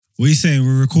What are you saying?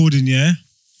 We're recording, yeah?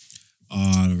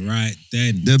 All right,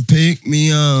 then. The pick me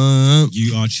up.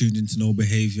 You are tuned into No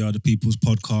Behaviour, the People's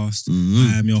Podcast.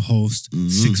 Mhm. I am your host,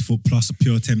 6 foot plus of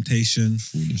pure temptation,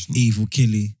 Foolishness. Evil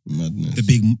Killy, Madness. the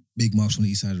big marks on the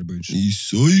east side of the bridge. You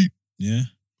see? Yeah?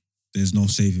 There's no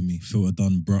saving me. Filter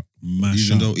done, bro. Mash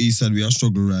Even up. though Eastside, we are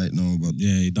struggling right now, but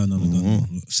Yeah, you done.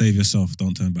 Save yourself.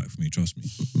 Don't turn back for me. Trust me.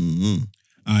 mhm.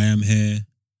 I am here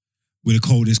with the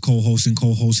coldest co-host in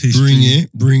co-host history.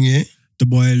 Bring it. The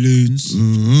boy Loons,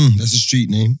 That's the street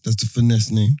name. That's the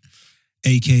finesse name.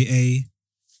 a.k.a.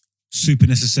 Super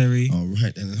Necessary. All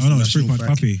right, then. Oh, no, it's Fruit Punch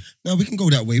Puppy. No, we can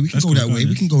go that way. We can Let's go go that way. then.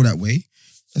 We can go that way.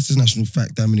 That's the national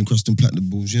fact. Diamond encrusted platinum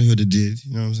balls. You heard it did.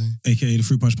 You know what I'm saying? A.k.a. the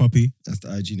Fruit Punch Puppy. That's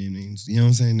the IG name names. You know what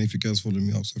I'm saying? If your girls follow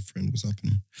me, ask a friend what's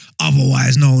happening.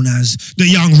 Otherwise known as the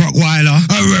Young Rockweiler.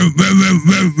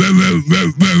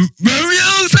 You know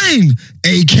what I'm saying?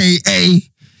 AKA.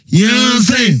 You know what I'm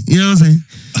saying? You know what I'm saying?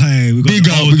 Hey, we got, Big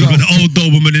the, up, old, we we got got- the old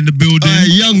Doberman in the building.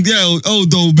 Old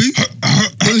Dolby.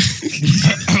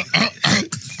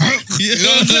 You know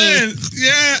what I'm saying?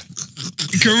 Yeah.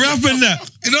 You can rap in that.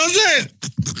 You know what I'm saying?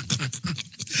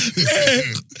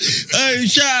 Hey,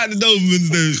 shout out the Dobermans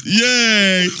though.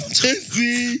 Yeah,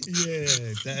 Jesse. Yeah,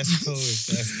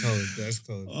 that's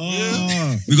cold.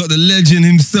 Oh, We got the legend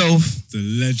himself, the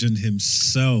legend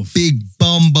himself. Big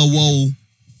Bumberwole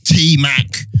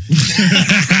T-Mac.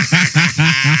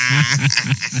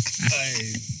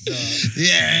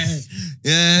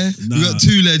 Yeah. Nah. We got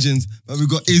two legends, but we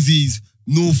got Izzy's,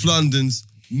 North London's,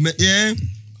 yeah.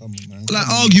 Come on, man. Like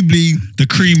arguably The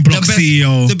Cream Block best,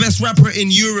 CEO. the best rapper in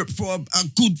Europe for a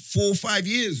good 4 or 5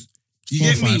 years. You 4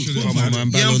 or get me? 5, 4 or Come on, 5. man. Yeah,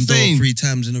 I'm Ballon d'Or saying. 3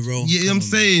 times in a row. Yeah, Come I'm on,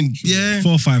 saying, yeah.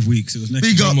 4 or 5 weeks. It was next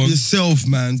Big year. up yourself,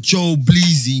 man. Joe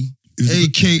Bleezy, He was a good-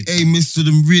 a.k.a. Mr.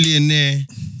 The Millionaire,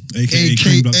 A.k.a.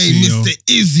 Cream Block a.k.a. CEO. Mr.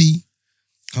 Izzy,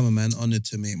 Come on, man. Honoured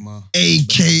to meet my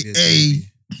a.k.a.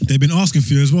 They've been asking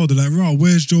for you as well. They're like, "Raw,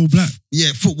 where's Joe Black?"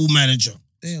 yeah, football manager,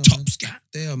 They are, top man. scat,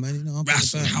 They are, man. You know, I'm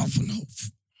Rassel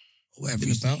Halfenhof, whatever been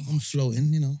he's about. I'm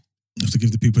floating, you know. You have to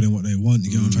give the people them what they want.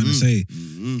 You get what I'm trying to say?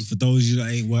 Mhm. For those of you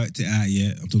that ain't worked it out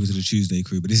yet, I'm talking to the Tuesday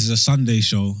crew. But this is a Sunday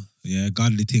show. Yeah,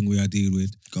 godly thing we are dealing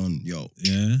with. Gone, yo.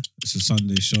 Yeah, it's a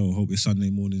Sunday show. Hope your Sunday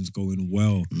morning's going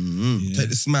well. Yeah. Take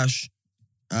the smash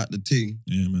out the thing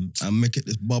Yeah, man. and make it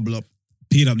this bubble up.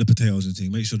 Peel up the potatoes and thing.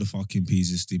 Make sure the fucking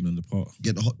peas is steaming on the pot.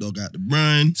 Get the hot dog out the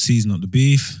brine, Season up the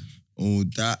beef. all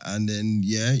that, and then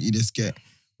yeah, you just get.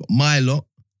 But my lot,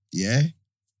 yeah,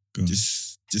 Go on.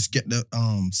 just get the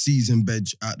seasoned veg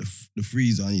out the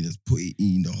freezer and you just put it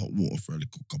in the hot water for a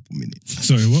little couple minutes.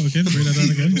 Sorry, what again? Bring that down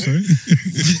again. Sorry.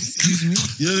 Excuse me.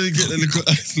 You know, you get the little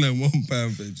Iceland 1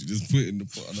 pound veg, you just put it in the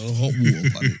pot and the hot water.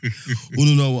 Pan it.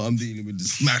 Wanna know what I'm dealing with? The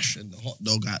smash and the hot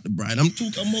dog out the brine. I'm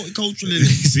multicultural in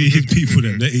it. See, people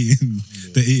them they're eating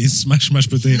smash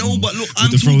potato. No, but look, with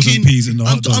I'm the frozen talking. peas and the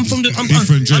hot dog. I'm from the. I'm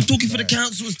Different talking for the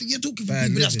councils. You're talking for Bad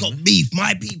people that's living, got man. beef.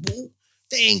 My people,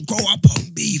 they ain't grow up on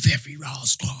beef every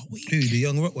rascal week. Who, the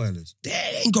young Rottweilers?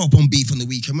 They ain't grow up on beef on the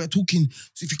weekend. We're talking.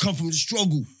 So if you come from the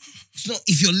struggle, it's not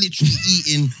if you're literally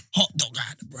eating hot dog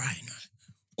out the brine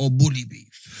or bully beef.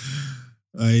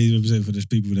 I'm saying for the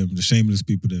people them, the shameless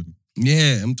people them.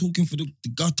 Yeah, I'm talking for the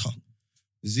gutter.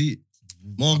 Is it?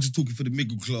 Margs is talking for the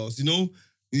middle class. You know?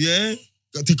 Yeah.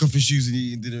 Got to take off his shoes and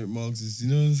eat dinner at Margs's. You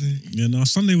know what I'm saying? Yeah, no,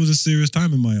 Sunday was a serious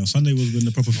time in my house. Sunday was when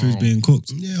the proper food's being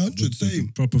cooked. Yeah, 100 The same.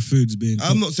 proper food's being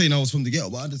cooked. I'm not saying I was from the ghetto,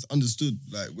 but I just understood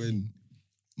like when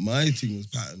my thing was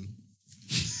pattern.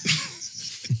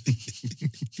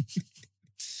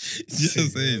 You know what I'm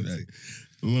saying? Like,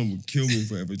 my mum would kill me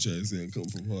for ever trying to say I come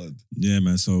from hard. Yeah,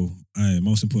 man. So,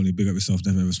 most importantly, big up yourself.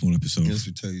 Never ever small up yourself. Yes,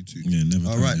 we tell you to. Yeah, never.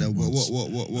 All done right, that then. once.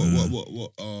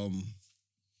 What?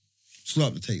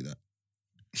 Slap to take that.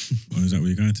 Oh, is that where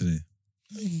you're going today?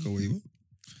 You can go where you want.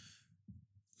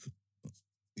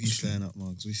 We slaying up,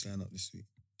 Marks. We slaying up this week.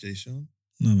 Jay Sean?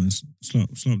 No, man. Slap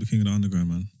the king of the underground,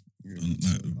 man.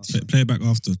 Yeah, Play it back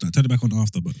after. Like, turn it back on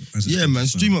after, but Yeah, man.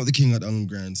 Stream up the King of the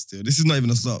Underground still. This is not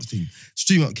even a slap thing.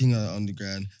 Stream up King of the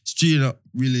Underground. Stream up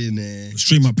Millionaire.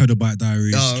 Stream up Pedal Bike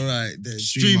Diaries. All right, then.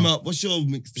 Stream up. What's your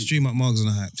mixtape? Stream up Marks on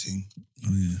a hype team. Oh,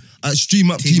 yeah.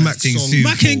 Stream up T-Mac T-Mac thing song. soon.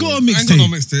 Mac ain't got a I ain't got no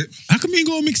mixtape. mixtape. How come you ain't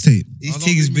got a mixtape? His I don't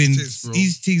thing's do been mixtapes, bro.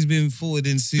 his thing's been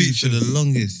forwarding soon for the Features.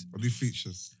 longest. I do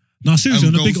features. No, seriously,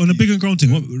 I'm on a big and grown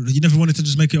thing. What, you never wanted to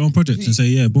just make your own project and say,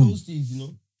 yeah, boom. Ghosties, you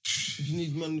know. If you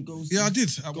need man to go. Yeah, I did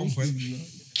at one point. You know?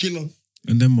 Killer.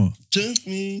 And then what? Just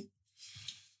me.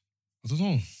 I don't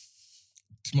know.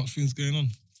 Too much things going on.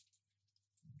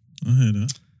 I hear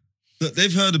that. Look,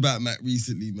 they've heard about Mac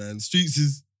recently, man. Streets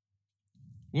is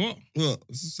What? what?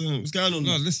 What's going on?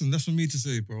 No, listen, that's for me to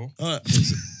say, bro. All right.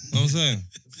 Know what I'm saying?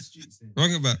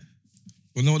 Run it back.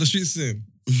 Well, know what the streets saying?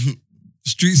 The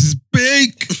streets is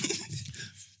big.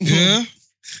 Yeah?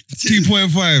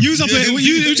 2.5. You was up here.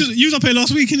 You was up here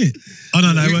last week, innit? Oh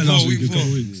no, it Week weren't four, last week. week A couple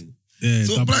four. weeks. Yeah.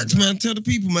 So double blacks, that. man, tell the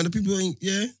people, man. The people ain't,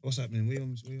 What's happening? What you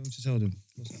want to tell them?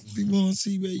 What's happening? people want to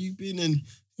see where you've been and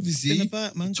It's obviously. been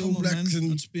about, man. Joe Come on, man. Blacks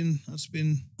and- I've just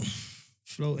been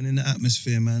floating in the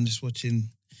atmosphere, man. Just watching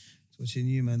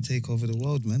you, man, take over the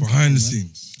world, man. Behind the Come on, man.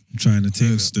 scenes. I'm trying to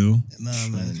think still. Nah,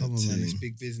 man. Behind Come the on, man. team. It's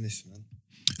big business, man.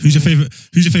 Who's your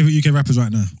favorite UK rappers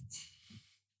right now?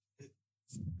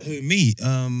 Who, me?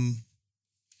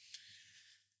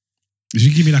 If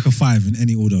you give me like a 5 in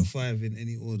any order. 5 in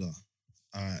any order.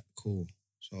 All right, cool.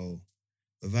 So,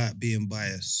 without being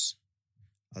biased,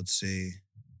 I'd say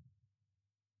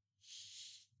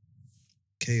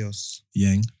Chaos.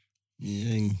 Yang.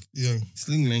 Yeah.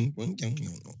 Sling lang.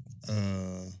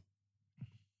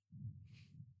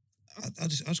 I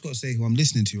just got to say who I'm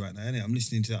listening to right now. Innit? I'm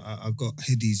listening to. I've got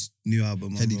Hedy's new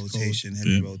album on Hedy's rotation. cold.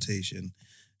 Heavy Yeah. rotation.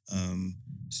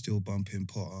 Still bumping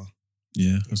Potter.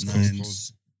 Yeah, that's cool.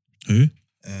 Nines. Who?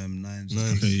 Nines. Nice.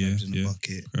 Crabs Okay, yeah, in the yeah.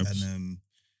 bucket. Crabs.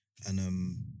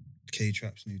 And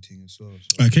K-Trap's new thing as well.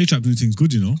 So K-Trap's new thing's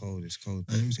good, you know. cold. It's cold.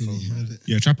 I ain't It's really cold, man. heard it.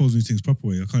 Yeah, Trapo's new thing's proper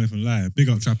way. I can't even lie. Big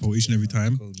up Trapo each and every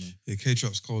time. Cold, man. Yeah,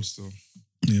 K-Trap's cold still.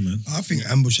 Yeah, man. I think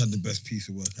Ambush had the best piece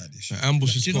of work out this year.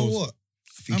 Ambush is Do you know cold. what?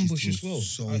 I think Ambush his as well. team's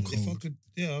So If I cold. could,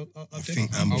 yeah, I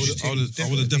think definitely. I Ambush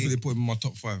would have definitely put him in my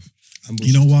top 5. Ambush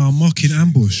You know why I'm mocking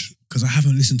Ambush? Because I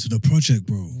haven't listened to the project,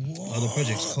 bro. Oh, the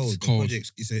project's cold. Cold. The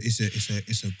project's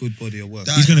it's a good body of work.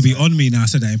 That- He's going to be on me now. I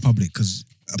said that in public because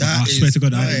I That swear is- to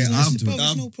God, I Hey, haven't I've- listened to Bro, it.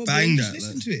 there's I've no problem. banged Just that,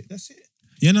 listen like- to it. That's it.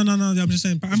 Yeah, no. I'm just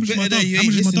saying. But Ambush is my Better dog. that you ain't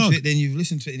Ambush is my listened dog. to it than you've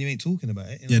listened to it and you ain't talking about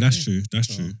it. You know Yeah, what that's I mean? true. That's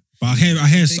So- true. But I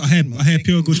hear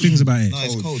pure good things about it. No,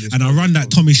 it's cold. It's And I cold. run It's that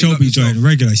cold. Tommy Big up Shelby yourself. joint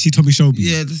regular. See Tommy Shelby.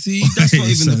 Yeah, see, that's not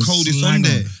even the It's a coldest on slanger.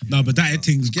 there. No, but that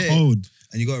thing's Get it. cold.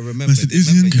 And you got to remember, I said, is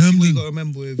he in you Camden? got to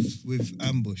remember with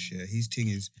Ambush, yeah, his thing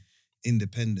is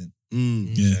independent.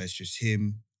 Yeah. So it's just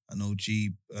him and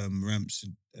OG Ramps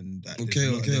and that. Okay. There's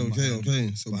a lot of them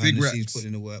behind- So behind big the scenes raps. putting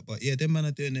in the work. But yeah, them man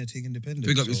are doing their thing independent.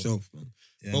 Big up so, yourself, man.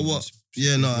 Yeah, But man, what? it's-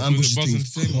 Yeah, no, Was it Ambush Buzz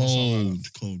thing's Entertainment or something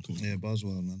cold. Yeah,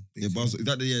 Boswell, man. Big Yeah, time. Buzz. Is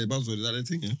that the Buzzword? Is that the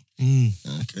thing? Yeah.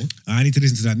 Okay. I need to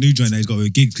listen to that new joint that he's got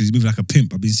with Gigs because he's moving like a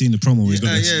pimp. I've been seeing the promo where he's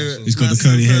got he's got the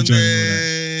curly hair joint and all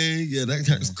that. Yeah,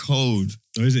 that's cold.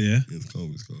 Oh, is it? Yeah. It's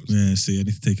cold. It's cold. Yeah. See, I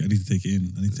need to take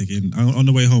it in. On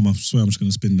the way home, I swear I'm just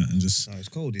gonna spin that and just. No, it's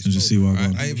cold. It's And cold, just see man. what I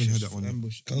got. I even heard that one.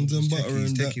 Ambush. Guns and Ambush is butter techie. He's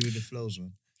and that. techie with the flows,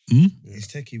 man. Hmm? He's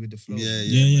techie with the flows.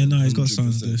 Yeah, no, he's got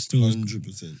something there still.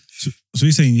 100%. So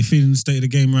you're saying you're feeling the state of the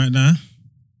game right now?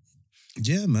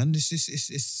 Yeah, man.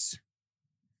 It's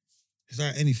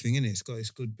like anything, innit? It's got its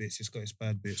good bits, it's got its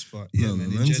bad bits, but yeah, No, man,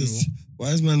 in man, general. just why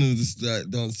is man just like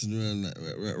dancing around like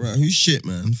right? Who's shit,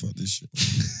 man? Fuck this shit.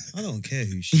 I don't care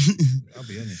who shit. I'll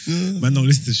be honest. Yeah. Man, don't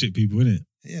listen to shit, people, innit?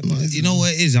 Yeah, but you know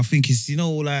what it is? I think it's,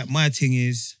 like my thing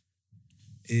is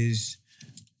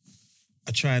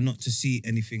I try not to see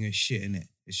anything as shit in it.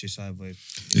 It's just either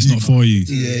It's not for you.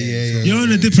 Yeah. You're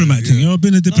on a diplomat thing. You've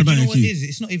been a No, do you diplomatic know what it key. is?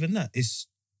 It's not even that.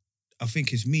 I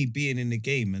think it's me being in the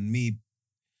game and me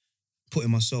putting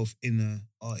myself in the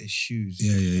artist's shoes.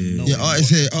 Yeah. and knowing Yeah, artists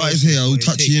here are all what it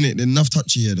touchy takes. in it. They're enough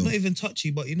touchy here though. Not even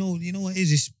touchy, but you know what it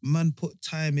is? It's man put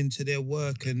time into their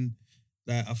work and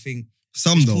like I think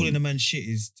Some though. calling a man shit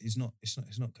is not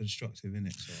constructive,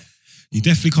 innit? So You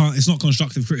definitely can't. It's not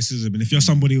constructive criticism. And if you're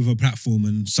somebody with a platform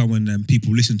and someone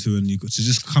people listen to, and you got to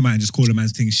just come out and just call a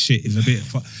man's thing shit is a bit.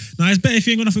 Now it's better if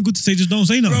you ain't got nothing good to say. Just don't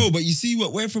say nothing. Bro, but you see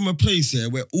what we're from a place here.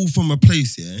 We're all from a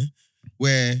place here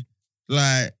where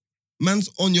like man's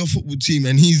on your football team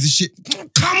and he's the shit.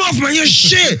 Come off, man, you're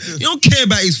shit. You don't care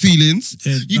about his feelings.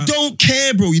 Yeah, You that- don't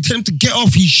care, bro. You tell him to get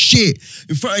off his shit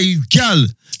in front of his gal.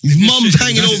 His you're mum's shit,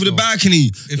 hanging that's over it the though. balcony.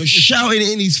 If- You're shouting it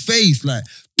in his face like,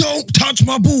 don't touch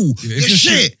my ball. Yeah, you're if you're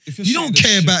shit. shit- if you're You shit, don't then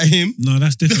care shit. about him. No,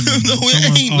 that's different. man. No, it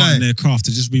Someone's ain't art like- in their craft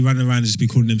to just be running around and just be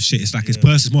calling them shit. It's like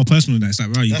it's more personal than that. It's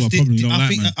like, right, you got a problem you don't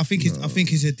like, man. I think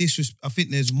it's a disrespect. I think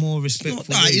there's more respectful.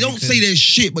 Nah, ways you don't say they're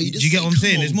shit, but you Do just you get say, what I'm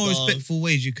saying? "Come There's on, more dog." respectful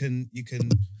ways you can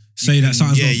Say that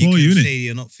something's not for can you, innit? say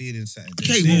you're not feeling something.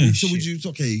 Okay, Say well, that so would shit. you?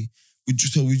 Okay,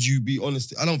 would you be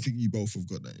honest? I don't think you both have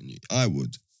got that in you. I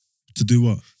would To do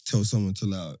what? tell someone to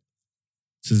allow it.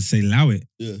 To say allow it.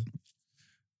 Yeah.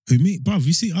 Who me, bruv?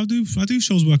 You see, I do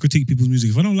shows where I critique people's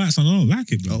music. If I don't like something, I don't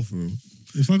like it, bro. Oh, for real.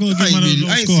 If I gotta I give man a ain't low really-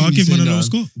 I ain't score, seen I'll you give man say a low that.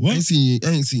 score. I What? ain't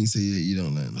seen you say that you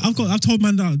don't like that. I've told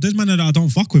man that there's man that I don't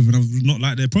fuck with and I've not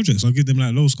liked their projects. I'll give them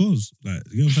like low scores. Like,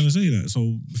 you know what I'm trying to say? That.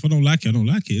 So if I don't like it, I don't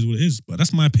like it. It's what it is. But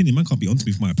that's my opinion. Man can't be onto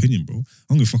me for my opinion, bro. I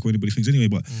don't give a fuck what anybody thinks anyway.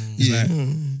 But it's Yeah. like,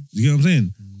 you know what I'm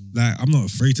saying? Like, I'm not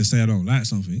afraid to say I don't like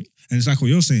something. And it's like what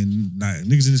you're saying, like,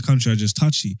 niggas in this country are just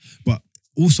touchy. But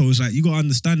also, it's like, you got to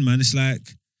understand, man, it's like,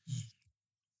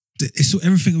 it's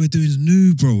everything we're doing is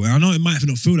new, bro. And I know it might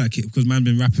not feel like it because man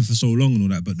been rapping for so long and all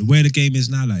that, but the way the game is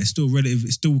now, like, it's still relative,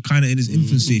 it's still kind of in its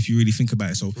infancy if you really think about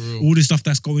it. So all this stuff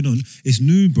that's going on is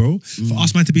new, bro. For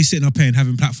us, man, to be sitting up here and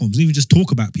having platforms, and even just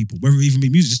talk about people, whether it even be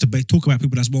music, just to talk about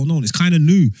people that's well known. It's kind of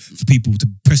new for people to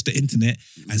press the internet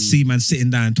and see man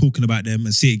sitting down talking about them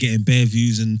and see it getting bare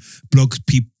views and blog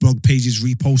pages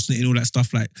reposting it and all that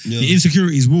stuff. Like, the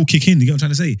insecurities will kick in. You get what I'm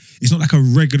trying to say? It's not like a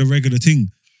regular thing.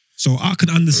 So I can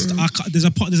understand. There's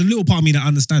a little part of me that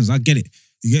understands. I get it.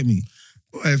 You get me?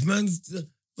 Boy, if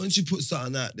once you put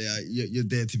something out there, you're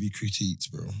there to be critiqued,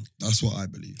 bro. That's what I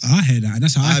believe. I hear that, and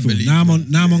that's how I feel. believe Now I'm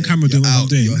that. on camera doing what I'm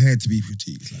doing. You're here to be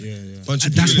critiqued. Like,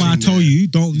 And that's why I tell you,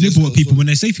 don't nibble at people when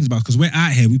they say things about us, because we're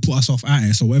out here, we put ourselves out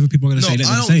here. So whatever people are going to say, let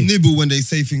them say. I don't nibble when they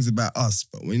say things about us,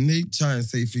 but when they try and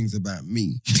say things about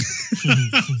me,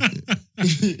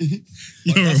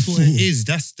 that's what it is.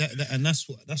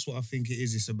 That's what I think it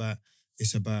is. It's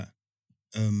about.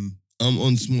 I'm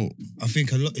on smoke. I think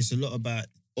it's a lot about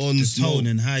On the smoke. tone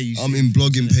and how you. I'm say in things,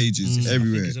 blogging innit? pages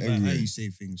everywhere. I think it's about everywhere. how you say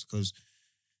things, because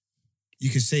you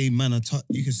can say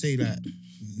you can say that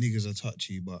niggas are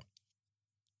touchy, but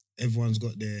everyone's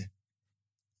got their.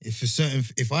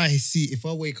 If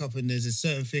I wake up and there's a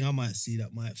certain thing I might see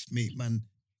that might make man.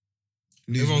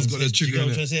 Everyone's got their trigger. You know what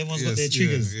I'm trying to say? Everyone's got their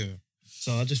triggers. Yeah.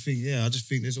 So I just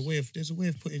think there's a way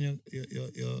of putting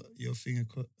your thing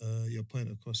across, your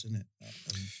point across, in it.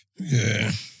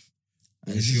 Yeah.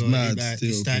 And This if is you're mad like, still,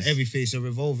 it's like 'cause- everything, it's a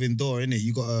revolving door, innit?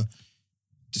 You gotta,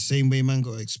 the same way man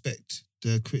gotta expect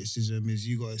the criticism is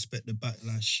you gotta expect the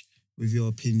backlash with your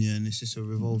opinion. It's just a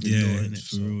revolving door, innit?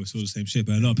 for real, it's all the same shit.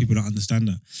 But a lot of people don't understand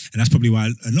that, and that's probably why.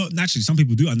 Naturally, some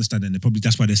people do understand it, and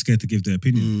that's why they're scared to give their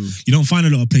opinion. You don't find a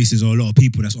lot of places or a lot of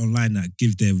people that's online that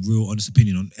give their real honest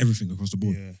opinion on everything across the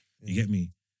board. You get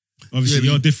me? Obviously,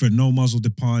 you're different. No muzzle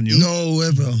de pan. No,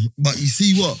 ever. But you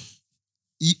see what?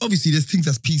 Obviously, there's things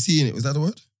that's PC in it. Was that the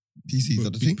word? PC, is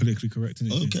that the thing? Politically correct,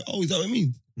 innit? Okay. Oh, is that what it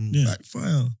means? Yeah.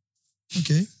 Backfire.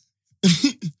 Okay.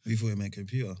 You thought it meant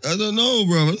computer. I don't know,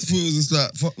 bro. I just thought it was just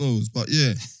like, fuck knows. But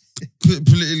yeah,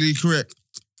 politically correct.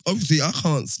 Obviously, I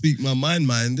can't speak my mind,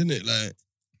 innit? Like,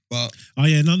 but... Oh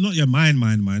yeah, not your mind.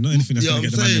 Not anything that's Yeah, going to I'm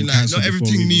get the man saying, them like, cancelled not before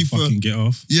everything we need will for- fucking get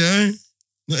off. Yeah.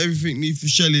 Not everything need for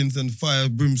shellings and fire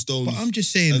brimstones. But I'm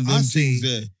just saying, and I them say, things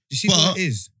there. you see But- what it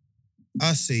is?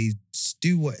 I say,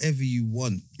 do whatever you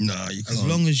want. Nah, you can't. As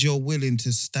long as you're willing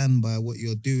to stand by what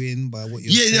you're doing, by what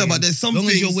you're saying. Yeah, but there's some As long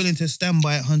as things- you're willing to stand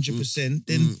by it 100%,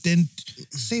 then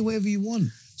say whatever you want.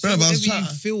 Say Bruv, I was whatever you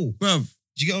trying- feel. Bruv,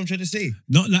 Do you get what I'm trying to say?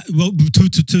 Not like, well,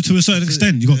 to a certain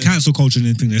extent, you got cancel culture and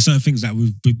everything. There's certain things that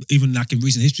even like in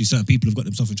recent history, certain people have got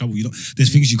themselves in trouble.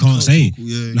 There's things you can't say.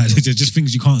 Like there's just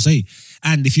things you can't say.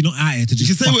 And if you're not out here to you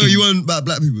just can say what you want about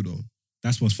black people, though.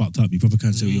 that's what's fucked up. You probably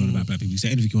can't say what you want about black people. You say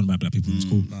anything you want about black people, it's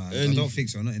cool. Nah, I Any- don't think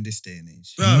so. Not in this day and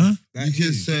age. Bruv, Huh? Like you can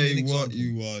you, say give me an what example.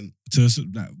 you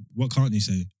want. Like, what can't you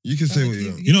say? You can say what you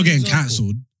Like, want. You're not getting Example.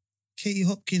 cancelled. Katie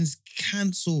Hopkins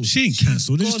cancelled. She ain't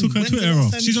cancelled. They just gone. took her When's the Twitter last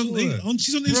off. time She's you on saw her?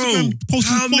 she's on Bro, Instagram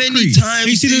posting how fuckery. many times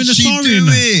You see her did in the she story do and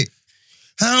that. it?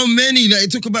 How many? Like,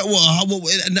 it took about and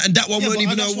that one Yeah, weren't but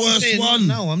even that's her what I'm worst saying. one.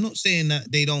 No, I'm not saying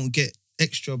that they don't get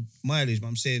extra mileage, but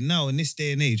I'm saying now in this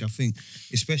day and age, I think,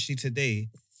 especially today,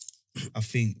 I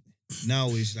think now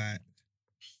is like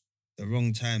the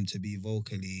wrong time to be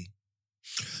vocally.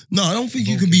 No, I don't think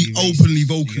you can be Vocally openly racist.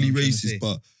 vocally You know what I'm trying to racist, say?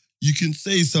 but you can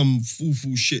say some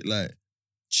fool shit like,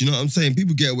 do you know what I'm saying?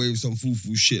 People get away with some fool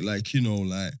shit like, you know,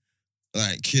 like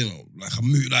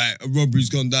a robbery's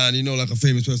gone down, you know, like a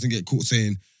famous person get caught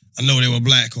saying, I know they were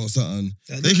black or something.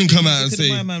 They can come out and Look at say,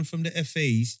 my man from the FA.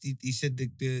 He said the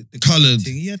Coloured.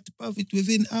 thing. He had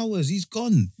within hours. He's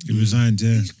gone. He resigned,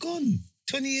 yeah. He's gone.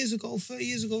 20 years ago, 30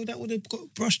 years ago, that would have got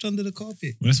brushed under the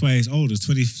carpet. Well, that's why he's old. It's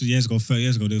 20 years ago, 30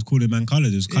 years ago, they was calling man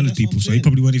coloured. It was coloured that's what people. I'm So he saying.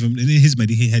 probably weren't even, in his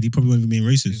head, he probably wasn't even being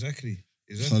racist. Exactly.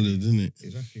 coloured, innit?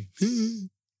 Exactly.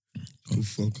 Go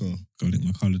fucker. Go link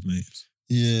my coloured mates.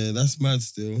 Yeah, that's mad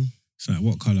still. It's like,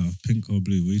 what colour? Pink or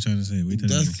blue? What are you trying to say? What are you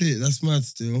telling That's me? it. That's mad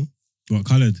still. What,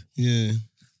 coloured? Yeah.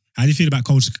 How do you feel about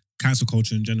culture, cancel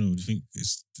culture in general? Do you think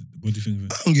what do you think of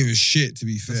it? I don't give a shit, to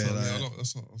be fair.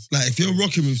 Like, if you're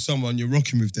rocking with someone, you're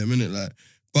rocking with them, innit? Like,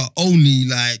 but only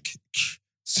like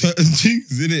certain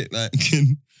things, innit? Like,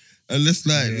 unless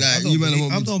like you man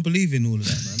want I me don't believe in all of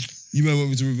that, man. you man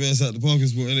want me to reverse out the parking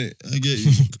spot, innit? I get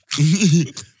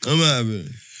you. I'm out of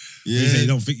it. You say Yeah. you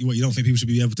don't think people should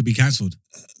be able to be cancelled?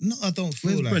 No, I don't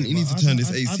feel Where's like Brent? it, He needs but to turn I this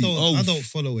don't- AC I off. don't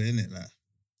follow it, innit? Like,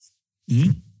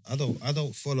 Hmm? I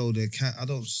don't follow I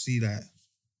don't see that.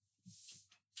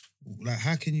 Like,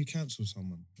 how can you cancel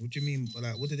someone? What do you mean?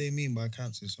 Like, what do they mean by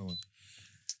cancelling someone?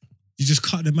 You just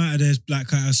cut them out of their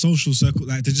like a social circle.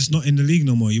 Like they're just not in the league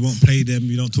no more. You won't play them.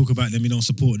 You don't talk about them. You don't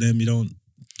support them. You don't.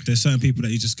 There's certain people that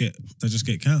just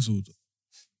get cancelled.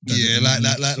 Yeah, like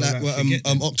forget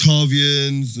them.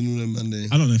 Octavians and all them, man.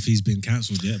 I don't know if he's been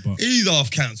cancelled yet, but He's half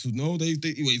cancelled. No,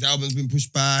 his album's been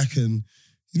pushed back and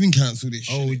he's been cancelled. This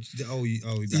shit.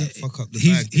 That fuck up the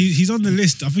he's bag. he's on the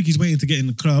list. I think he's waiting to get in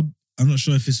the club. I'm not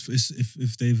sure if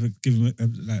if they've given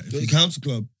him like The Council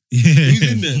Club. yeah.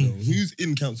 Who's in there though? Who's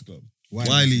in Council Club? Wiley's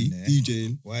Wiley, in there.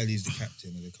 DJing. Wiley's the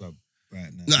captain of the club right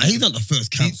now. Nah, he's not the first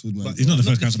cancelled man. but He's not the Not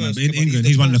first the cancel man, first, but in but he's England, the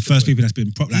he's one of the poster first boy. people that's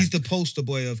been like. He's the poster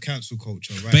boy of cancel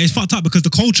culture, right? But it's now. fucked up because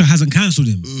the culture hasn't cancelled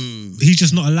him. He's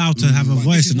just not allowed to have a But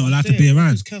voice this is and not what allowed I'm to be saying. What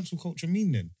around. does cancel culture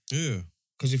mean then? Yeah.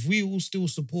 Because if we all still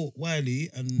support Wiley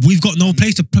and We've got no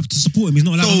place to support him. He's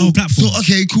not allowed on no platform. So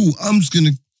okay, cool. I'm just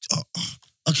gonna.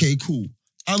 Okay, cool.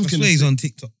 I'm I gonna. swear he's say- on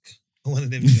TikTok. One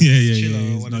of them.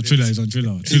 yeah. one No, of them. Triller is on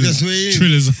Triller. That's what he is.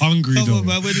 Triller's hungry Come though. on,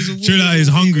 man. Where there's a war, Triller there's is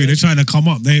a war, hungry. man. They're trying to come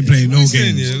up. They ain't playing no I'm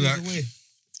saying, games. yeah. There's like- a way.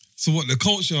 So what, the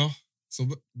culture, so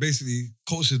basically,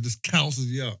 culture just cancels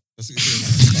you out. That's what you're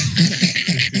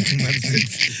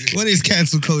saying. What is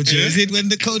cancel culture? Yeah. Is it when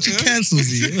the culture cancels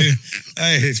you?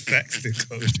 Hey, it's facts the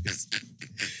culture.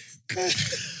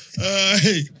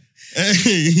 Hey.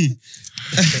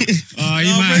 Oh, You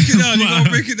gotta break it down. You gotta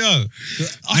break it down.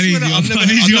 I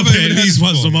need you up here at least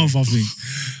once a month, I think.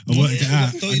 I worked it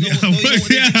out. Don't you know what they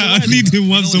did to I Wiley? need him You know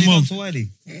once what a they done month. to Wiley?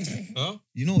 Huh?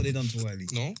 You know what they done to Wiley?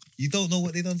 No. You don't know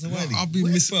what they done to Wiley? I've been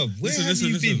Where, missing. bruv? Where Listen, have listen,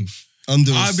 you listen.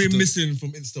 been? I've been missing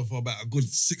from Insta for about a good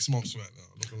 6 months right now.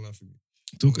 I'm not gonna lie for you.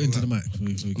 Talk into the mic.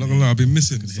 So I'm not gonna lie, I've been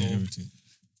missing. can So, hear everything.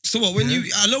 So what? When you,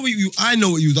 I know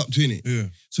what you was up to, innit? yeah.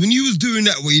 So when you was doing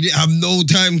that, where you didn't have no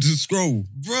time to scroll,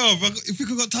 Bro, if we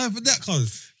could got time for that,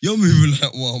 cuz. you're moving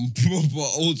like one proper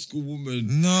old school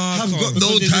woman. Nah, I've got cuz. no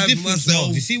Because there's a time for difference, myself.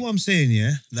 bro. You see what I'm saying,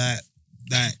 yeah? Like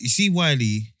you see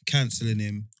Wiley cancelling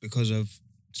him because of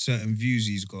certain views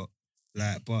he's got.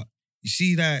 Like, but you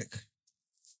see, like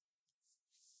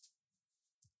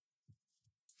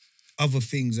other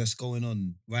things that's going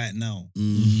on right now.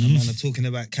 And man are talking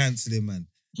about cancelling, man.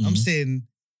 I'm saying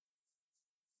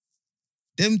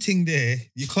them thing there,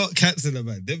 you can't cancel them,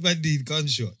 man. Them man need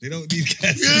gunshot. They don't need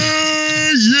cancel.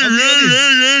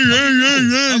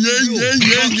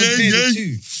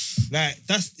 Like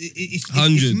it's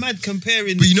 100. mad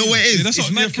comparing. But you know what it is? Yeah, that's It's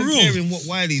what- mad yeah, for real. comparing what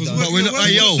Wiley does. But we're not,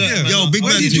 yo, big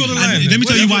Where man. did you draw the line? Let me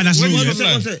tell you why that's Wait, wrong. one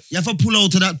yeah. second. You have to pull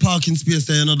out to that parking space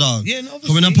there, you know, dog. Yeah, no,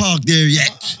 Come in the obviously. park there, yeah.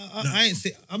 I ain't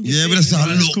say. I'm just Yeah, but saying, that's innit? how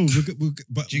That's look. cool.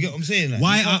 But Do you get what I'm saying? Like,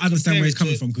 why you can't I understand where he's compare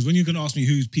coming it from, because when you're going to ask me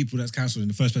who's people that's cancelled, and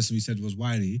the first person we said was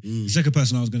Wiley, the second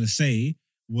person I was going to say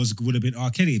would have been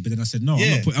R. Kelly, but then I said no,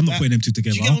 Yeah, I'm not that- putting them two Do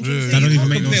together. you get what I'm trying to say? That don't You even can't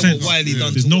make no compare sense. What Wiley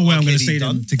done There's to no what way R. I'm going to Kelly say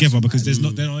done. them together because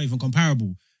they're not even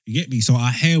comparable. You get me? So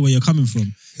I hear where you're coming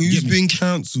from. Who's Get me? been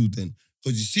cancelled then?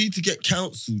 Because you see, to get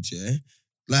cancelled, yeah,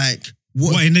 like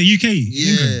What in the UK?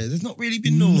 Yeah, England? there's not really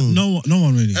been No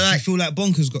one really. I Like, feel like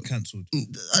Bonkers got cancelled. I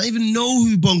don't even know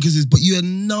who Bonkers is, but you're a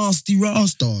nasty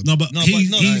Ras dog. No, but No, he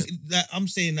like, I'm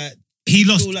saying that he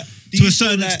lost feel like- do to you a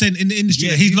certain feel like- extent in the industry.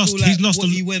 Yeah, he's do you lost. feel like He's lost. what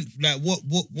a, he went like. What?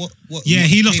 yeah, what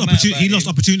he lost came out opportunity. about He lost him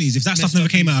opportunities. If that stuff messed never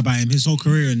up came his- out about him, his whole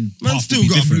career and Man path still would be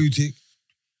got a different. blue tick.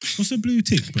 What's a blue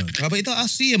tick, bro? But I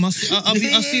see him. I see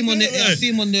him on the That's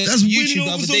YouTube the winning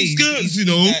other over day. some skirts, you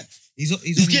know. He's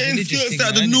He's getting skirts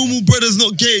that the normal brothers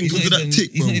not getting because of that tick,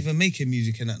 He's bro. not even making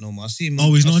music in that no more. I see him.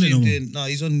 Oh, he's not I on see it no him more? doing- No,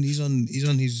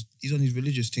 he's on his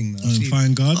religious thing now. I see him-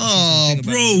 Fine God. Oh, something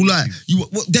about bro,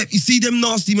 YouTube. like you see them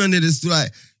nasty man that is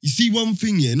like you see one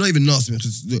thing, yeah, not even nasty man.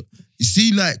 Just, look, you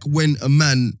see like when a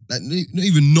man like not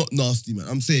even not nasty man.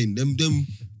 I'm saying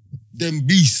them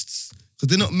beasts because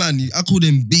they're not man. I call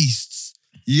them beasts.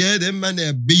 Yeah, them man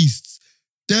they're beasts.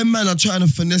 Them man are trying to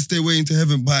finesse their way into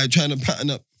heaven by trying to pattern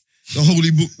up the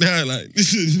holy book there. Like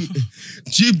listen,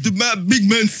 Jib, the man, big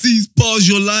man sees past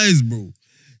your lies, bro.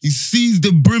 He sees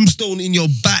the brimstone in your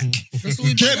back.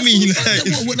 You get me?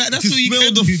 That's you all you smell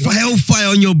can the do, though. hellfire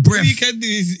on your breath. All you can do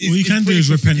is All you can do pray is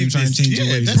for repent and try and forgiveness. change your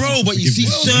ways. that's- Bro, but you see,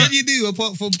 What else can you do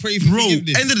apart from pray for Bro,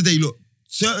 forgiveness? end of the day, look,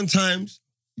 certain times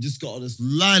you just gotta just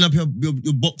line up your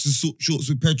boxer shorts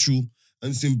with petrol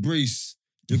and just embrace.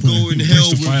 You're going Embrace hell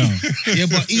the with fire. Yeah,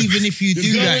 but even if you do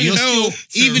You're that, going you're hell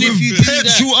still even if you do that,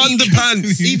 petrol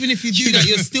underpants. even if you do that,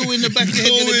 you're still in the back of your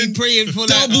head gonna be Going praying for like,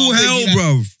 double hell, maybe, like,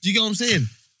 bruv. Do you get what I'm saying?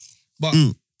 But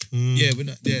yeah, we're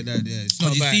not. Yeah. It's not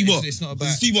But you about. see what? It's not You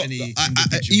about. see what? Any I,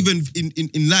 individual. even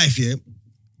in life, yeah,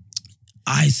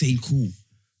 I say cool.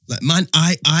 Like man,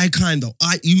 I kind of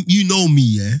you know me,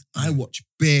 yeah. I watch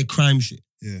bare crime shit.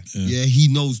 Yeah, he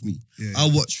knows me. Yeah. I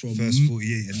watch from First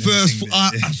 48. And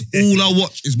that's all I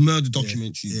watch is murder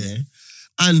documentaries. Yeah,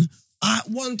 and at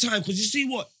one time, because you see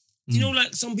what. You know,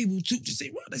 like some people just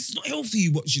say, "Well, this is not healthy.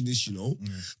 You watching this, you know."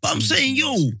 But I'm saying,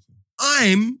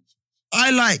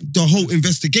 I like the whole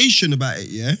investigation about it.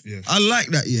 Yeah, I like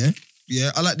that.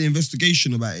 Yeah, I like the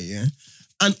investigation about it. Yeah,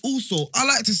 and also I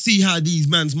like to see how these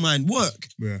man's mind work.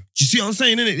 Yeah, do you see what I'm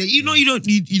saying? Innit? You know,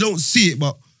 you don't see it,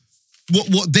 but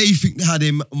what they think how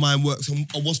their mind works and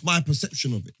what's my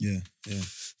perception of it. Yeah. Do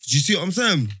you see what I'm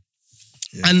saying?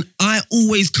 Yeah. And I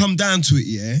always come down to it.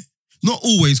 Yeah. Not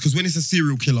always, because when it's a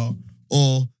serial killer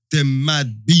or them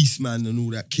mad beast man and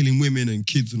all that, killing women and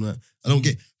kids and that, I don't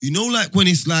get. You know, like when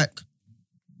it's like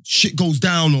shit goes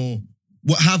down or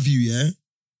what have you, yeah?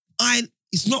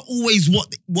 It's not always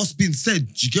what's been said.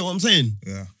 Do you get what I'm saying?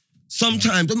 Yeah.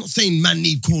 Sometimes, I'm not saying man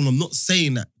need corn, I'm not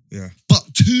saying that. Yeah. But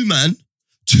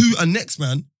a next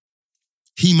man,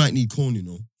 he might need corn, you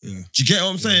know? Yeah. Do you get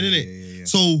what I'm saying, innit? Yeah.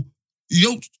 So, you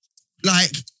don't,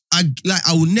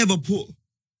 I will never put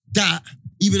that,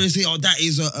 even though they say, that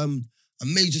is a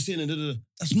major sin, and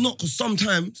that's not, because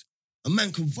sometimes a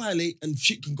man can violate and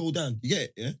shit can go down. You get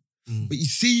it, yeah? But you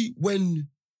see, when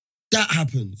that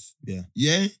happens,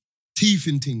 yeah, teeth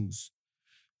and things,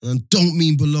 and I don't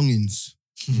mean belongings,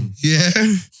 yeah?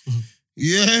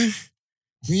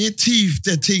 When your teeth,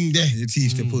 the thing there. Your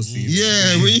teeth, the pussy.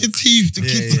 Yeah, when your teeth, the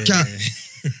kitty cat.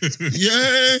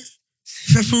 Yeah.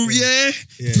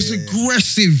 It's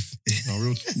aggressive.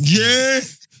 Yeah.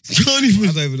 Can't even.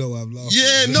 I don't even know why I'm laughing.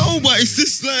 Yeah, no, but it's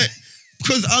just like,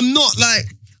 because I'm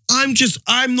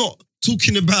not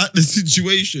talking about the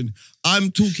situation.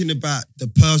 I'm talking about the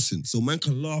person. So man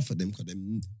can laugh at them because they're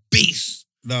beasts.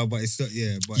 No, but it's not,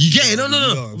 But you get it? No.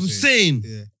 I'm saying,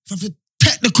 if I have to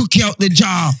take the cookie out the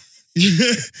jar,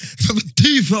 if I have to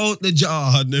teeth out the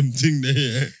jar and them thing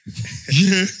there,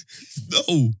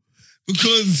 no.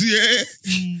 Because,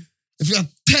 if you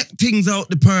take things out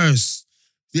the purse,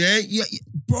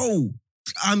 bro,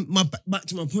 back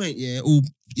to my point,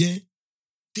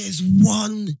 there's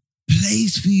one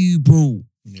place for you, bro.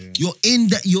 Yeah. You're in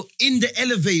the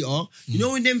elevator. You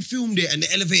know when them filmed it and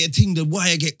the elevator thing, the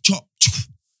wire get chopped.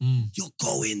 You're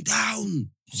going down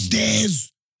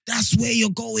stairs. That's where you're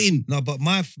going. No, but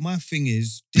my thing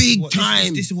is big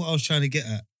time. This is what I was trying to get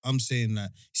at. I'm saying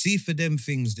like, see for them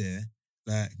things there,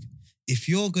 like if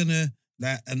you're gonna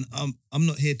like, and I'm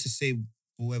not here to say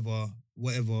whatever,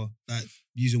 like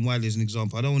using Wiley as an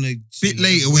example. I don't want to. Bit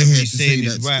later, we're here to say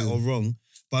that right or wrong.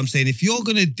 But I'm saying if you're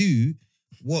gonna do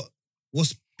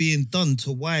what's being done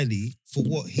to Wiley for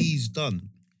what he's done,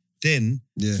 then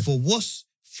for what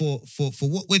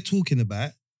we're talking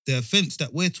about, the offence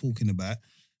that we're talking about,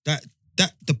 that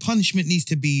the punishment needs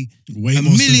to be way a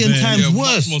more million severe. times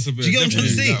worse. Much more severe. Do you get what I'm trying to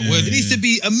say? It needs to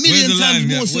be a million times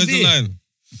more severe. Where's the line?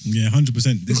 Yeah,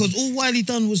 100%. Because all Wiley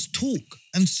done was talk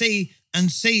and say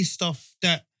stuff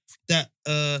that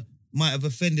might have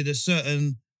offended a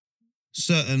certain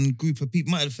group of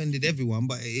people. Might have offended everyone,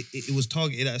 but it was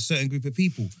targeted at a certain group of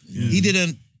people. Yeah. He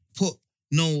didn't put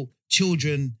no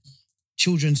children's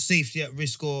safety at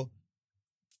risk or.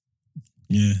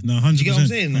 Yeah, no, 100%. Do you get what I'm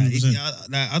saying?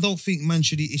 Like, I don't think man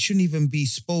it shouldn't even be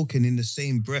spoken in the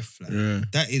same breath. Like,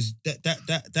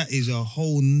 that is a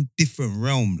whole different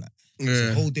realm. Like,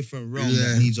 it's a whole different realm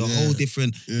that needs a whole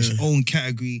different its own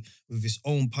category with its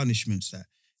own punishments. Like,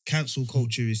 cancel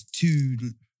culture is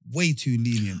way too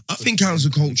lenient. I think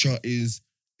cancel culture is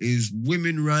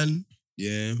women ran.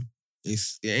 Yeah, it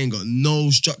ain't got no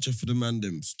structure for the man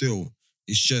them. Still,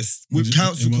 it's just with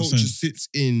cancel culture sits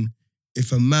in.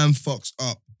 If a man fucks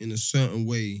up in a certain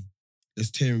way,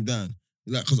 let's tear him down.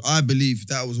 Like, because I believe if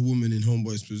that was a woman in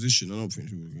Homeboy's position, I don't think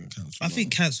she was going to cancel. I think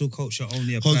cancel culture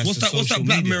only applies what's to social that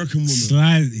black media. American woman?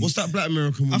 Slightly. What's that black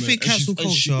American woman? I think cancel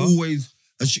culture. She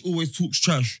always talks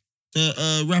trash.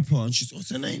 The rapper, and what's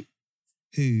her name?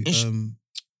 Who? What's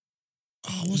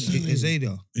her name?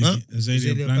 Azalea. Huh?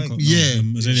 Azalea Blanco. Yeah,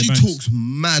 Azalea she Banks. talks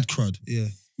mad crud. Yeah,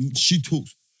 she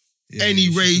talks any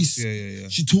race. Yeah.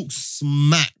 She talks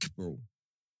smack, bro.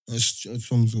 Her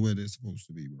songs are where they're supposed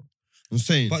to be, bro. I'm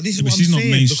saying. But this is what she's I'm not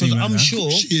saying, mainstream because like I'm that.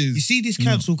 sure, She is. you see this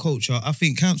cancel culture, I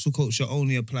think cancel culture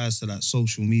only applies to like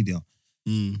social media.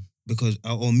 Because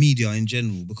or media in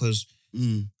general, because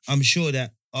I'm sure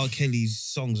that R. Kelly's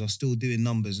songs are still doing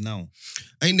numbers now.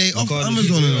 Ain't they off Regardless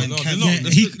Amazon? of- and that? No, they're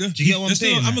not. Do you get what I'm They're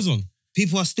still saying? on Amazon.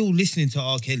 People are still listening to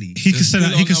R. Kelly. He could sell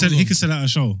out. He Amazon. could sell out a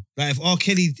show. Like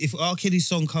if R. Kelly's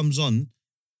song comes on,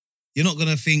 you're not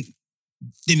gonna think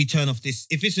let me turn off this.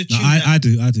 If it's a No, tune, I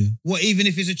do. what? Even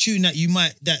if it's a tune that you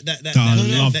might that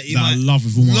I love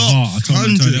with all my Locked, heart. I told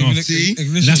him to turn it 100, off. see?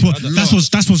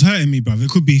 And that's what's hurting me, bruv. It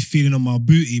could be feeling on my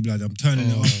booty, blood. I'm turning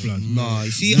it off, blood. Nah,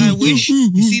 you see, I wish.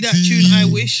 You see that tune, I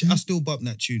wish. I still bump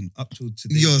that tune up till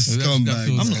today. You're a That's- scumbag.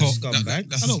 I'm not a That's- scumbag.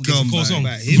 that's I don't a give a scumbag. fuck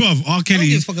about him. Bruv, R. I don't give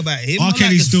Kelly. a fuck about him. R. I like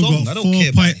Kelly's the still song. got I don't care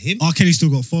about him. R. Kelly's still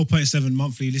got 4.7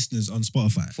 monthly listeners on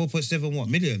Spotify. 4.7 what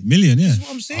million? Million, yeah. That's what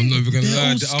I'm saying. I'm not even gonna They're lie.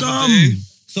 all The scum. other day,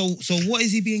 So what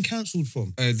is he being cancelled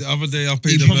from? the other day I Do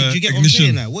played you them get what I'm saying?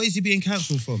 Ignition. Now, what is he being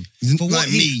cancelled from? He's For like what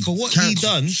me, he cancelled.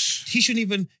 done, he shouldn't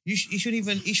even. He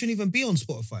shouldn't even be on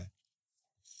Spotify.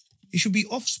 He should be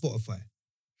off Spotify.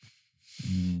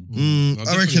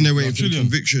 I reckon they're waiting for the Trillion.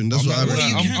 conviction. That's what I What are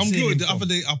you reckon. I'm cancelling glad. him The from? other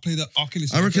day I played the R. Kelly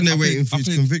song. I reckon they're waiting for I his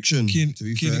played conviction, Key to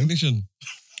be Key fair. Ignition.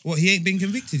 What? He ain't been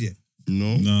convicted yet.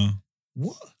 No. No.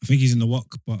 What? I think he's in the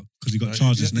walk, but because he got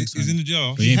charged this next He's time. in the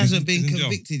jail. But He ain't hasn't he's been in jail.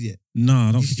 convicted yet. No,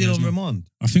 I don't He's think still he on has, no. remand.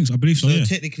 I believe so, So yeah.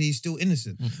 technically, he's still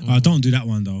innocent. Don't do that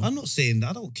one though. I'm not saying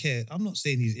that. I don't care. I'm not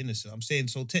saying he's innocent. I'm saying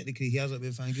so technically he hasn't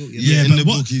been found guilty. Yeah, Yeah, in but the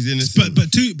what- book he's innocent.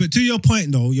 But to your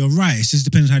point though, you're right. It just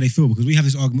depends how they feel because we have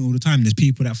this argument all the time. There's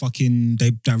people that fucking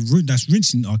that's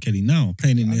rinsing R. Kelly now,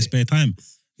 playing it in their spare time.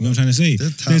 You know what I'm trying to say? They're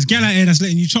tap- There's gal out here that's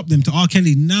letting you chop them to R.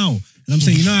 Kelly now. And I'm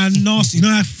saying, you know how nasty, you know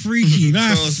how freaky, you know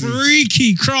how Crosses.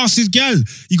 freaky crass this gal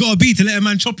you gotta be to let a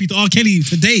man chop you to R. Kelly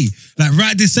today. Like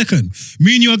right this second.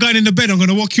 Me and you are going in the bed, I'm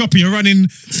gonna walk you up and you're running,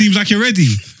 seems like you're ready.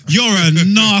 You're a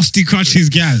nasty crutches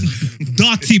gal.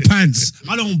 Dirty pants.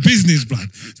 I don't want business, blood.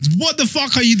 What the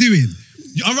fuck are you doing?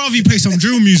 I'd rather you play some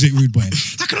drill music, rude boy.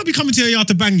 How can I be coming to your yard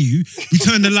to bang you? We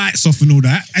turn the lights off and all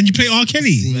that, and you play R.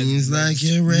 Kelly? Seems like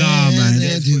you're ready. Nah, man.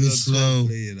 Do it slow.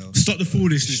 Stop the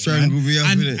foolishness, Strangle man. me up,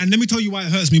 and, innit? and let me tell you why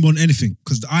it hurts me more than anything,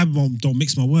 because I don't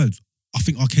mix my words. I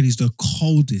think R. Kelly's the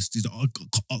coldest. He's the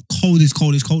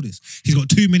coldest. He's got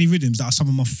too many rhythms that are some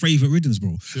of my favourite rhythms,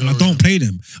 bro. And I don't play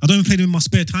them. I don't even play them in my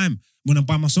spare time when I'm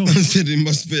by myself. I said in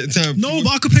my spare time. No, but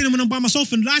I could play them when I'm by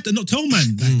myself and lie and not tell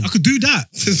man. Like, I could do that.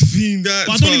 Just being that.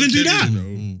 But I don't even do that. You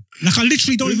know. Like I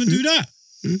literally don't even do that.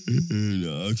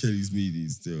 No, Kelly's meaty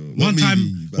still. One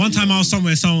time I was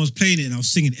somewhere, someone was playing it and I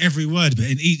was singing every word, but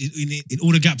in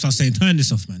all the gaps I was saying, turn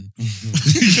this off, man.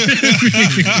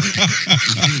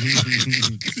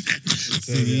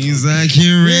 Seems like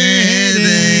you're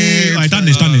ready. I done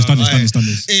this.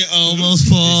 It almost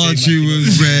thought you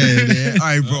was ready.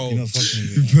 Alright, bro. You're not fucking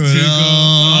with me. Put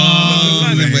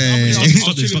on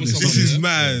the Stop way. this. This is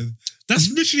mad. That's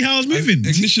literally how I was moving.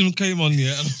 Ignition came on,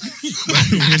 yeah.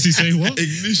 Was he saying what?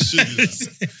 Ignition.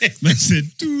 Man said,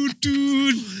 dude,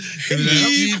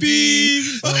 beep, beep.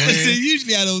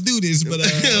 Usually I don't do this, but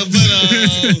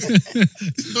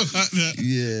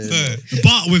Yeah.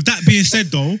 But with that being said,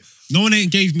 though, no one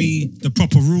ain't gave me the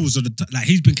proper rules of like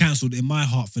he's been cancelled in my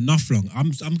heart for enough long.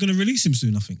 I'm gonna release him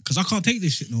soon, I think, because I can't take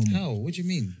this shit no more. how? What do you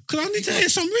mean? Because I need to hear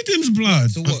some rhythms,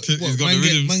 blood. So what? He's got Man the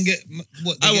get, rhythms. man get,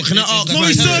 what? Oh, get can I rhythms ask, No,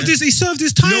 like he man, that? served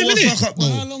his time, You know what innit? fuck up Well,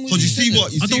 though? how long was Because you he see in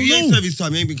what? You I see, don't he ain't know. served his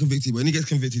time. He ain't been convicted. When he gets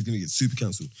convicted, he's gonna get super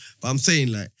cancelled. But I'm saying,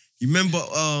 like, you remember,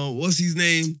 what's his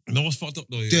name? No, what's fucked up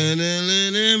though? Yeah.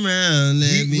 Dun-dun-dun-dun, round,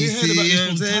 let me We heard see about this your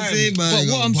from time. sexy body But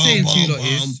go what I'm bum, saying to you bum, lot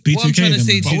is, B2K what I'm trying to then,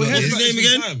 say man. to But you we lot heard his about is, name this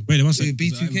again? from time. Wait, one second.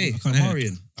 B2K, I can't hear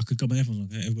it. Omarion. I could got my headphones on.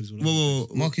 Okay, everybody's all Whoa.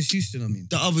 Marcus Houston, I mean.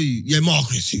 The other, yeah,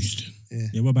 Marcus Houston.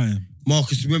 Yeah, what about him?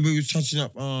 Marcus, remember he was touching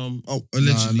up,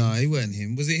 allegedly. Nah, he wasn't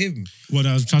him. Was it him? What,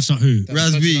 I was touching up who? That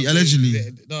was Raz B, touching up- allegedly.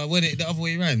 No, when it the other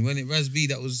way around, when it Raz B,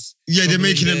 that was. Yeah, they're troubling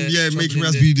making him, the- making troubling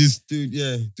Raspberry this dude,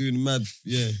 doing the mad,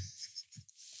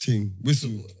 thing.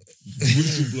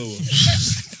 Whistleblower.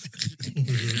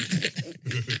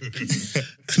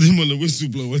 I didn't want a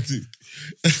whistleblower too.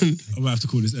 I might have to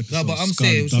call this episode. No, but I'm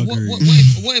Scarlet saying, so what,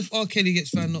 Duggery. what if R. Kelly gets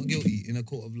found not guilty in a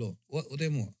court of law? What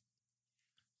then?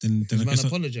 Then Does I man guess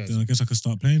apologise? I guess I could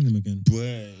start playing them again.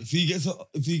 Boy, if he gets, What,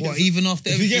 if even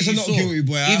after if he everything gets a you not saw? guilty,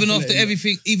 boy, I have Even to after let him-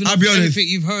 everything, even I'll after be honest. everything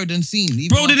you've heard and seen. Even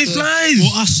bro, then it's after- lies.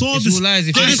 Well, I saw It's this. all lies.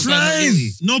 If I- he it's gets found not lies.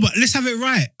 guilty. No, but let's have it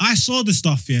right. I saw the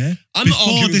stuff, yeah, I'm not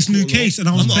before arguing this with new Colo. case, and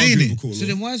I was I'm not playing arguing it. with Colo. So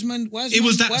then why is man? Why is It man,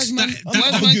 was that- why is man? that- Why is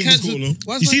that man argument cancelled? Colo.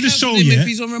 Why is You man see the cancelling show, him yeah? if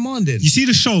he's on remand? Then You see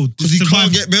the show? Because he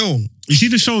can't get bail. You see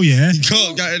the show, yeah? He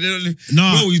can't get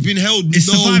Nah, Bro, he's been held. it's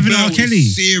no Surviving bail. R. Kelly.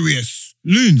 It's serious.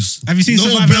 Loons. Have you seen No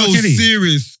Surviving R. bail. Kelly?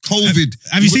 Serious. COVID.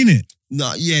 Have you seen it?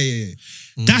 Nah, yeah.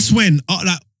 That's when,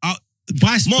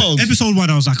 by Mugs. episode 1,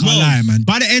 I was like, I Mugs. lie, man.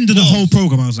 By the end of the Mugs. whole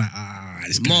program, I was like,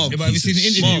 this guy's Mugs. a Yeah, but have you piece seen the of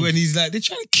interview shit. when he's like, they're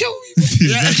trying to kill me?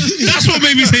 That's what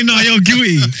made me say, nah, you're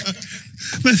guilty.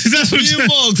 That's what Me and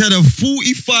Marks had a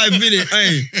 45-minute.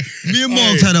 Hey, me and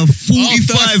Marks had a 45.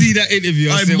 After I see that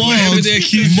interview, I said, whatever they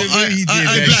accused him of, he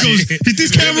did. Is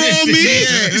this camera on me?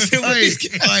 Yeah.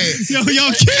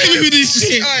 Y'all killing me with this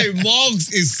shit. Hey,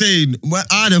 Marks is saying,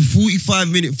 I had a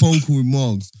 45-minute phone call with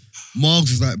Marks.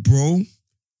 Marks is like, bro,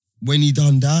 when he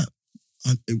done that,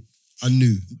 I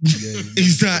knew.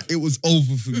 It's like, it was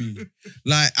over for me.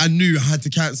 Like, I knew I had to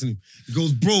cancel him. He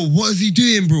goes, bro, what is he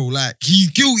doing, bro? Like, he's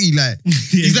guilty, like.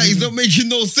 He's like, he's not making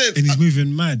no sense. And he's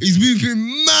moving mad. He's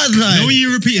moving mad, like. You know when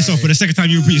you repeat yourself, but the second time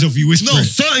you repeat yourself, you whisper No, it.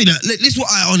 certainly that. This is what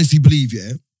I honestly believe,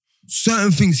 yeah?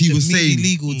 Certain things he was saying. The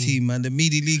legal team, man. The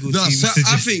media legal No, team. so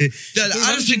I think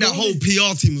I don't think that whole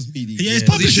PR team was media. Yeah, his They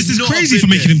publicist should is not crazy have for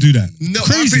been making him do that. No,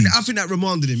 Crazy. I think that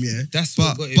reminded him, yeah. That's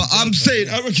but what got him but I'm jumped, saying,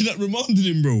 man. I reckon that reminded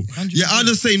him, bro. 100%. Yeah, I'm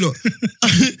just saying, look,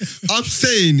 I'm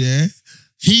saying, yeah,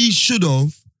 he should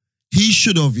have,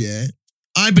 yeah.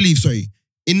 I believe, sorry,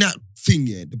 in that thing,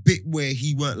 yeah, the bit where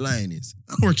he weren't lying is,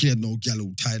 I don't reckon he had no gal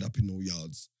all tied up in no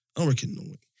yards. I don't reckon no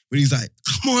way. When he's like,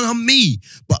 come on, I'm me.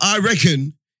 But I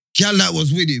reckon gal that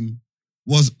was with him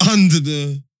was under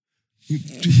they're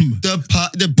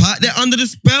under the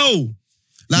spell.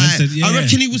 Like, Man said, yeah, I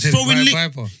reckon he was Said throwing lit.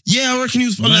 Viper. Yeah, I reckon he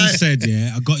was Man like, said,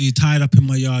 yeah, I got you tied up in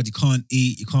my yard. You can't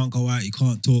eat, you can't go out, you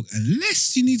can't talk,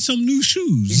 unless you need some new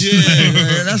shoes.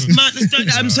 yeah, that's mad.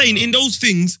 I'm saying in those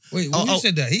things. Wait, who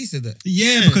said that? He said that.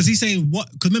 Yeah, because he's saying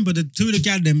what? Because remember, the two of the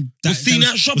gal them Was seen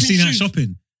out shopping was seen out shoes.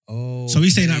 shopping. Oh, So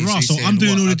he's saying that, Ross, so I'm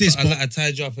doing all of this, I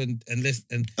tied you up and And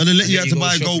then let you have to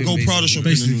buy go Prada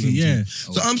shopping. Basically, yeah.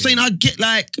 So I'm saying I get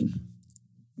like,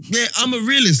 yeah, I'm a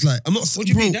realist. Like I'm not. What do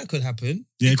you bro, mean that could happen?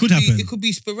 Yeah, it could happen. It could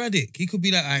be sporadic. He could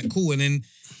be like, alright, cool, and then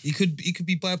he could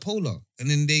be bipolar, and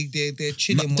then they're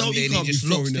chilling one day and he just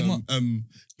locks them up. You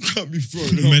can't be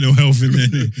throwing up. Mental health in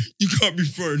there. You can't be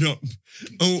throwing up.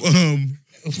 Oh,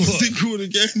 what's it called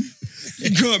again?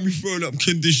 You can't be throwing up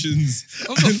conditions.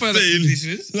 I'm not throwing up saying,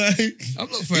 conditions. Like, I'm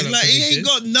not throwing up like conditions. he ain't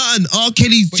got nothing. R.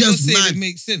 Kelly's But just you're saying mad. it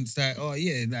makes sense. Like, oh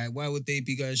yeah, like why would they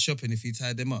be going shopping if he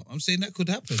tied them up? I'm saying that could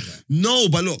happen. Like. No,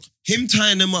 but look, him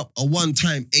tying them up at one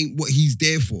time ain't what he's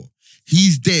there for.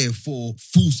 He's there for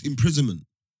false imprisonment.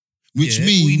 Which Yeah, all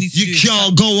you need means to do you is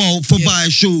can't go out for buying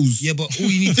shoes. Yeah, but all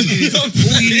you need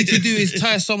to do is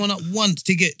tie someone up once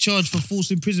to get charged for false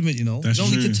imprisonment. You know, That's you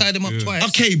don't need true. to tie them up twice.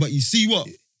 Okay, but you see what?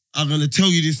 I'm gonna tell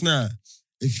you this now.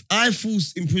 If I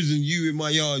false imprison you in my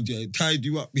yard, yeah, tied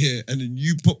you up here, and then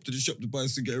you pop to the shop to buy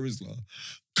cigarettes,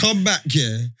 come back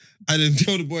here, and then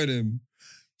tell the boy them,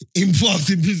 him false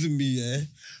imprison me, yeah.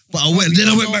 But I went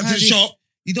back to the shop.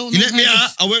 You don't. He know let me how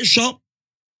out. I went shop,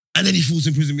 and then he false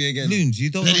imprisoned me again. Loons, you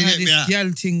don't Then know he how let me this out.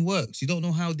 gal thing works. You don't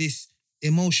know how this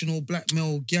emotional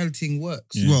blackmail gal thing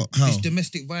works. Yeah. What? How? This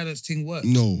domestic violence thing works.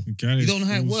 No. You don't know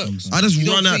how it works. I just You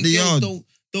don't run out think the girls yard.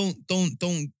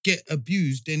 Don't get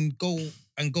abused, then go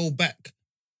back.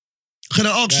 Can I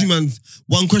ask you, man,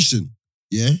 one question?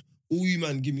 Yeah? All you,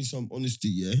 man, give me some honesty,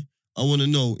 yeah? I want to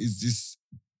know, is this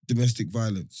domestic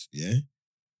violence, yeah?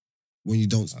 When you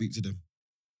don't speak to them?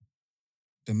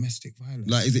 Domestic violence.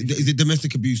 Like, is it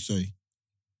domestic abuse, sorry?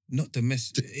 Not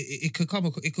domestic. It could come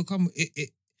across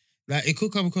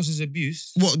as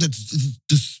abuse. What?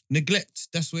 Neglect.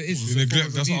 That's what it is. It's You a neglect, form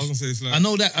of that's what I was abuse. gonna say. It's like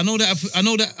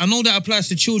I know that applies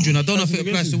to children. I don't know if it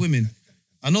applies to women.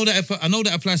 I know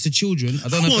that applies to children. I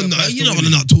don't know if it applies you to don't want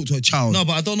women. to not talk to a child. No,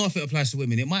 but I don't know if it applies to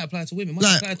women. It might apply to women. It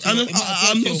might Like, apply to,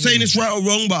 I'm not saying it's right or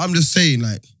wrong, but I'm just saying,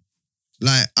 like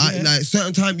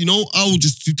certain time, you know, I would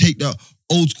just to take the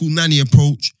old school nanny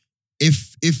approach.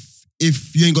 If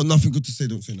you ain't got nothing good to say,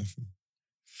 don't say nothing.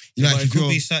 You know, But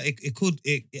like,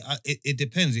 it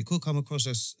depends. It could come across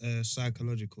as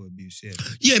psychological abuse. Yeah.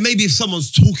 yeah, maybe if someone's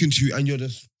talking to you and you're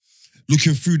just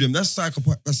looking through them, that's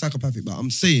psychopathic. But I'm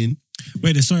saying,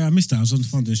 Wait, sorry, I missed that. I was on the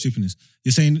phone doing stupidness.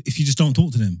 You're saying if you just don't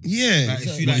talk to them? yeah, Like,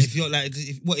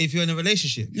 if you're in a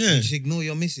relationship, Yeah. you just ignore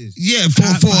your missus yeah, for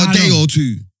how a day long? or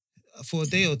two. for a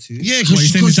day or two. Yeah, What, you're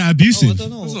saying is that Oh, I abusive? don't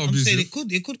know. That's not I'm saying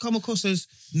abusive. it could come across as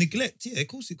neglect. Yeah, of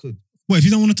course it could. What, if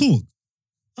you don't want to talk?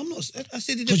 I'm not. I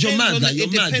said it 'Cause depends you're mad, on like, the, you're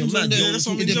it mad, depends you're on mad. the. Yeah, that's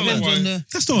what It I mean, depends why? on the.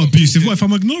 That's not abusive. What if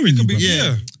I'm ignoring you, brother?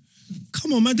 Yeah.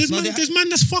 Come on, man. There's No, there's man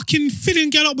that's fucking filling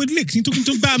gal up with licks. You're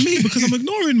talking about me because I'm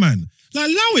ignoring, man. Like,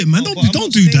 allow it, man. No, but I'm Don't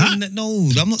not do saying that. No,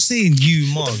 I'm not saying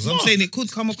you, Mars. I'm fuck? saying it could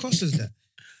come across as that.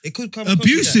 It could come across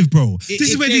Abusive, as bro. that. This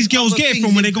is where these girls get it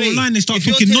from when they go online. They start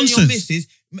talking nonsense. Missus,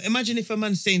 imagine if a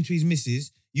man's saying to his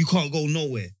missus, "You can't go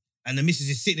nowhere," and the missus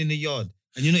is sitting in the yard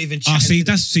and you're not even chatting. See, to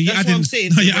them. you're That's what adding. I'm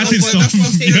saying. No, you're That's adding what- stuff. that's what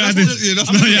I'm saying. You're That's adding- what-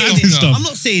 that's no, what you're I'm adding saying. stuff. I'm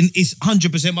not saying it's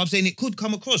 100%, but I'm saying it could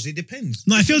come across. It depends.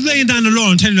 No, if you're laying down the law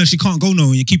and telling her she can't go nowhere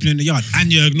and you're keeping her in the yard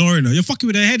and you're ignoring her, you're fucking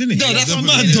with her head, innit? No, that's definitely.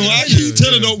 mad though. Yeah, How can you tell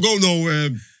her yeah. don't go nowhere?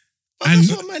 And-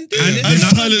 that's what man do. and- And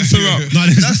silence her up. No,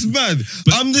 That's mad.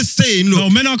 I'm just saying, look. No,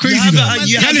 men are crazy have though. a-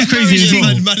 you Gal have is a crazy as marriage,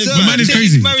 well. man is The mad. man is Take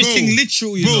crazy. this marriage Bro, thing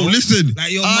literal, you Bro, know? listen.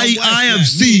 Like, you're my I wife, have like, me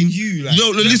seen. and you, like, No,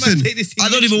 let man listen. take this thing I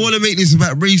don't even literal. want to make this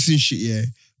about race and shit, yeah.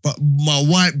 But my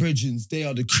white brethren, they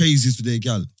are the craziest with their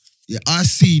gal. Yeah, I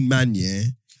seen man, yeah.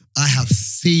 I have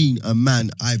seen a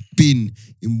man. I've been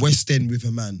in West End with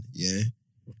a man, yeah,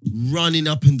 running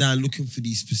up and down looking for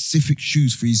these specific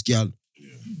shoes for his gal.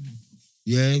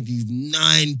 Yeah, these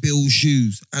 9 bill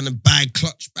shoes and a bag,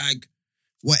 clutch bag,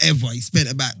 whatever. He spent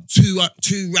about two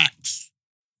racks,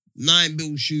 9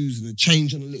 bill shoes and a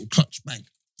change on a little clutch bag.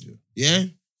 Yeah?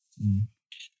 Mm.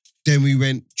 Then we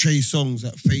went Trey Songz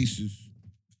at Faces.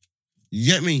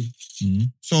 You get me?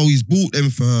 Mm. So he's bought them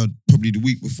for her probably the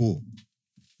week before.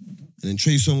 And then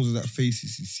Trey Songz was at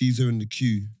Faces. He sees her in the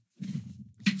queue.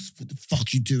 He goes, what the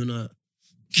fuck you doing out?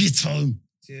 Get home.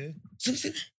 Yeah. So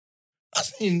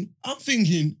I'm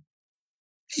thinking,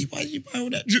 hey, why did you buy all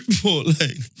that drip for? Like,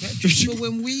 That drips for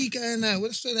when we going out.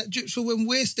 What's that drips for when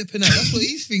we're stepping out? That's what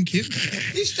he's thinking.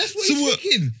 That's what So he's what-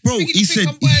 thinking. bro, Thinking he to think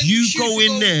said, I'm buying if you shoes go to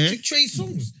in there- to Trey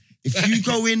Songz. if you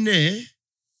go in there,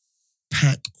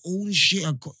 pack all the shit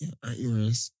I got at your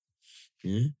ass,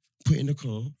 yeah, put it in the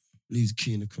car, leave the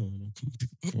key in the car, and I'll come pick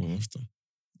the car after.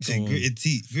 He said, gritted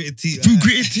teeth. Through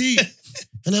gritted teeth.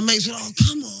 And then mate said, oh,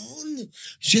 come on.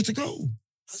 She had to go.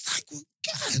 I was like, well,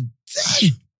 God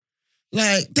damn.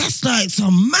 Like, that's like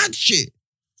some mad shit.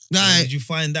 Like, Did you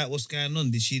find out what's going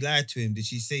on? Did she lie to him? Did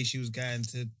she say she was going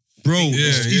to? bro, Yeah,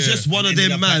 he's yeah. just one of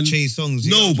Ended them up at man. Trey Songz.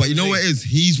 No, but you know what it is?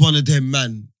 He's one of them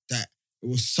man that it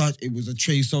was a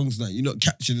Trey Songz night. You're not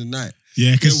catching the night.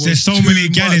 Yeah, because There there's was so too many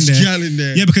gal in much there. gal in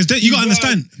there. Yeah, because you He gotta weren't-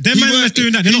 understand, them he man weren't- that's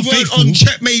doing that, they're he not weren't faithful. on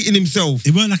checkmating himself.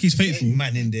 It weren't like he's Ain't faithful.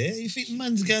 man in there. You think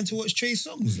man's going to watch Trey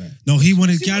Songz? Like? No, he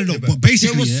wanted What's he gal, worried though. about? But There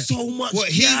basically, was yeah, so much What,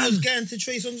 he gal. was going to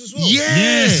Trey Songz as well?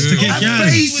 Yes, to get at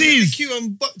gal. He was in the Faces. queue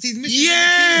and bucked his missus.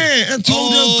 Yeah, and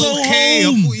told her go okay.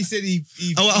 home. I thought he said he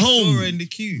Oh, at home. saw her in the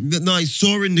queue. No, I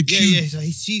saw her in the Yeah, queue. yeah. So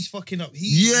she's fucking up.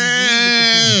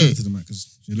 Yeah. to the mic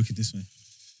because you're looking this way.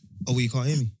 Oh, you can't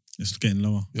hear me. It's getting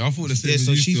lower. Yeah, I thought the same Yeah, as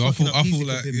so you she's two. I fucking thought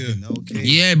up. like, yeah. Okay.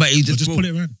 Yeah, but he So just, just pull it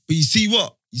around. But you see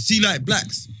what? You see like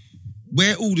blacks,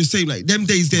 we're all the same. Like them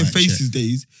days, their Right, faces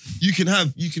days. You can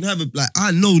have a like.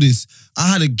 I know this. I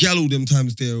had a gal all them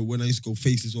times there when I used to go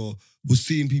faces or was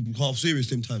seeing people half serious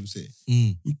them times there.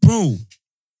 Mm. Bro,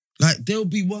 like there'll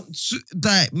be one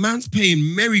like man's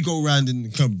paying merry-go-round in the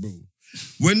club, bro.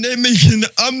 When they're making,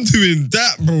 I'm doing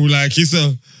that, bro. Like it's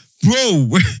a, bro.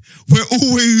 We're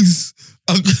always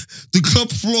the club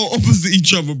floor opposite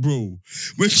each other, bro.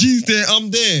 When she's there,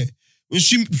 I'm there. When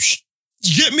you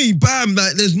get me, bam.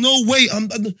 Like there's no way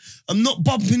I'm not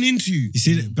bumping into you. You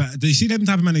see, but do you see them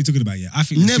type of man they're talking about? Yeah, I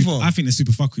think they're Never. I think they're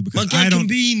super fuckery My because girl I can don't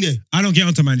be in there. I don't get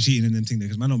onto man cheating and them thing there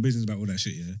because man don't business about all that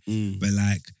shit. Yeah, but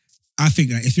like I think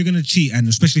that if you're gonna cheat and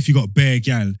especially if you got bare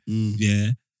gal, yeah,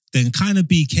 then kind of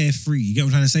be carefree. You get what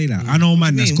I'm trying to say? Like I know a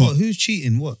man that's got. What? Who's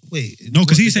cheating? What? Wait. No,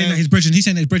 because what, he's the saying guy- that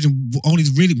his brethren, only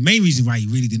really main reason why he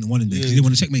really didn't want him there because he didn't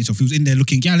want to checkmate himself. He was in there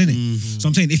looking gal, innit? So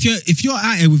I'm saying if you're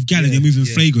out here with gal and you're moving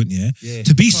flagrant, Yeah.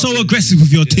 to be You can't so really- aggressive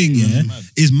with your Yeah, thing, it's mad.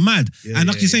 is mad. Yeah, and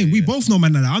like yeah, you're saying, yeah, we yeah. both know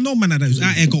man like that. I know man like that who's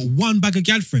out here got one bag of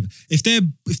gal friend. If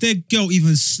their girl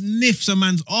even sniffs a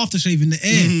man's aftershave in the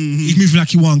air, he's moving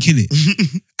like he want to kill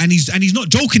it. and he's not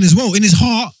joking as well. In his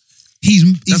heart, he's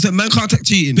That's it. Man can't take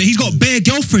cheating. but he's got bare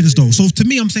girlfriends though. So to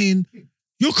me, I'm saying,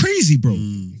 you're crazy, bro.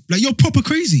 Like you're proper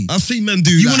crazy. I've seen men do.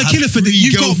 You like, want to have kill it for the three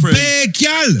you've got girlfriends bare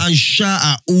gal. and shout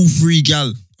at all 3 gal.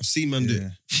 I've seen men do. Yeah.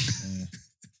 it.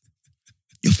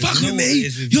 You're fucking You know with what it me.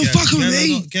 is with You're gal. fucking with Gal are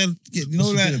me. not- gal- You know,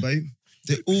 like, babe?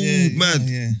 They're all yeah, mad.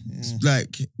 Yeah.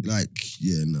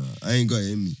 Yeah, nah, I ain't got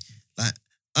it in me. Like,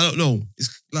 I don't know.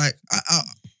 It's like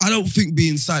I don't think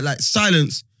being silent. Like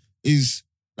silence is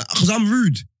because I'm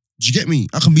rude. Do you get me?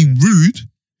 I can be rude.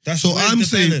 That's So where's I'm the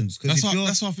saying- balance. 'Cause That's if what you're-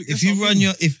 I think. if you run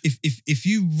your if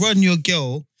you run your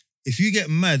girl, if you get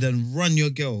mad and run your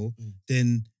girl,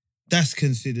 then that's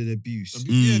considered abuse.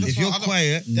 Yeah, If you're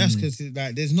quiet, that's considered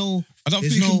like there's no. I don't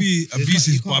there's think it no- can be there's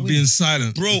abusive you can't by win. being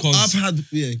silent, Bro, because I've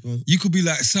had go on. you could be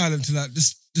like silent to like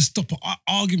just stop an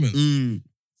argument.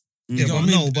 Yeah, You know but what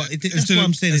I no, mean? but that's Instead what of-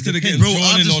 I'm saying. instead it of getting depends. Bro,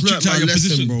 drawn I in or just learnt tricked out my your lesson,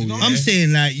 position. bro, You know what yeah. I I'm mean?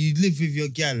 saying like you live with your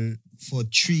gal for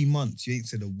 3 months, you ain't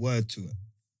said a word to her.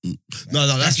 No,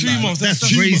 that's 3 mad. months. That's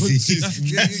That's crazy.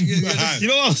 That's- You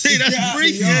know what I'm saying? That's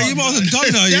crazy. Yeah, you might have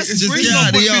done that. That's It's crazy. just not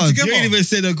Yeah, put they it are. You together. ain't even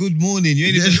said a good morning. You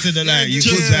ain't even said a like. You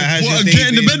Just good, like, how's your what, day get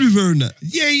in the been? bed with her and that.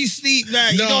 Yeah, you sleep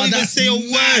like you No, don't even that's say a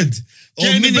mad. word.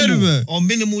 Get in the bed with her. Or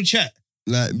minimal chat.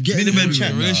 Like, get in the Minimum bed with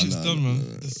chat. her. Relationship's done,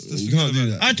 man. Let's You forget can't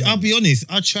do about that. I'll be honest.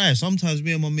 I try. Sometimes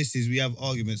me and my missus we have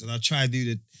arguments, and I try to do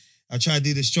the. I try to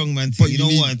do the strong man But thing. You you know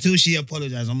need- what? Until she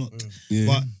apologizes, I'm not. Yeah.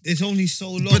 But it's only so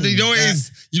long. But you know what it that-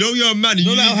 is? You know you're a man. You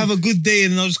know, you like I'll have a good day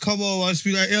and I'll just come over. I'll just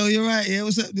be like, yo, you're right. Yeah,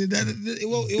 what's up? It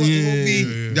won't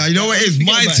be. Now, you know what it is? Forget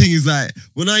My about thing is like,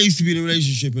 when I used to be in a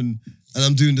relationship and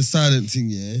I'm doing the silent thing,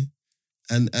 yeah,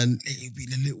 and it'd be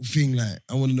the little thing like,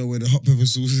 I want to know where the hot pepper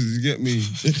sauce is, you get me?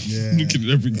 Yeah. Looking at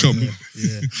every cupboard.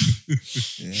 Yeah.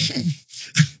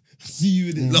 See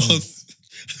you in it last.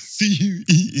 See you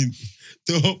eating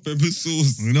the hot pepper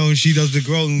sauce. You know, when she does the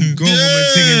grown woman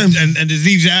thing and just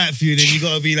leaves it out for you, then you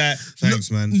gotta be like,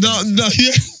 thanks, man. No,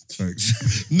 yeah.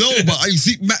 Thanks. No, but you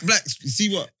see, Matt Blacks, you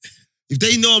see what? If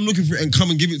they know I'm looking for it and come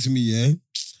and give it to me, yeah?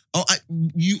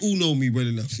 You all know me well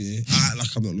enough, yeah? I act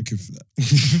like I'm not looking for that.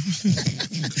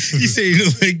 You say you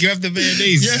look like grab the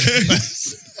mayonnaise. Yeah.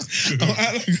 I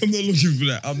act like I'm not looking for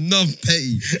that. I'm not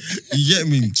petty. You get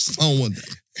me? I don't want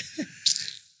that.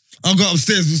 I'll go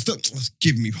upstairs and stop.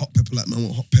 Give me hot pepper like man, I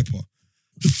want hot pepper.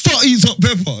 The fuck is hot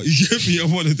pepper? You get me?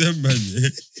 I'm one of them, man, yeah?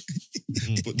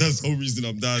 But that's the whole reason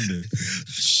I'm down there.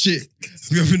 Shit.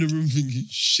 I'm in the room thinking,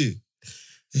 shit.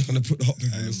 They're gonna put the hot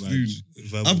pepper on the spoon.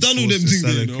 I've done all them things,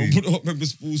 you know. I'll put the hot pepper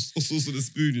sauce on the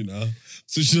spoon, you know.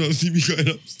 So she don't see me going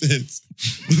upstairs.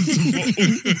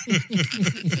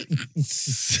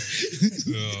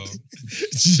 You know,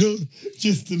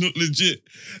 just to look legit.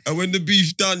 And when the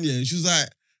beef done, yeah, she was like,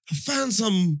 I found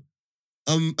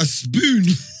a spoon.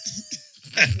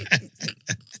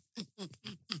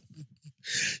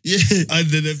 Yeah.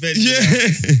 Under the bed. Yeah.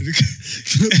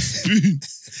 Spoon.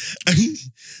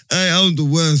 I'm the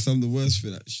worst. I'm the worst for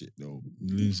that shit, though.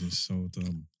 Losing so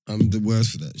dumb. I'm the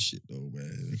worst for that shit, though,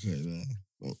 man.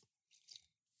 Okay,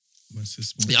 My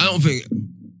sister. yeah,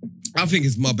 I think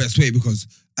it's my best way because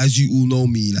as you all know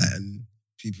me, like, and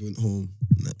people at home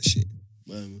and that shit,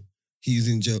 man, he was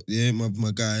in jail. Yeah, my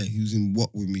guy, he was in what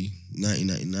with me,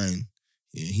 1999.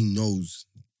 Yeah, he knows.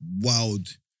 Wild.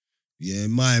 Yeah,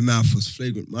 my mouth was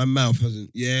flagrant. My mouth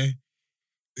hasn't, yeah.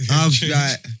 I've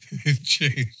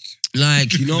changed.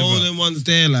 like, you know all them ones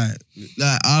there, like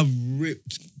I've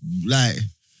ripped, like,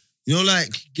 you know, like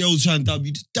girls trying to dub,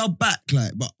 you just dub back,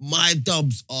 like, but my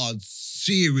dubs are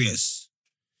serious.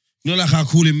 You know, like I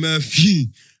call him Murphy,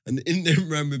 and the Indian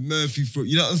ran with Murphy for,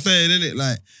 you know what I'm saying, innit?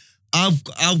 Like, I've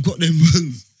got them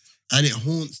ones, and it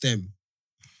haunts them.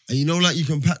 And you know, like you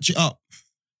can patch it up.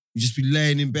 You just be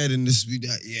laying in bed and just be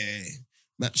like, yeah,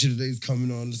 match of the day's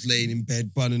coming on, just laying in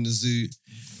bed, bun in the zoo.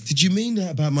 Did you mean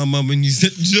that about my mum when you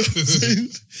said, you know what I'm saying?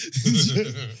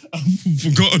 I've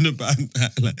forgotten about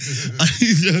that. Like, do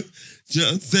you know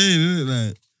what I'm saying, isn't it?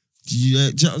 Like, do you know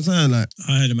what I'm saying? Like,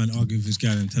 I heard a man argue with his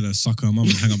girl and tell her suck her mum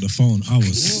and hang up the phone. I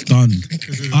was stunned.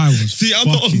 I was I'm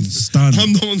not fucking on, stunned.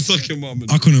 I'm not on sucking mum.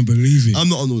 I couldn't believe it. I'm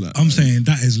not on all that. I'm saying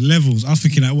that is levels. I was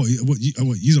thinking like, what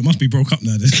you must be broke up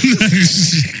now then.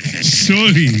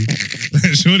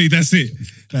 Surely that's it.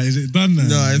 Like, is it done now?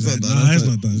 No, it's not done. Nah, it's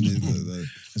not done. It's It's not not done. done.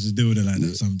 I just deal with it like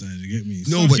that sometimes, you get me?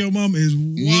 No, Suck but- your mum is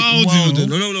wild, Wild. you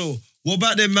know? No. What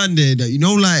about them man there that, you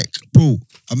know, like, bro,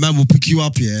 a man will pick you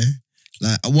up, yeah?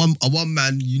 Like, a one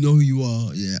man, you know who you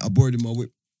are, yeah? I borrowed him my whip,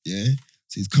 yeah?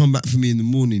 So he's come back for me in the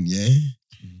morning, yeah?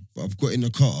 But I've got in the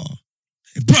car.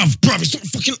 Bruv, it's not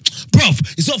fucking,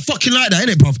 it's not fucking like that,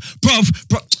 innit, bruv?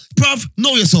 Bruv,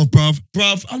 know yourself, bruv.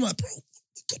 I'm like, bro,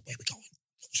 where we going?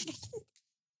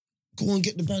 Go and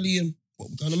get the belly and what,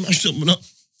 we're gonna mash something up.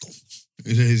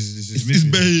 It's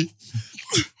Bay.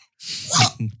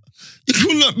 What? You're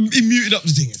calling up, he muted up the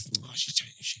thing. Oh, she's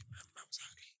changing shit, man.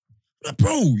 I'm like,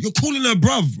 bro, you're calling her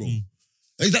bruv, bro.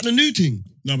 Is that the new thing?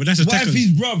 No, but that's a What if techers.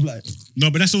 he's bruv, like?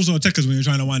 No, but that's also a techers when you're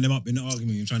trying to wind them up in the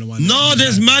argument. You're trying to wind them No, up.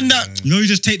 there's man that... You know, you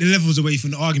just take the levels away from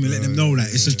the argument, let them know that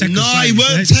it's a techers. No, side. he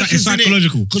weren't It's techers,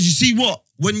 psychological. Because you see what?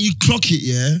 When you clock it,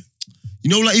 yeah? You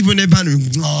know, like even when they're bantering,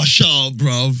 oh, shut up,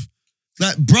 bruv.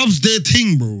 Like, bruv's their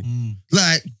thing, bro.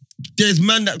 Like, there's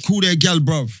man that call their gal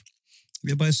bruv.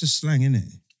 Yeah, but it's just slang, innit?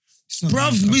 It's not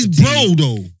Bruv man's cup is of tea. bro,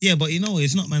 though. Yeah, but you know,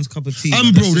 it's not man's cup of tea.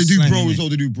 And but bro, that's they just do slang, bro, innit? is all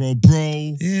they do, bro.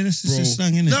 Yeah, that's just Bro.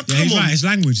 slang, innit? Now, Yeah, come he's on. right. It's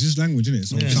language. It's language, isn't it?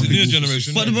 So Yeah. some It's a new people-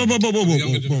 generation. But Younger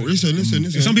listen.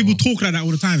 If some people talk like that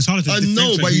all the time, it's harder to I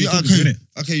know, differentiate but who you you're talking to, okay.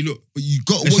 innit? Okay, look, but you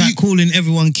got It's what like you. calling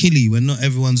everyone killy when not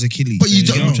everyone's a killy. But you know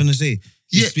don't- what I'm trying to say?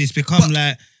 Yeah, It's become but-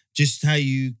 like just how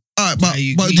you. Alright, how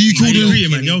you but greet do you people. call I You're them? agree,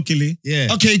 man. killy. Yo, Killy.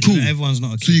 Yeah. Okay, cool. Not everyone's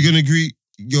not a So killy. you're gonna greet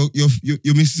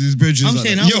your missus' brethren? I'm like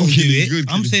saying that. I Yo, won't do Killy, it. good,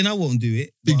 I'm Killy. saying I won't do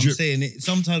it. Big But I'm drip. saying it.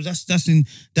 Sometimes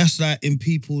that's like in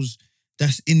people's.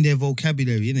 That's in their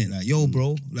vocabulary, innit? Like, yo,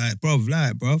 bro, like, bruv,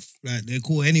 like they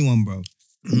call anyone, bro.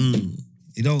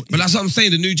 You don't. But that's what I'm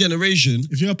saying. The new generation.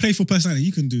 If you're a playful personality,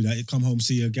 you can do that. You come home,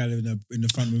 see your gal in the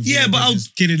front room. Yeah, but I'll-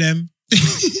 just killing them.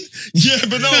 Yeah,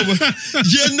 but no,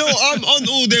 I'm on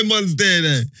all them ones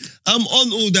there. I'm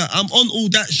on all that. I'm on all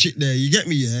that shit there. You get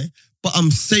me, yeah? But I'm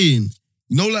saying,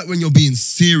 you know, like when you're being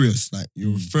serious, like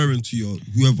you're referring to your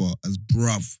whoever as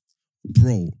bruv,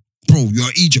 bro, you're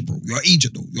Egypt, bro. You're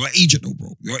Egypt, though. You're Egypt, though,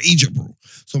 bro. You're Egypt, bro.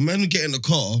 So men will get in the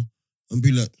car and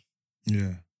be like,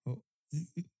 Yeah.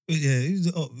 Yeah, who's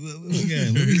the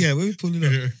where we pulling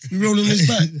up? we rolling this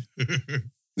back.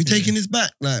 We taking this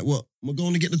back. Like, what? We're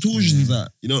going to get the Torsions out.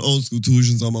 You know, old school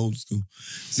Torsions, I'm old school.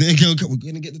 So, we're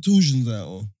going to get the Torsions out.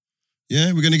 Or,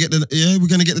 yeah, we're going to get the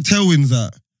tailwinds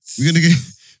out. We're going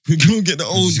to get the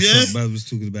old, yeah? Bad was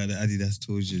talking about the Adidas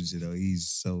Torsions, you know, he's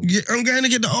so... Yeah, I'm going to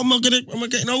get the, I'm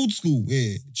getting old school,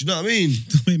 yeah. Do you know what I mean?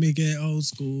 Don't make me get old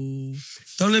school.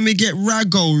 Don't let me get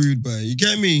raggo, rude boy. You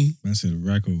get me? Man said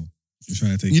raggo. You're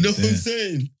trying to take You know it what I'm there.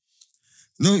 saying?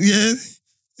 No, yeah?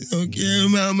 Okay,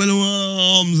 man, I'm gonna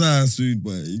arms ass, rude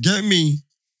boy. You get me?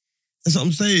 That's what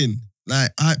I'm saying. Like,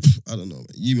 I don't know,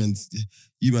 man.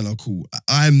 You man are cool.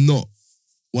 I'm not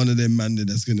one of them man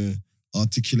that's gonna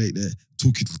articulate their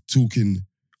talking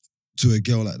to a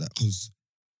girl like that. Because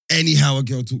anyhow a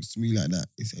girl talks to me like that,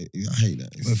 I hate that.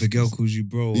 But if a girl calls you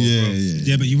bro, Yeah, bro.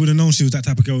 Yeah, but you would have known she was that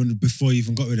type of girl before you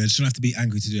even got with her. She shouldn't have to be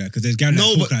angry to do that because there's girls that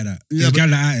No, talk but- like that. yeah, There's but-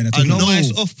 girls that out there that I talk know like why that.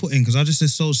 it's off-putting because I just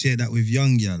associate that with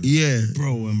young gal. Yeah.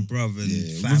 Bro and brother and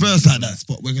Yeah. family. Reverse like that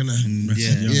spot. We're gonna. And Yeah.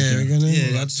 yeah, We're gonna.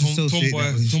 yeah, I just associate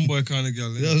that with... Tomboy kind of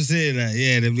girl. You know what I'm saying? Like,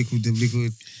 yeah, them little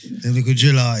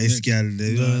drill artist gal.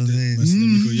 You know what I'm saying? That's the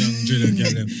little young driller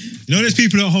gal them. You know, there's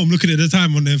people at home looking at the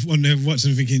time on their watch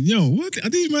and thinking, yo, what are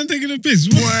these man taking a piss?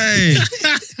 What? Boy.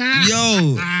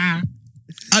 Yo.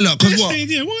 I look, cause what?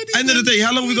 Yeah, what are these End of the man- day,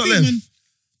 how long we what got are these left? man-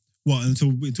 What,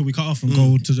 until we cut off and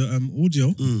go to the audio?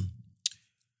 Mm.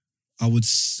 I would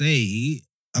say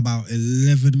about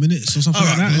 11 minutes or something All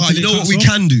like right, that. right, until you it know what cuts we off.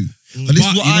 can do? But this is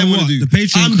But what you I know want what? to do. The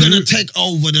Patreon I'm gonna crew- take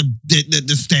over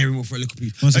the steering wheel for a little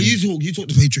piece. One second. You talk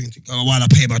the Patreon thing while I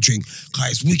pay my drink.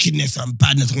 Cause it's wickedness and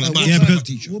badness. I'm Yeah, because-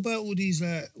 teacher. What about all these,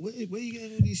 like, where you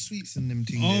getting all these sweets and them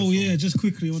things? Oh, yeah, just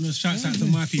quickly on the shouts out to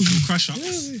my people, Crush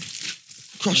Ups.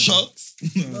 Crush Sharks.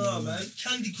 No, man.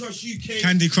 Candy Crush UK.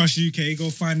 Candy Crush UK. Go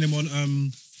find them on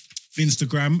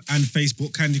Instagram and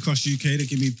Facebook. Candy Crush UK. They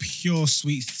give me pure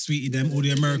sweetie them, all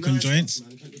the American joints.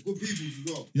 Good people you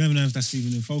got. You don't even know if that's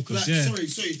even in focus. Black, Yeah.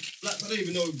 sorry. Black, I don't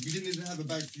even know. We didn't even have a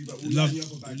bag for you, but we'll Love, line you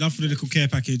up a bag. love for the little care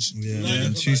package. Yeah, Yeah.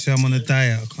 man. She said I'm on a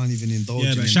diet. I can't even indulge.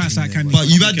 Yeah, in but them shouts things out there, Candy But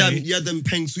you've had Okay. them, you had them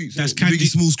Peng sweets. That's Biggie Candy-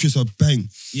 Smalls Chris are bang.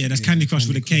 Yeah, that's Candy Crush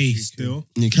with a K Crush UK. still.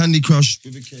 Yeah, Candy Crush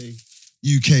with a K.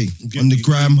 UK on the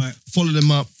gram. Follow them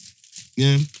up.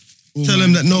 Yeah. Tell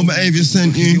them that no behavior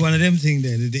sent Be you. one of them things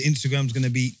there. The Instagram's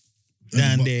gonna be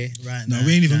down there right now. No,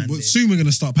 we ain't even. down But there. soon we're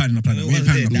gonna start padding up like that. We ain't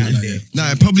padding up like that yet.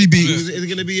 Nah, it probably be. Is it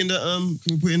gonna be in the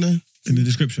Can we put in the? In the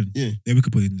description. Yeah. Yeah, we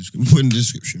could put it in the We description. put in the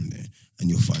description there, and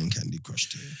you'll find Candy Crush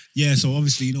there. Yeah, so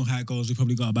obviously you know how it goes. We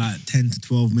probably got about 10 to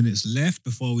 12 minutes left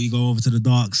before we go over to the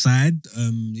dark side.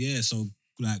 Yeah, so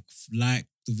like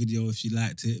the video if you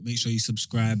liked it. Make sure you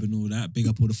subscribe and all that. Big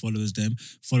up all the followers them.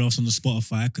 Follow us on the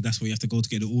Spotify because that's where you have to go to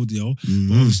get the audio.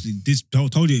 But obviously, this I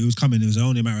told you it was coming. It was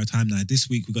only a matter of time now. This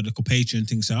week we got the Patreon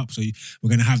thing set up, so we're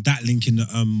gonna have that link in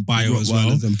the bio as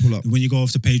well. Rottweilers and pull up. When you go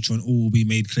off to Patreon, all will be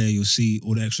made clear. You'll see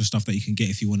all the extra stuff that you can get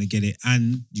if you want to get it,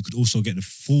 and you could also get the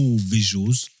full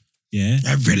visuals. Yeah,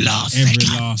 Every last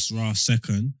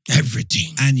second,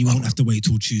 everything. and you won't have to wait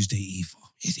till Tuesday either.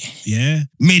 Yeah,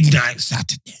 Midnight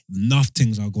Saturday. enough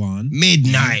things are going.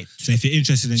 Midnight. So if you're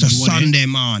interested and It's a you want it, Sunday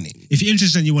morning. if you're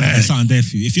interested and you want it, there's something there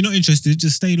for you. If you're not interested,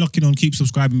 just stay locking on, keep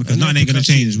subscribing because nothing ain't gonna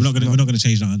change. We're not gonna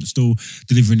change nothing. Still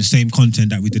delivering the same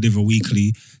content that we deliver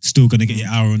weekly. Still gonna get your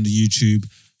hour on the YouTube.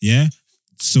 Yeah.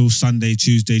 Still Sunday,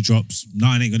 Tuesday drops.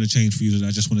 Nothing ain't gonna change for you. I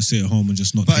just want to sit at home and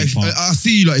just not But take if, part. I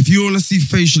see, like, if you want to see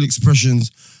facial expressions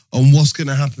on what's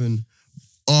gonna happen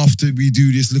after we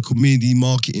do this little mini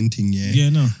marketing thing, Yeah,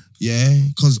 no. Yeah,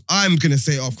 because I'm gonna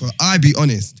say it off. Cause I be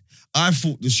honest, I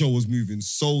thought the show was moving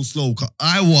so slow. Cause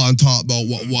I want to talk about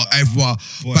what everyone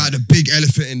about the big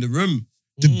elephant in the room,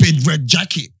 the big red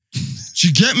jacket. Do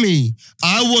you get me?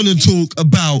 I want to talk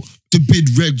about the big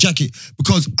red jacket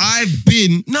because I've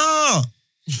been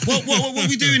What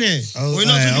we doing here? We're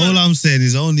not talking all about- I'm saying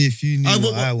is only if you knew I-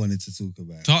 what what- I wanted to talk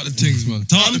about. Talk the things, man.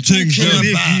 Talk I'm the things, talking Only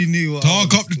them. about- if you knew what I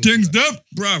Talk wanted up the to things, talk about.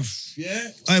 them. bruv.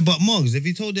 Yeah. Aye, but Moggs, have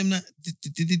you told them that?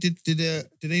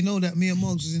 Did they know that me and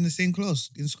Moggs was in the same class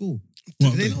in school?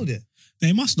 What, Did they know that?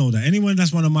 They must know that. Anyone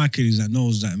that's one of my kids that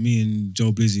knows that me and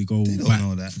Joe Blizzy go They don't back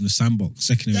know that. from the sandbox,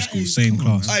 secondary That school, is- same come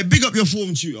on, class. man. Alright, big up your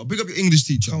form tutor. Big up your English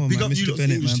teacher. Come on, big man, up you Mr. lot's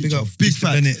Bennett, English man. Big teacher. up Big Mr.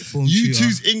 facts. Bennett, form You tutor.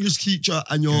 two's English teacher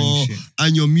and Gang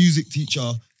shit. your music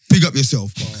teacher. big up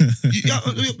yourself.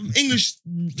 English,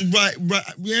 right,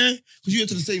 yeah, because you went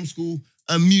to the same school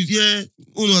and music, yeah,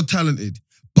 all are talented.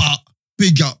 But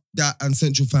big up that and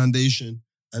Central Foundation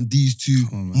and these two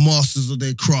masters of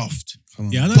their craft.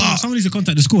 Yeah, I don't know. Somebody needs to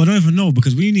contact the school. I don't even know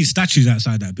because we need statues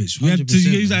outside that bitch. We had to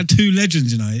use that 2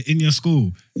 legends, you know, in your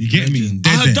school. You get me? I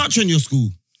had Dutch in your school.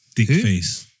 Dick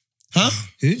face. Huh?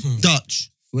 Who?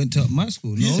 Dutch. Went to my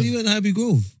school. No, he went to Abbey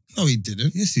Grove. No, he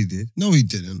didn't. Yes, he did. No, he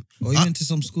didn't. Or he went to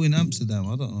some school in Amsterdam.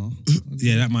 I don't know.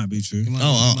 Yeah, that might be true. He might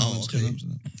Oh, have went to okay.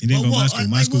 Amsterdam. He didn't go to my school.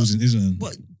 My school's in Israel.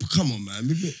 What? Come on, man.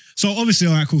 So obviously,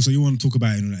 all right, cool. So you want to talk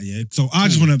about it and all that, yeah? So I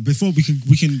just want to, before we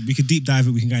can deep dive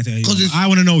it, we can go into it. I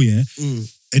want to know, yeah,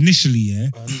 initially, yeah.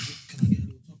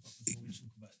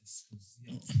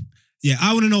 Yeah,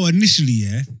 I want to know initially,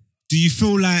 yeah, do you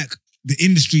feel like the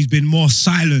industry's been more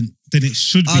silent than it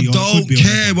should be? I or don't could be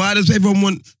care. Why does everyone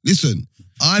want... Listen,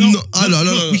 I'm not...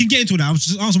 No. We can get into that. I was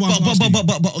just asking what I was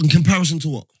asking. But in comparison to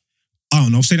what? I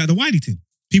don't know. Say like the Wiley thing.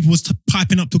 People was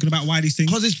piping up talking about Wiley's thing.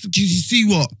 Because you see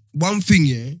what? One thing,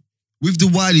 yeah, with the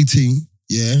Wiley thing,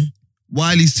 yeah,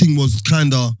 Wiley's thing was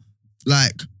kind of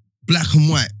like black and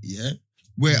white, yeah,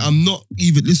 where I'm not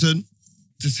even... Listen,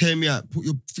 just hear me out.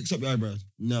 Fix up your eyebrows.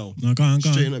 No, go on.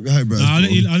 Straighten up your eyebrows. No, I'll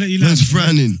let you land. Man's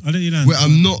frowning. I'll let you land. Where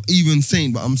I'm not even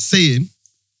saying, but I'm saying,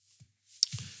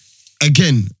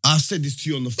 again, I said this to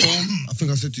you on the phone. I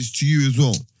think I said this to you as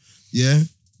well. Yeah?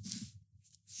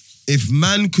 If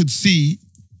man could see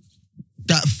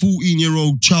that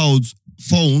 14-year-old child's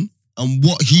phone and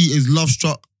what he is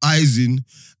love-struck eyesing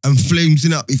and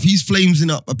flamesing up, if he's flamesing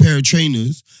up a pair of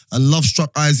trainers and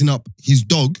love-struck eyesing up his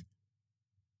dog,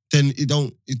 then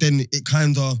it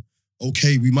kind of,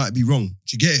 okay, we might be wrong. Do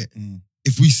you get it?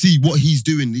 If we see what he's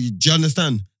doing, do you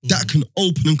understand? That can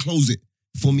open and close it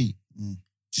for me. Do you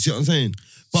see what I'm saying?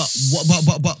 But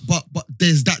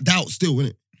there's that doubt still,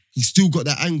 innit? He's still got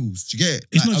that angles. Do you get it?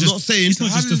 It's Like, not I'm just, not saying... it's not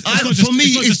just the, for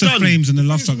me, it's it's not just the done. flames and the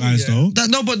love struck eyes though.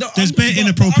 There's bare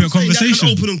inappropriate conversation. That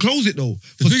can open and close it though.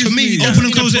 The Because thing to is me, me, that's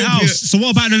Open and close it inappropriate. house. So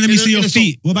what about the let me see your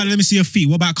feet? What about the let me see your feet?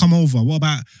 What about come over? What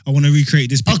about I want to recreate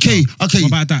this picture? Okay.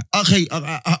 What about that? Okay,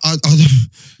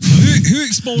 Who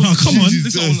exposed? No, come on.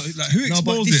 This one, like, who No,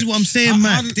 but exposed this is it? what I'm saying,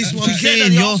 Matt. This is what I'm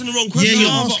saying. You're asking the wrong question.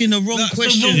 You're asking the wrong That's the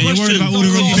question. wrong You're worried about all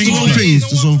the wrong That's the things. wrong man. things.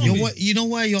 That's the wrong things. You know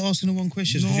why you're asking the wrong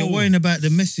questions? Because No. you're worrying about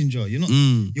the messenger. You're not.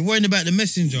 You're worrying about the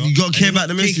messenger. You gotta care and you're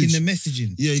about the not taking message. the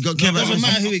messaging. Yeah, you got to care about doesn't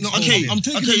matter who No, exposed okay, it. I'm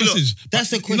taking okay, the look. message. That's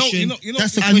the But you know- question. you know-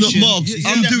 That's the And look, question. Marks, Yeah,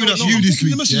 I'm yeah, doing no, that no, to you I'm this taking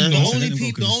week. the message. Yeah? The That's only it, people,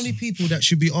 the because- only people that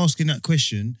should be asking that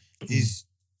question is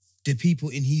the people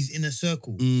in his inner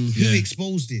circle who Yeah.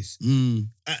 exposed this.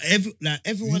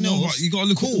 Everyone You know else, what? You gotta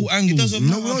look at cool. all angles. It doesn't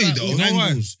No, matter you about don't. all You know why?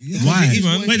 angles. Yeah. Because Why? it is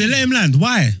what it Wait, they is. let him land.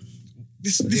 Why?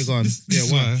 This go on. this Yeah,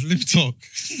 is why? why. Let me talk.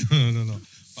 No.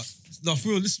 But no, for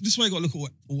real, this why you gotta look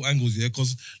at all angles, yeah.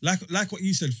 Because like what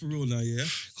you said, for real now, yeah.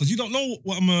 Because you don't know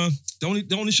what I'm.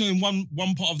 They're only showing one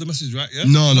part of the message, right? Yeah.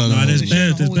 No. Nah, there's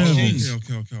bare whole things.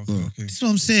 Okay. That's what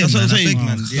I'm saying. That's what I'm man. I saying. think,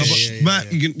 man. No, Yeah, No, but yeah,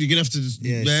 Matt, yeah. you're gonna have to just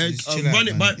Just chill out, run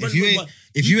it. man. But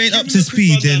If you ain't up to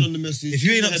speed, then if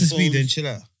you ain't up to speed, then chill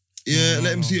out. Yeah,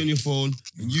 let him see it on your phone.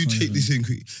 And you take this in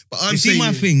quick. But I'm You see saying,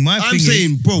 my thing. My I'm thing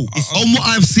saying, is, bro, on what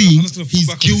I've I'm seen, just gonna fall he's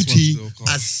back on this one guilty still, Carl.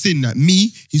 as sin. Like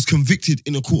me, he's convicted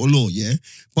in a court of law. Yeah,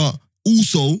 but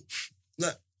also,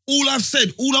 like all I've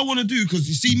said, all I want to do, because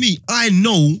you see me, I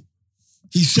know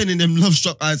he's sending them love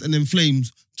struck eyes and them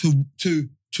flames to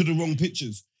the wrong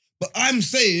pictures. But I'm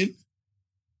saying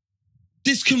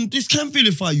this can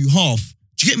vilify you half.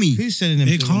 Do you get me? who's sending them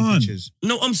It to the wrong can't. pictures?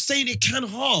 No, I'm saying it can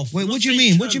half. Wait, I'm what not do you saying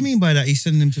mean? it What do you can. mean by that? He's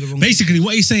sending them to the wrong Basically,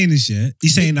 what he's saying is, yeah,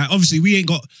 he's saying that obviously we ain't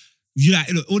got. You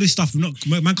like look, all this stuff. Man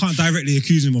can't directly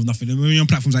accuse him of nothing. And when you're on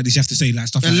platforms like this, you have to say like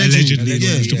stuff like allegedly.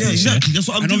 Yeah, and stuff like this, exactly. That's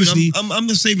what I'm And doing. obviously, I'm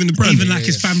just saving the brand. Even like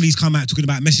his family's come out talking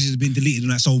about messages have been deleted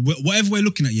and that. So whatever we're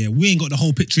looking at, yeah, we ain't got the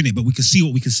whole picture in it, but we can see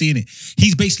what we can see in it.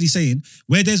 He's basically saying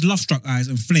where there's love struck eyes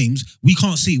and flames, we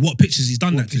can't see what pictures he's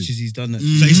done What that to. pictures he's done that.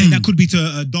 So he's saying that could be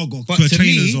to a dog or But to a to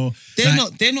trainers me, or they're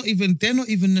like- not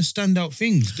even the standout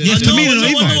things. Yeah, to me,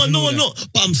 they're not either. No.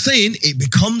 But I'm saying it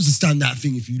becomes a standout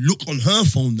thing if you look on her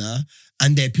phone now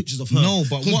and there are pictures of her. No,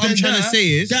 but 'Cause what I'm then trying to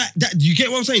say is that you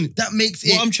get what I'm saying. That makes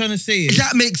it. what I'm trying to say is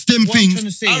That makes them what I'm things. trying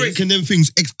to say I is- reckon them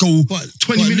things go But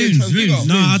 20 million times bigger.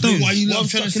 No, I don't. Why you What love I'm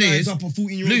trying to sucking say eyes is- up a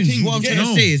 14-year-old Loons, thing? what I'm you trying get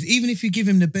to it? say is, even if you give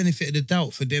him the benefit of the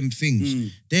doubt for them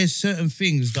things, there's certain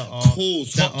things that are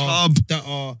Course, hot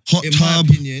in tub. my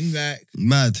opinion, like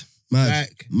Mad.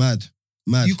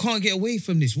 you can't get away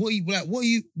from this. What are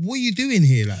you doing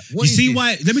here? Like, what You is see this?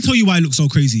 why? Let me tell you why it looks so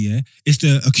crazy. Yeah, it's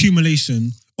the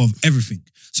accumulation of everything.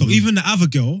 So even the other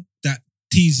girl that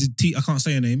I can't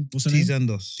say her name. What's her name?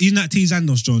 Zandos. Even that T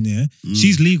Zandos John, yeah.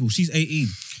 She's legal. She's 18,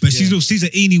 but she's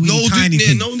a eeny weeny No, tiny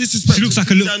thing. no disrespect. She looks like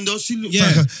a little. She looks Yeah.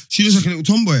 like a little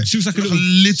tomboy. She looks like a little.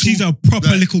 She's a proper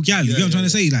little gal. You get what I'm trying to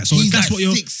say? Like, so He's if that's like what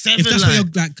you're, 6'7", if that's what you're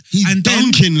like, he's and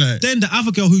dunking, like. then the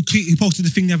other girl who posted the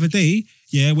thing the other day,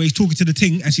 yeah, where he's talking to the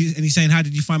thing and he's saying, "How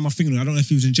did you find my fingernail?" I don't know if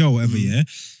he was in jail or whatever. Yeah,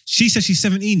 she says she's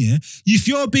 17. Yeah, if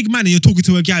you're a big man and you're talking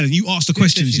to a gal and you ask the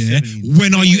questions, she's yeah, 17?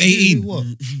 when are you 18? What?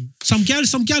 Some gal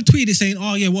tweeted saying,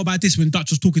 "Oh yeah, what about this?" When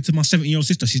Dutch was talking to my 17-year-old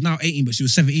sister, she's now 18, but she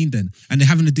was 17 then, and they're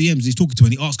having the DMs. He's talking to her,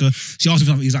 and he asked her. She asked him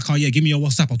something. He's like, "Oh yeah, give me your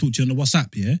WhatsApp. I'll talk to you on the WhatsApp."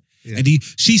 Yeah. Yeah. And he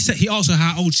asked her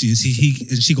how old she is.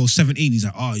 And she goes 17. He's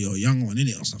like, "Oh, you're a young one,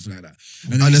 innit?" or something like that.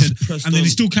 And then, and then he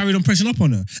still carried on pressing up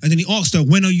on her. And then he asked her,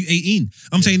 "When are you 18?"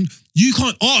 I'm saying, you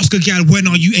can't ask a gal, "When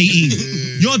are you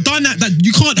 18?" You're done that.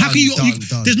 You can't. How can you?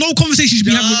 Done. There's no conversation you should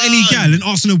be having with any gal and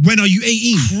asking her, "When are you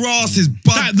 18?" Cross is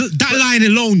bad. That line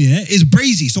alone, yeah, is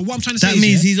brazy. So what I'm trying to say That is,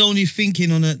 means yeah, he's only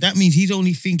thinking on a. That means he's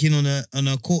only thinking on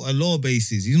a court of law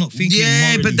basis. He's not thinking.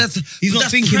 Yeah, morally. but he's not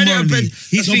that's thinking predator, morally. but-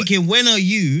 He's no, but- thinking, when are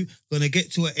you gonna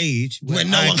get to an age where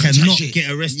When no I one can cannot chat shit?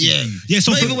 get arrested? Yeah. for you? Yeah,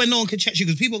 so not for- even when no one can chat shit,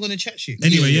 because people are gonna chat shit.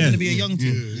 Anyway, It's yeah. gonna be a young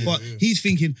thing. But he's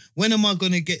thinking, when am I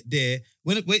gonna get there?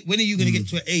 When are you gonna get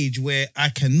to an age where I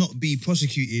cannot be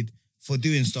prosecuted for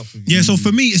doing stuff with you? yeah. So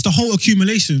for me, it's the whole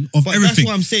accumulation of But everything. that's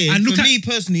what I'm saying. And look For at me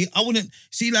personally, I wouldn't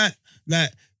see like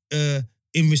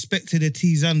in respect to the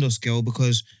T Zandos girl,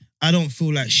 because I don't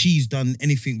feel like she's done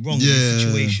anything wrong in Yeah. this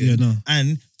situation. Yeah, no.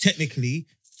 And technically,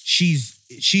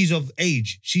 she's of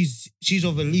age. She's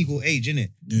of a legal age, innit?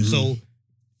 Yeah. So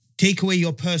take away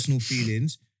your personal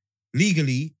feelings.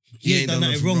 Legally, he ain't done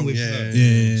nothing wrong with her.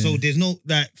 Yeah. So there's no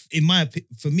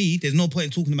for me, there's no point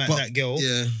in talking about that girl.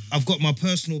 Yeah. I've got my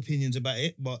personal opinions about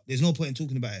it, but there's no point in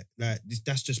talking about it. Like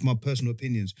that's just my personal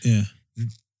opinions. Yeah.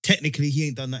 Technically, he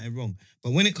ain't done nothing wrong.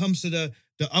 But when it comes to the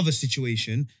other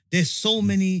situation, there's so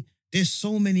many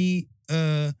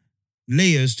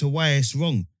layers to why it's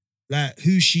wrong. Like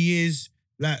who she is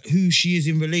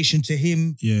in relation to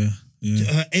him, Yeah. to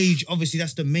Yeah. her age. Obviously,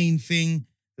 that's the main thing.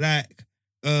 Like,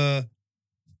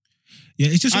 Yeah.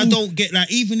 It's just I all- don't get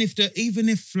like even if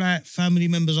like family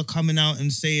members are coming out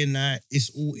and saying that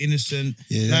it's all innocent.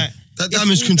 Yeah. Like That it's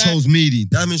damage all controls media.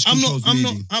 Damage I'm controls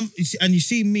media. and you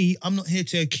see me, I'm not here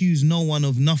to accuse no one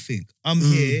of nothing. I'm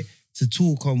here to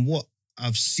talk on what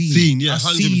I've seen. Yeah, I've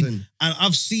 100%. and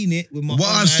I've seen it with my What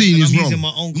own I've eyes, seen and is I'm wrong. using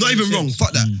my own Not even common wrong. sense.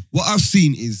 Fuck that. What I've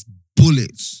seen is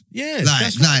bullets. Yeah, Like,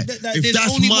 that's what, if there's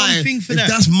that's only my, one thing for if that.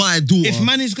 that's my daughter, If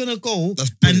man is gonna go, That's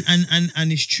and, bullets.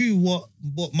 and it's true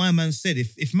what my man said.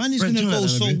 If man is Brent, gonna turn go that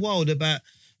so down a bit. wild about,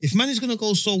 if man is gonna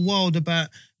go so wild about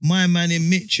my man in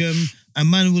Mitcham, and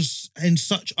man was in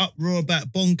such uproar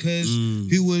about Bonkers,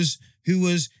 who was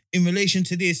in relation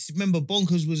to this. Remember,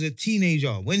 Bonkers was a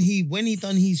teenager when he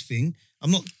done his thing. I'm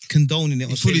not condoning it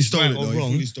he or saying fully it's stole right it. or Though. He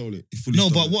wrong. fully stole it. He fully No,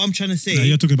 stole but it. what I'm trying to say, No,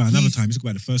 you're talking about another he's- time. You're talking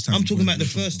about the first time. I'm talking about the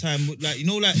first time, like, you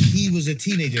know, like he was a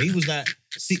teenager. He was like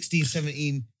 16,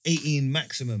 17, 18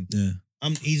 maximum. Yeah.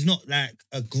 He's not like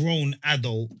a grown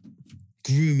adult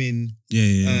grooming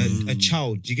Yeah. a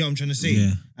child. Do you get what I'm trying to say?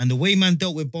 Yeah. And the way man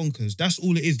dealt with Bonkers, that's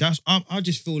all it is. I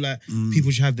just feel like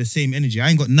people should have the same energy. I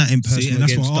ain't got nothing personal See, and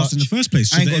that's against what I asked in the Dutch. first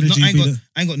place. I Should ain't the got, energy be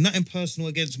I ain't got nothing personal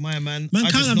against my man. Man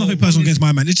I can't just have know nothing one personal is- against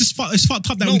my man. It's just it's fucked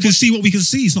up that No, we can but- see what we can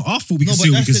see. It's not our fault. We No, can but see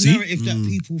what we that's can the see. narrative that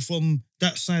people from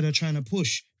that side are trying to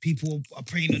push. People are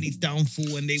praying on his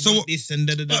downfall and they So want what- this and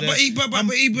da da da. But he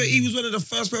was one of the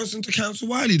first person to cancel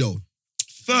Wiley though.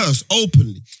 First,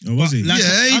 openly. Or was it? Like,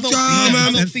 Yeah, he I don't, done, I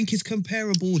man. don't think it's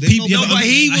comparable. There's People, yeah, no, but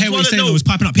he I was hear what one you're of saying. Though. those- It's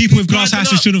popping up. People with glass Piping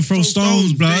houses up, shouldn't throw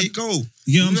stones, blood. There you go.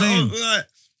 You know what I'm saying? Like,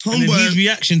 and then homeboy. his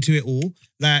reaction to it all,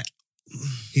 like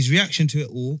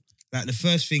the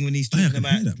first thing when he's Oh, yeah, I talking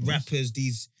can hear about that, bro. rappers,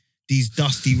 these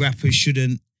dusty rappers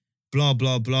shouldn't, blah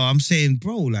blah blah. I'm saying,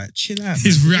 bro, like chill out.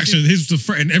 His man. reaction, his to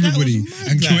threaten everybody mad,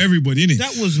 and kill like. everybody, innit?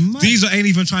 That was mad. These ain't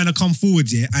even trying to come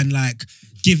forward yet and like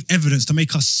give evidence to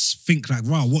make us think like,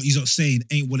 wow, what he's not saying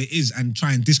ain't what it is, and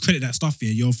try and discredit that stuff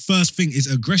here. Your first thing is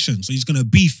aggression. So he's gonna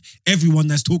beef everyone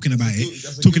that's talking about it,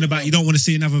 that's a talking good about one. you don't want to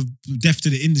see another death to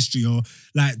the industry, or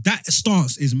like that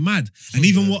stance is mad. And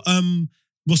even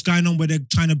what's going on where they're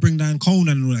trying to bring down Conan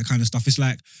and all that kind of stuff. It's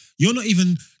like, you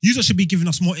just should be giving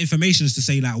us more information to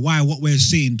say like why what we're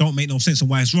seeing don't make no sense and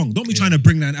why it's wrong. Don't be trying to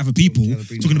bring down other people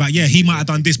talking about, yeah, he might have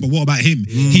done this, but what about him?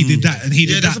 He did that and he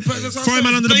did that. Throw him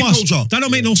man under the blame bus. culture. That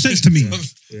don't make no sense to me.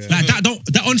 Like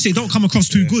that honestly it don't come across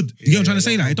too good. You get what I'm trying to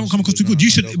say? Like it don't come across too good. You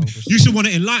should want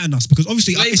to enlighten us because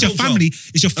obviously Blame it's your culture. family,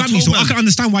 it's your family. So I can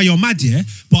understand why you're mad, yeah.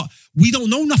 But we don't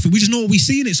know nothing. We just know what we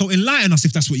see in it. So enlighten us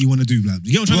if that's what you want to do, lad.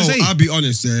 You get what I'm trying to say? I'll be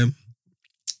honest,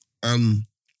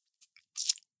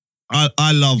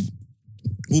 I love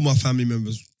all my family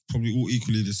members, probably all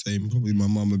equally the same. Probably my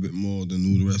mum a bit more than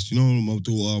all the rest. You know, my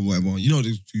daughter, whatever. You know,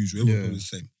 the usual. Everyone's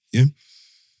the same. Yeah.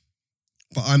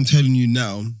 But I'm telling you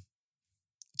now,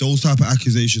 those type of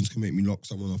accusations can make me lock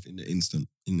someone off in the instant,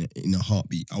 in a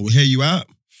heartbeat. I will hear you out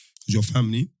because you're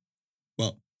family,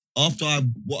 but after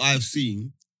what I've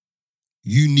seen,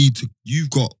 you've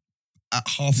got at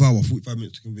half hour, 45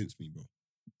 minutes to convince me, bro.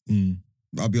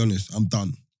 I'll be honest, I'm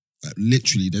done. Like,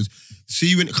 literally,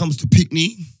 see when it comes to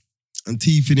pickney and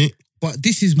teeth in it. But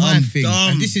this is my thing,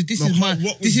 done. and this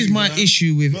is my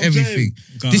issue with everything.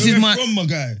 This is my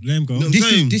guy. Let him go.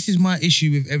 This is my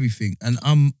issue with everything, and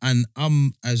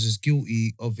I'm as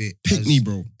guilty of it Pickney, as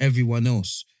bro. everyone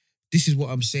else. This is what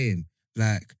I'm saying.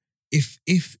 Like, if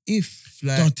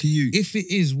like Dirty you. if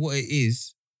it is what it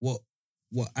is,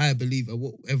 what I believe and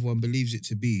what everyone believes it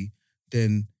to be,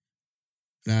 then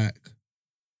like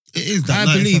It is I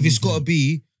that believe it's 97%. got to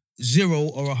be 0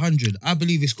 or 100. I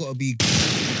believe it's got to be,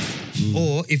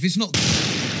 or if it's not,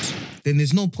 then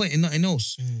there's no point in nothing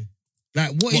else.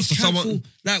 Like what is for cancel? someone-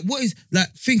 Like what is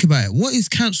like? Think about it. What is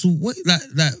cancel? What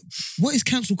is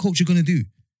cancel culture gonna do?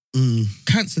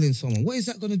 Canceling someone. What is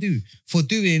that gonna do for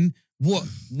doing what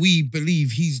we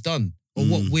believe he's done or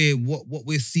what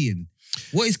we're seeing?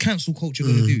 What is cancel culture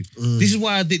gonna do? This is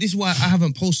why I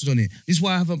haven't posted on it. This is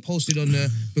why I haven't posted on there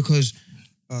because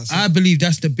I believe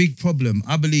that's the big problem.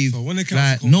 I believe So when they like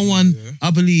cancel no culture, one. yeah.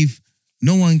 I believe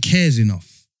no one cares enough.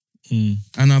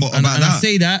 And I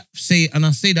say that,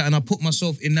 and I put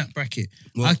myself in that bracket.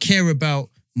 I care about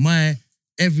my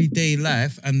everyday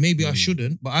life, and maybe I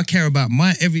shouldn't, but I care about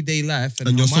my everyday life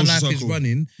and your how my social life is circle.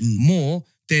 running more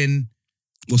than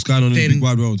What's going on in the Then- big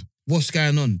wide world? what's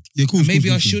going on. Yeah, cool. And maybe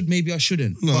I should, maybe I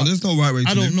shouldn't. No, But there's no right way to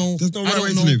I live. don't know. There's no I right don't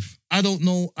way know. to live. I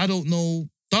don't know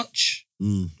Dutch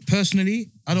personally.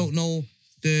 I don't know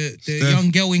the Steph.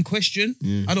 young girl in question.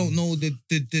 Yeah. I don't know the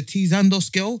T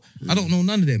Zandos girl. I don't know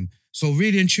none of them. So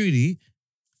really and truly,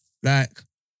 like,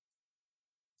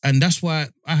 and that's why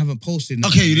I haven't posted.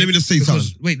 nothing Okay, of let it, me just say because-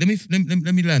 something. Wait,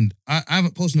 let me land. I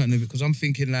haven't posted nothing of it because I'm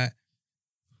thinking like,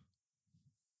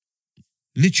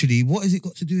 literally, what has it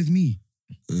got to do with me?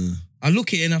 I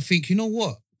look at it and I think, you know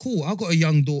what? Cool, I got a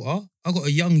young daughter. I got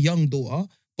a young daughter.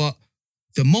 But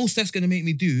the most that's going to make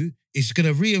me do is going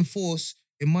to reinforce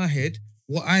in my head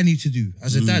what I need to do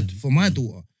as a dad for my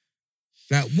daughter.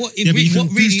 Like, what? Yeah, but you can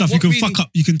do stuff. You can fuck up.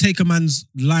 You can take a man's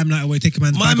limelight away, take a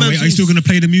man's My bag away. man's Are you still also- going to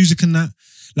play the music and that?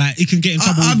 Like, it can get in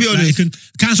trouble. I'll be Like,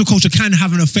 honest. cancel culture can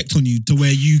have an effect on you to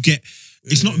where you get.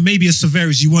 It's not maybe as severe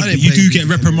as you want, I but didn't you play do music get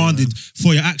anyway, reprimanded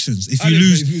for your actions. If I you didn't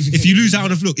lose, play music if you lose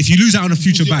anyway. out on if you lose out on a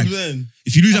future bag,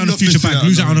 if you lose out I'm on a not future missing bag, out,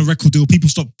 lose out on man. a record deal, people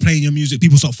stop playing your music,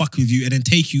 people stop fucking with you, and then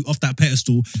take you off that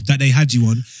pedestal that they had you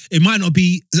on. It might not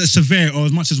be as severe or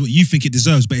as much as what you think it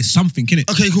deserves, but it's something, innit?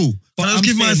 Okay, cool. But I'll I'm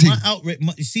give my saying thing. my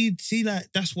outright. See, like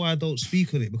that's why I don't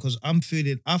speak on it because I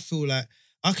feel like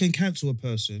I can cancel a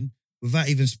person without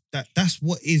even that's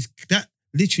what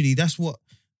literally that's what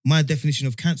my definition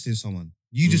of canceling someone.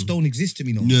 You just don't exist to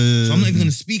me no more. Yeah. So I'm not even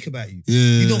gonna speak about you.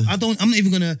 Yeah. I'm not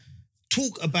even gonna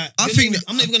talk about. I think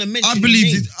I'm not even gonna mention. I your believe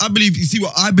name. this. I believe. You see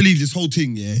what I believe? This whole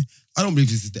thing, yeah. I don't believe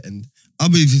this is the end. I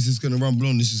believe this is gonna rumble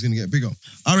on. This is gonna get bigger.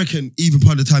 I reckon even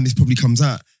by the time this probably comes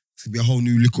out, it's gonna be a whole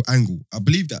new little angle. I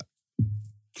believe that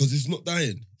because it's not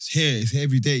dying. It's here. It's an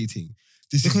everyday thing.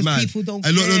 This Because is mad. people don't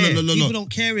Hey, care. no. People don't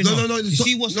care enough. No. You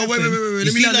see what's no, happened? wait. You Let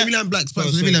me see land. that- Let me land. Black Go on,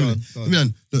 Spice. Let me sorry, land. go Let on. me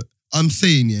land. Look, I'm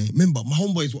saying, yeah. Remember, my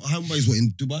homeboys were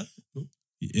in Dubai.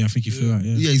 Yeah, I think you feel that.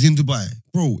 Yeah. Yeah, he's in Dubai.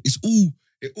 Bro,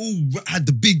 it all had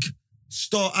the big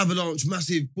star avalanche,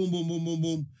 massive, boom, boom, boom, boom,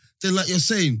 boom. Then like you're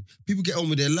saying, people get on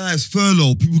with their lives,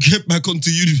 furlough, people get back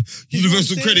onto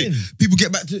universal I'm credit, saying. people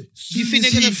get back to... Do you think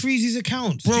they're gonna freeze his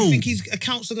accounts? Bro. Do you think his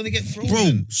accounts are gonna get frozen?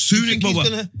 Bro, soon Do you it, think he's but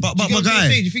gonna- but do you get my what I'm guy,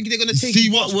 saying? Do you think they're gonna take see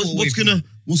his what's passport away from him?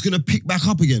 gonna pick back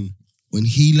up again? When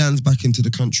he lands back into the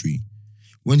country,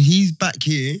 when he's back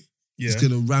here, it's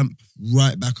gonna ramp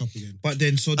right back up again. But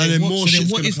then, And then more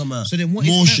shit's gonna come out. what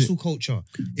More is shit. cancel culture?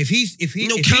 If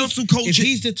Culture.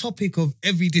 he's the topic of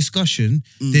every discussion,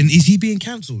 then is he being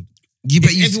cancelled? Yeah,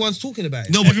 but he's... Everyone's talking about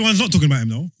it. No, but Everyone's not talking about him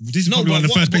though. This is No, probably but one of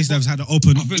the what- first places what- that's had an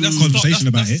open I think that's conversation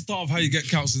about that's it. the start of how you get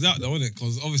councils out, though, isn't it?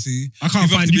 Because obviously, I can't you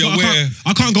have find. to be aware.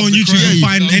 I can't go of on the YouTube crowd. and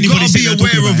find You anybody gotta be sitting there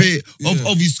talking aware about of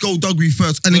it, of his skullduggery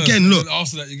first. And again, look, And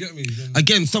after that, you get me. Then-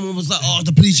 again, someone was like, "Oh,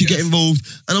 the police should get Yes. involved,"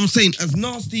 and I'm saying, as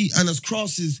nasty and as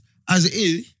crass as it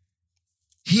is,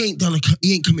 he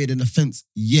ain't committed an offence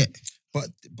yet. But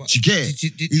Do you get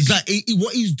it? He's like,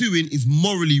 what he's doing is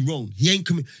morally wrong. He ain't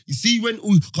coming. You see,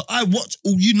 I watch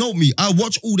all, you know me, I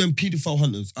watch all them paedophile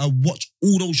hunters. I watch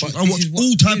all those shows. I watch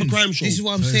all type of crime shows. This is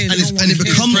what I'm saying. And no it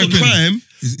becomes a crime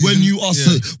when you are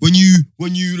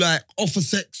when you like offer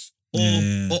sex or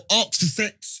ask for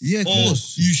sex. Yeah, of or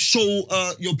course. you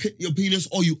show your penis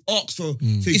or you ask for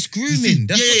things. It's grooming.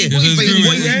 That's Yeah, what but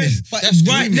grooming. but That's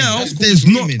right grooming. now, That's called there's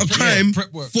not grooming. a crime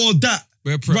Prep work. for that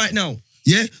right now.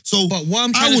 Yeah, so But what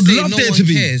I'm I trying would to say, love no there one to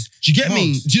be. cares. Do you get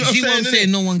me? Marks, Do you know see what I'm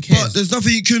saying? No one But cares. there's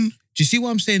nothing you can. Do you see what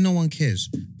I'm saying? No one cares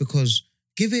because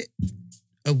give it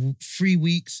 3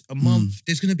 weeks, a month.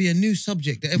 There's going to be a new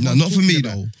subject that No, everyone's not for me talking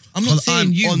about. though. I'm not 'Cause saying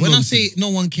I'm you. on When I nonsense. say no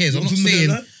one cares, I'm You're not familiar saying.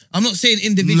 with that? I'm not saying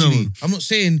individually. No. I'm not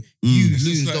saying you It's just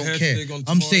loons like don't here care. today, gone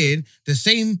I'm tomorrow. saying the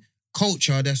same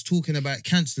culture that's talking about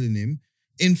cancelling him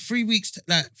in 3 weeks.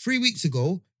 Like 3 weeks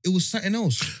ago, it was something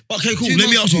else. But okay, cool. 2 Let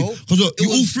me months ask you. ago, Because look, It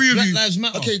you, all was three of Black you. Lives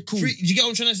Matter. Okay, cool. Do you get what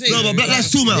I'm trying to say? No, but Black Lives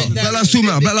still matter. That- Black Lives still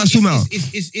matter. Black Lives still matter.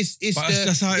 It's But the-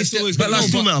 that's how it's the- always Black been. Lives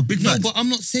still matter. Big No, facts. but I'm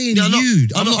not saying Yeah, I know. you.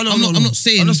 I know, I'm not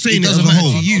saying I'm not saying it it as doesn't a matter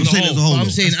whole. to you. I'm saying it as a whole. But I'm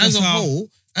saying That's as a how-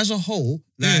 whole,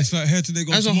 Yeah, like, it's like here today,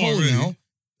 gone as a tomorrow. whole really. now.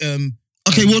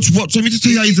 Okay, watch. Let me just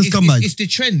tell you how he's a scumbag. It's the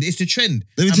trend. It's the trend.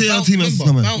 Let me And tell you how team is a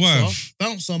remember, scumbag. Wow.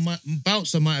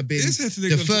 Bouncer might have been It's here today,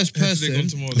 the gone first here today, gone person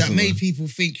tomorrow. that That's made all right. people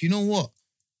think, you know what,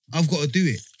 I've got to do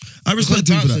it. I respect Because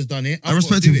him for Bouncer's that. done it. I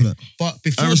respect him for that. But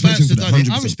before respect him Bouncer for that, done it,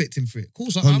 I 100%. respect him for it. Of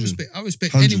course, I 100.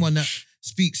 respect 100. anyone that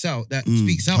speaks out.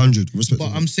 Speaks out. 100. Respect But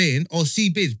him. I'm saying, or see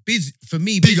Biz. Biz for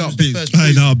me, Big Biz up was the Biz. first.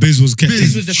 Hey, no, Biz was kept Biz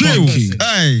it was the chill. first person.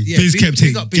 Hey. Yeah, Biz kept big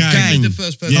it up Biz. gang. Biz was the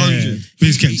first person. Yeah, 100.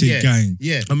 Biz kept it Yeah. gang.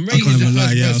 Yeah, I'm I can't He's the even lie,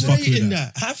 first yeah, I person. fuck with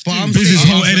that. But I'm Biz's saying-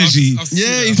 whole energy.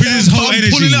 Yeah, he's Biz's whole I'm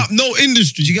energy. pulling up no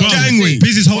industry. Do you get what I'm Gang saying? wing.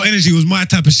 Biz's whole energy was my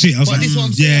type of shit. I was But like, this is what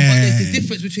I'm saying. But yeah. there's a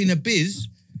difference between a Biz,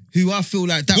 who I feel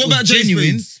like that What was about Jay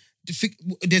genuine. Spades?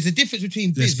 There's a difference between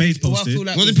Yeah, Biz, Spades who I posted. feel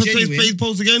like What was did genuine. Face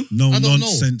post again? No I don't know.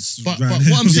 nonsense. But right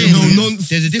what I'm now. saying No is, nonsense.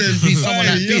 there's a difference between someone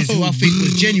like Hey, Biz, who I yo. think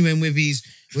was genuine with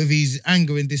his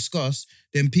anger and disgust,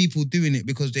 than people doing it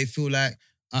because they feel like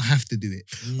I have to do it.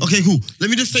 Okay, cool. Let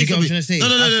me just Do say you get what I'm something. trying to say? No.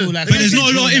 I feel like But there's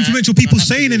not a lot of influential people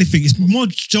saying anything. It's more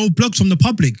Joe blogs from the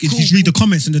public. If you read the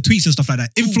comments and the tweets and stuff like that.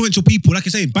 Influential people, like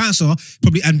you're saying, Bouncer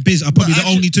probably and Biz are probably the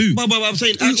only two. But I'm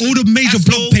saying, All the major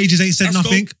blog pages ain't said let's go.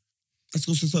 nothing. Let's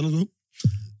go to something as well.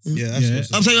 Yeah, Yeah.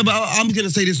 I'm saying about. I'm gonna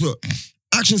say this. Look,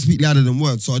 actions speak louder than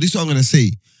words. So this is what I'm gonna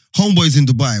say. Homeboy's in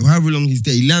Dubai. However long he's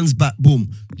there, he lands back.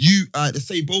 Boom. You, let's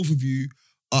say both of you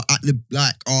are at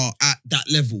that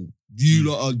level. You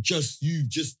lot are you've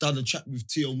just done a chat with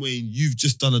Tion Wayne. You've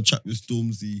just done a chat with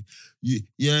Stormzy. You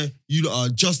lot are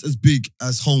just as big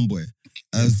as Homeboy,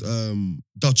 as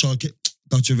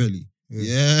Dutchavelli.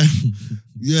 Yeah,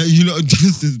 yeah, you lot are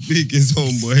just as big as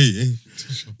Homeboy.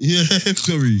 Yeah,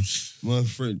 sorry, my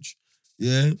French.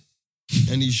 Yeah,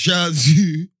 and he shouts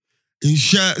you.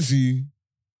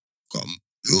 Come,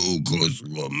 yo, cause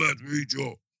you got mad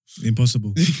radio.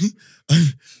 Impossible.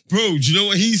 Bro, do you know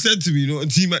what he said to me? You know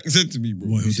what T-Mac said to me, bro?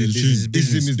 What, he'll do the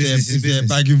Business is tune? business. Is Business there is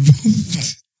bag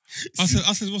involved?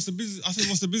 I said, what's the business? I said,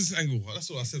 what's the business angle? That's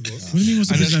what I said. Was. What do you mean, what's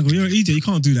the And business angle? You're an idiot. You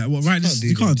can't do that. What, right?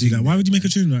 You can't do that. Why would you make a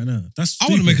tune right now? That's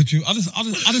I want to stupid. make a tune. I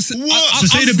just said, What? So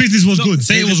say the business was good.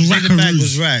 Say it was Say the bag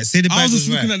was rackaroos. right. Say the I bag was just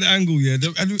was looking right. at the angle, yeah.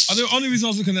 The only reason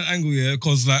I was looking at the angle, yeah,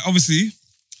 because like obviously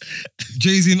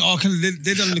Jay-Z and R. Kelly,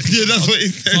 they don't look. Yeah, that's what he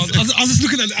So said. I was just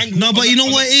looking at the angle. No, but you know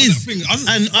what it is? And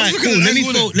alright, cool.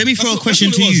 Let me throw a question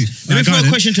to you. Let me throw a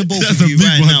question to both That's of a you big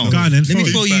right one, now. though. Go on then, Let me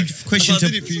throw throw it. you a question I to.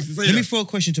 did it for you to say Let me that. throw a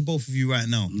question to both of you right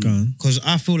now. Go on. Because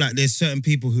I feel like there's certain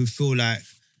people who feel like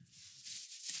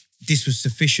this was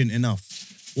sufficient enough.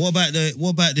 What about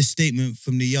the statement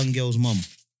from the young girl's mum?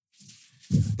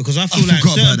 Because I feel like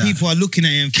forgot about certain that. people are looking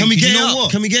at it and Can we thinking, get you know up?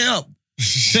 what? Can we get up?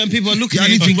 Certain people are looking Yeah, I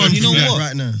at it need and to run thinking, you know through that what?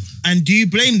 right now. And do you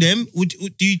blame them?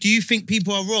 Do you think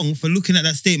people are wrong for looking at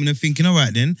that statement and thinking, all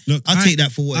right then, Look, I'll take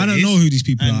that for what I it don't is. know who these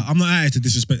people And- are. I'm not out here to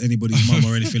disrespect anybody's mum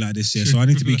or anything like this, yeah. So I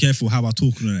need to be careful how I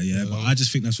talk on that, yeah. But I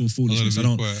just think that's all foolishness. I'm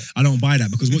gonna be quiet. I don't buy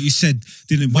that because what you said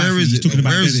didn't buy Where me. is You're it, talking though?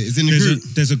 about Where is there's- it? It's in the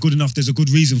there's group. There's a good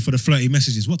reason for the flirty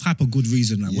messages. What type of good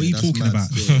reason? Like, what are you Yeah, that's talking mad about?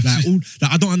 still.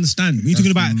 Like I don't understand. When you're talking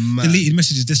about mad. deleted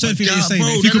messages, there's certain things that you're saying. Bro,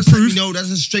 that if you that could just let me prove. know, that's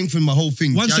just strengthened my whole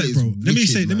thing. One Gal sec, is bro. Let me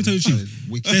wicked, tell you man. the Gal truth. is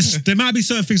wicked. There might be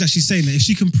certain things that she's saying that if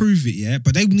she can prove it, yeah,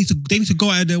 but they need to go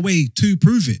out of their way to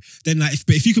prove it. Then like,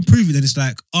 if you can prove it, then it's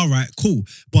like, all right, cool.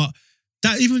 But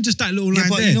that even just that little Yeah, line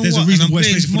but there, you know there's what? a reason And I'm why it's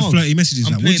playing mentioned for the smart. flirty messages.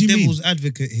 I'm Like, what playing do you mean? devil's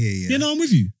advocate here, yeah. Yeah, no, I'm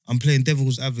with you. I'm playing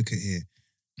devil's advocate here.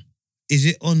 Is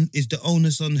the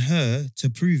onus on her to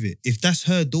prove it? If that's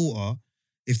her daughter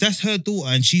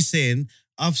and she's saying,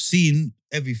 I've seen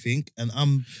everything, and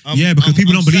Yeah, because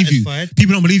people don't believe you. satisfied.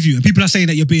 People don't believe you, and people are saying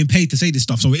that you're being paid to say this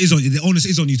stuff. So the onus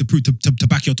is on you to prove to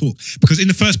back your talk. Because in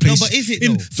the first place, No, but is it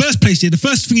in though? first place, yeah, the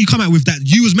first thing you come out with that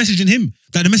you was messaging him,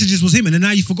 that the messages was him, and then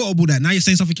now you forgot about that. Now you're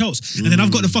saying something else, and then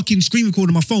I've got the fucking screen recorder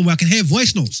on my phone where I can hear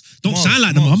voice notes. Don't Mars, sound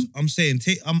like the Mars, mum.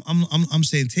 I'm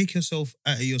saying take yourself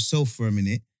out of yourself for a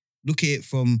minute. Look at it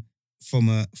from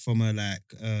a like.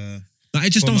 Like,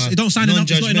 it just from don't sound enough.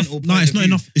 It's not enough. non-judgmental No, point it's of not view.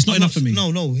 enough. It's not I'm enough for me.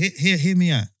 No, hear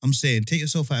me out. I'm saying take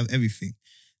yourself out of everything.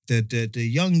 The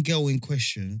young girl in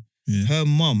question, Yeah. her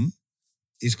mum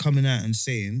is coming out and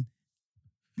saying,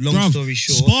 long Bruv, story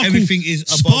short, Sparkle- everything is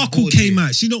above Sparkle board came here.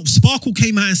 out. Sparkle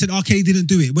came out and said R. Kelly didn't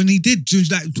do it. When he did, like,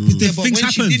 Yeah, but things when she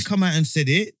happened. did come out and said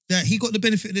it, that he got the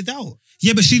benefit of the doubt.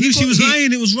 Yeah, but she knew she was he-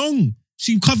 lying. It was wrong.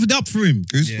 She covered up for him.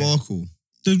 Who's Yeah. Sparkle?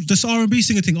 The R&B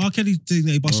singer thing. R. Kelly thing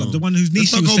that he busted up. The one whose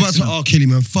niece Let's she not was go back sexing to up. R. Kelly,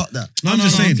 man. Fuck that. No, I'm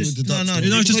just saying. No, it's just You know, it's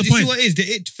because just a you point. see what it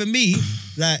is. For me,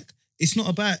 like, it's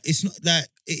not like,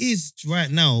 it is right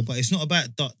now, but it's not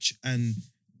about Dutch and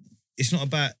it's not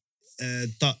about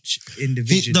Dutch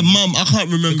individually. The mum, I can't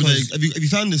remember. Because- Have you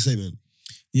found this statement?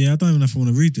 Yeah, I don't even know if I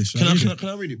want to read this. Can I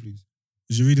read it, please?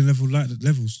 Is you reading levels?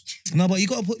 No, but you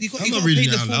got to I'm paint not reading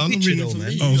the it out full loud. I'm picture, reading it though, for man.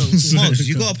 me. Oh, sorry. Mars,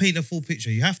 you got to paint the full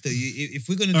picture. You have to. If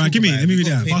we're gonna All right, talk give me it. about Let me you read it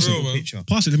gotta out. paint Pass the it. full picture.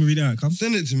 Pass it. Let me read it out. Come.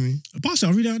 Send it to me. Pass it.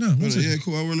 I'll read it out now. One second. Yeah,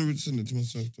 cool. I want to send it to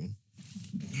myself, though.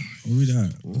 I'll read it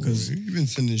out because You've been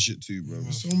sending shit too, bro.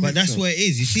 It's so But that's mixed up. where it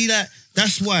is. You see that?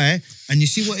 That's why. And you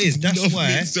see what it is. That's Enough why.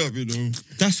 mixed up, you know.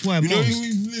 That's why. You know,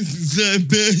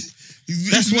 Mars.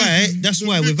 That's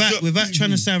why. Without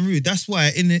trying to sound rude. That's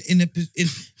why.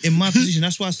 In my position.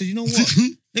 That's why I said, you know what?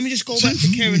 Let me just go back to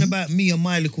caring about me and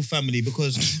my little family,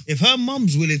 because if her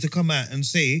mum's willing to come out and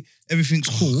say everything's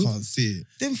I cool, can't see it.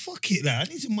 then fuck it. Like, I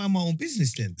need to mind my own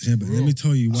business then. yeah, but let me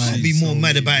tell you I why. can't be it's more so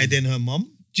mad weird. about it than her mum.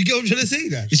 Do you get what I'm trying to say?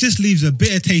 That It just leaves a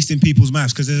bitter taste in people's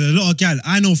mouths because there's a lot of gal.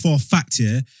 I know for a fact,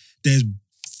 yeah, there's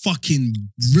fucking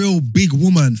real big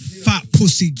woman, fat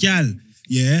pussy gal,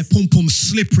 yeah, pum pum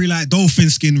slippery like dolphin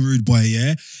skin, rude boy,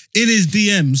 yeah, in his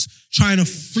DMs trying to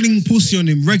fling pussy on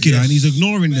him regular, and he's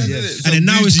ignoring them. Yes. And then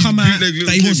now it's come out Bootleg little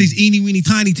that he wants Kim. these eeny weeny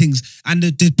tiny things, and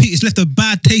it's left a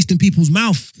bad taste in people's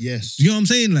mouth. yes, You know what I'm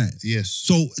saying, like? yes.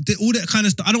 So all that kind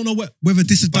of stuff. I don't know whether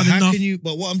this is But done how enough. can you?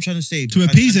 But what I'm trying to say To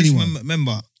appease and this- anyone.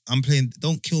 Remember, I'm playing.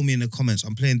 Don't kill me in the comments.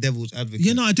 I'm playing devil's advocate.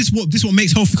 Yeah, no, this what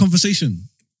makes healthy conversation.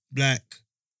 Like,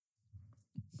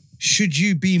 should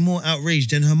you be more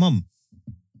outraged than her mum?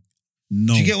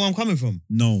 No, Do you get where I'm coming from?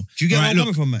 no. Do you get All where right, I'm look,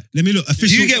 coming from, Matt? Let me look. Do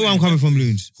Official. you get where I'm coming from,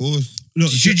 Loons? Of course.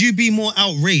 Look, Should you be more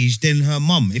outraged than her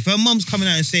mum? If her mum's coming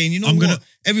out and saying, you know I'm what, gonna-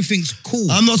 everything's cool.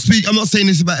 I'm not saying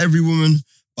this about every woman,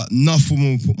 but enough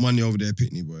woman will put money over their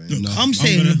pitney, boy. Look, Enough. I'm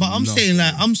saying, Enough.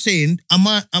 am saying, am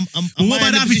I? Well, am what I about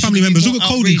in the a other position family to be members? more Look at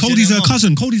Cody. outraged than Cody's her her mum?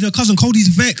 cousin. Cody's her cousin. Cody's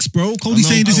vexed, bro. Cody's I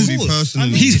know saying this Cody is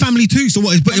personally. his family too. So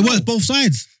what? But I it know. works both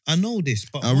sides. I know this,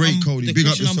 but I rate Cody. The Big up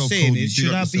question I'm yourself, saying Cody. is, Big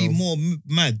should up I be yourself. more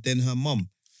mad than her mum?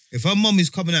 If her mum is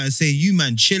coming out and saying, "You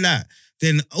man, chill out,"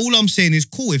 then all I'm saying is,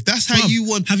 cool. If that's how Bruv, you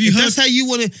want, have you if heard- that's how you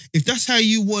want to, if that's how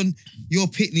you want your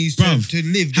pitneys Bruv, to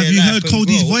live, Have their you life heard and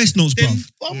Cody's grow, voice notes, then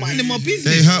bruv? I'm minding my business.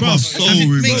 They hurt my bruv. soul, Have you-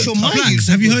 Ruben. Make sure my Blacks,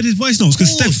 have you heard his voice notes?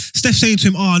 Because Of course. Steph saying to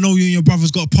him, "Oh, I know you and your brother's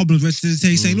got problems."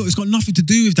 He's saying, "Look, it's got nothing to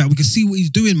do with that. We can see what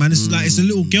he's doing, man. It's like it's a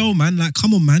little girl, man. Like,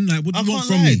 come on, man. Like, what do I you want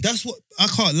can't from lie. me?" That's what I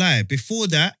can't lie. Before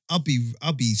that, I'll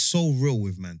be so real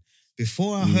with man.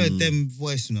 Before I heard them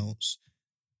voice notes,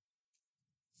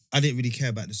 I didn't really care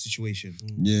about the situation.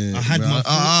 Yeah. I had well, my thoughts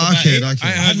I about cared, it. I I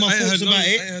cared. had my I thoughts had about none-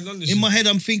 it. I had none of this In my shit. head,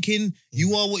 I'm thinking,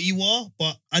 you are what you are,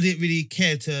 but I didn't really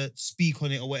care to speak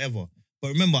on it or whatever. But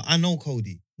remember, I know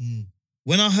Cody. Mm.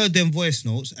 When I heard them voice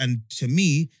notes, and to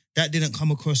me, that didn't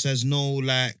come across as no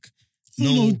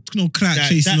clout that-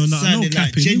 chasing that or nothing. No sounded like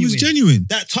capping. It was genuine.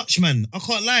 that touch, man. I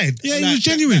can't lie. Yeah, it Like, was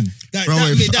genuine. Bro,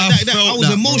 I I felt was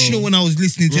that, emotional bro. when I was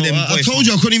listening to Bro, them. I voice told notes.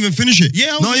 you I couldn't even finish it.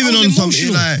 Yeah, not even I was on something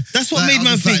emotional. like. That's what like, made I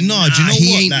man was think, like, nah, do you know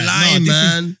he what? ain't Like, lying,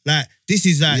 nah, man. This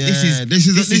is Yeah, this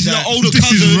is an like- older This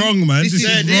cousin. is wrong, man. This This is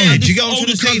is yeah, wrong. do you get what I'm Older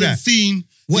trying to say? cousin That seen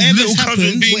whatever's his little cousin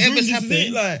happened, being whatever's groomed, this is it,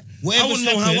 happened, like, I whatever's wouldn't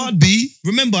know how happened. I'd be.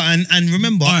 Remember, and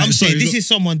remember, All right, I'm sorry, saying look- this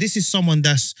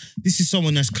is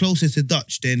someone that's closer to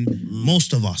Dutch than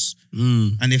most of us.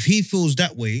 And if he feels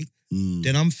that way,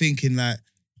 then I'm thinking like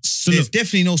So there's look,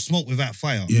 definitely no smoke without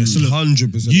fire. yeah, so look,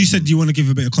 100%. you said you want to give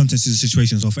a bit of context to the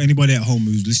situation. So for anybody at home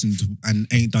who's listened and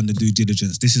ain't done the due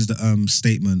diligence, this is the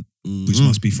statement, which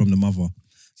must be from the mother.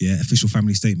 Yeah, official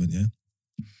family statement, yeah.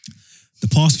 The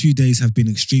past few days have been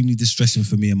extremely distressing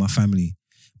for me and my family.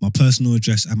 My personal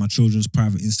address and my children's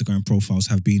private Instagram profiles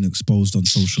have been exposed on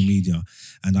social media,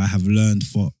 and I have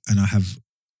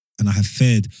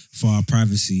feared for our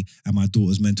privacy and my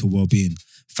daughter's mental well-being.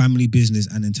 Family business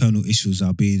and internal issues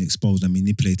are being exposed and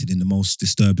manipulated in the most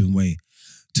disturbing way.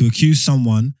 To accuse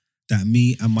someone that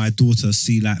me and my daughter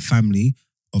see like family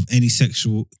of any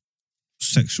sexual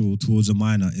towards a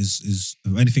minor is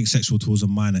of anything sexual towards a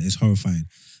minor is horrifying.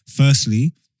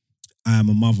 Firstly, I am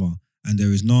a mother, and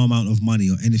there is no amount of money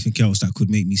or anything else that could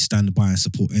make me stand by and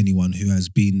support anyone who has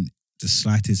been the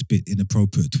slightest bit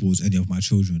inappropriate towards any of my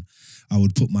children. I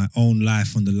would put my own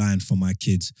life on the line for my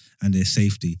kids and their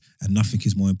safety, and nothing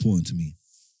is more important to me.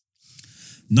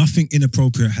 Nothing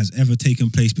inappropriate has ever taken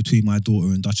place between my daughter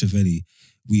and Dutchavelli.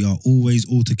 We are always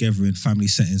all together in family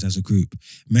settings as a group.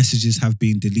 Messages have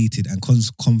been deleted and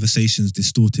conversations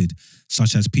distorted,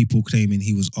 such as people claiming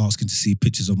he was asking to see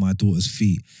pictures of my daughter's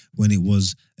feet when it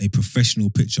was a professional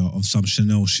picture of some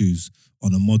Chanel shoes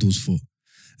on a model's foot.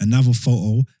 Another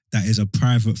photo that is a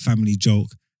private family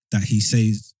joke that he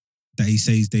says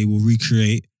they will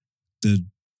recreate the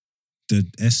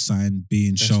S sign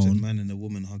being That's shown. the man and the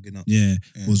woman hugging up. Yeah,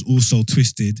 was also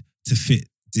twisted to fit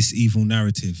this evil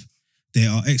narrative. There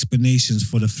are explanations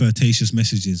for the flirtatious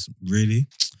messages, really.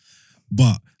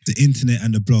 But the internet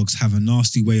and the blogs have a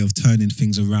nasty way of turning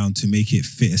things around to make it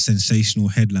fit a sensational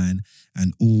headline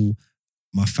and all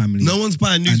my family. No one's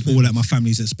buying and newspapers. all at my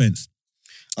family's expense.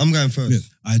 I'm going first. Look,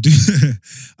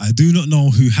 I do not know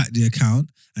who hacked the account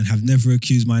and have never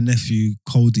accused my nephew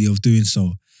Cody of doing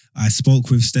so. I spoke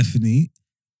with Stephanie,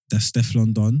 that's Steph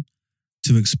London,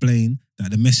 to explain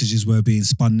that the messages were being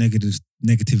spun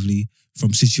negatively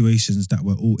from situations that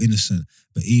were all innocent,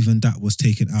 but even that was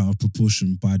taken out of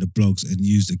proportion by the blogs and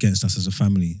used against us as a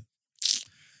family.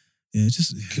 Yeah,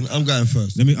 I'm going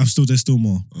first. There's still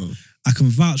more. Oh. I can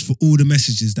vouch for all the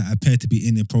messages that appear to be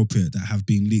inappropriate that have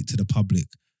been leaked to the public,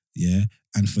 yeah,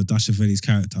 and for Dutchavelli's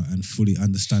character, and fully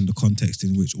understand the context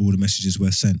in which all the messages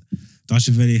were sent.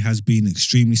 Dutchavelli has been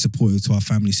extremely supportive to our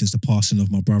family since the passing of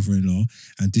my brother-in-law,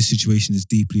 and this situation is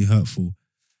deeply hurtful.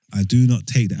 I do not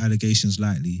take the allegations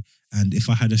lightly, and if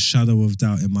I had a shadow of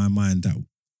doubt in my mind,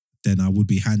 then I would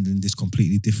be handling this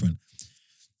completely different.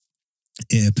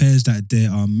 It appears that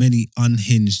there are many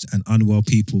unhinged and unwell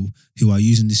people who are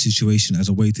using this situation as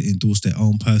a way to endorse their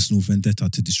own personal vendetta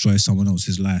to destroy someone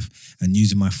else's life, and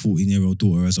using my 14-year-old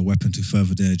daughter as a weapon to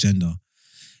further their agenda.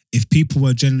 If people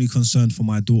were genuinely concerned for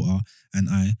my daughter and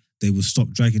I, they would stop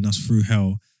dragging us through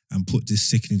hell and put this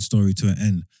sickening story to an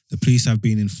end. The police have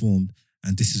been informed,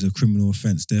 and this is a criminal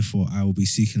offence. Therefore, I will be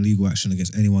seeking legal action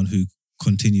against anyone who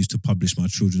continues to publish my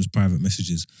children's private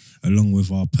messages along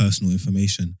with our personal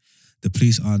information. The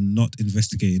police are not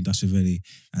investigating Dutchavelli,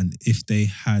 and if they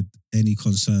had any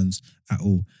concerns at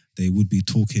all, they would be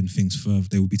taking things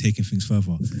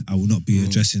further. I will not be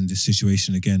addressing this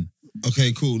situation again.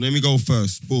 Okay, cool. Let me go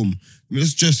first. Boom.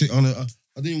 Let's address it on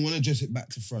I didn't even want to address it back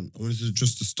to front. I wanted to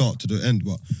address the start to the end,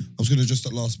 but I was going to address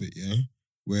that last bit, yeah?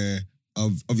 Where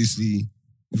I've obviously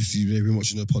they've been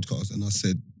watching the podcast, and I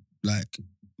said, like,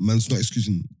 man's not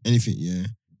excusing anything, yeah?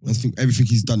 I think everything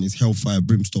he's done is hellfire,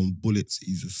 brimstone, bullets.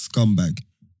 He's a scumbag.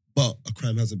 But a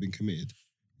crime hasn't been committed.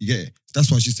 You get it?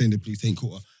 That's why she's saying the police ain't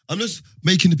caught her. I'm just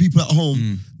making the people at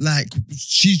home, like,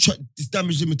 this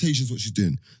damage limitation is what she's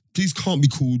doing. Police can't be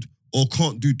called or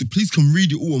can't do, the police can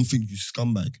read it all and think you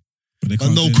scumbag. But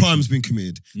no crime's been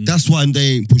committed. That's why they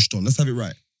ain't pushed on. Let's have it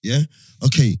right. Yeah?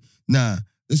 Okay, now,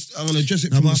 I'm going to address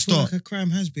it from the start. Like a crime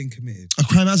has been committed. A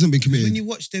crime hasn't been committed. When you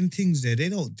watch them things there, they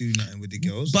don't do nothing with the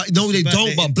girls. But no, they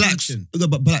don't. But blacks,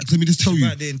 let me just tell you.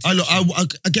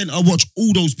 I watch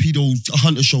all those pedo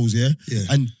hunter shows, yeah?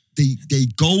 And they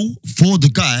go for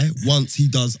the guy once he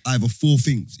does either four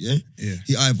things, yeah?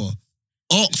 He either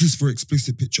asks for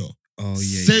explicit picture,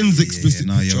 sends explicit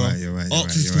picture. You're right.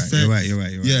 You're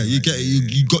right. Yeah, you get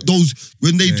it. You got those,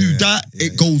 when they do that,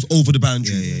 it goes over the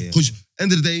boundary. Because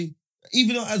end of the day,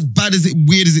 even though as bad as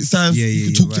weird as it sounds, you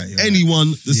can talk to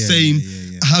anyone the same,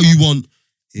 how you want.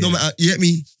 No matter, you get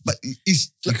me? But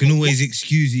it's like, you can always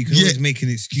excuse. You can always make an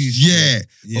excuse.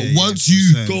 But once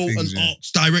you go and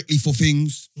ask directly for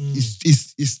things,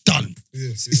 it's done.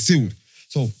 It's sealed.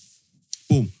 So,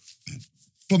 boom.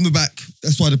 From the back,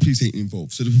 that's why the police ain't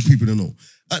involved. So the people don't know.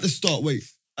 At the start,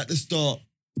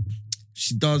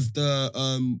 she does the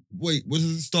what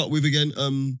does it start with again?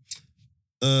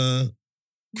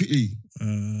 Quickly.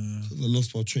 I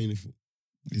lost my train of thought.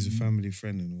 He's a family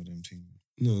friend and all them things.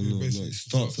 No. It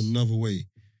starts another way.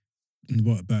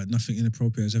 What about nothing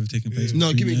inappropriate has ever taken place?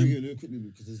 No, give me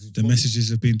quickly. The messages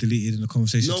have been deleted and the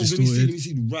conversation distorted. Let me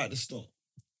see right at the start.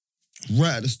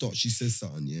 Right at the start, she says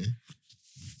something, yeah?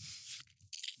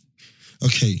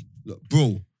 Okay, look,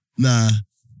 bro. Nah.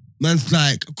 Man's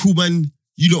like, cool man,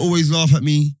 you don't always laugh at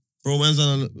me. Bro, man's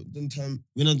done time.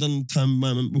 When I done time,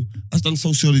 man, I've done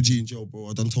sociology in jail, bro.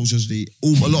 I've done sociology a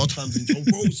lot of times in jail,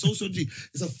 bro. Sociology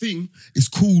is a thing. It's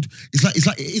called. It's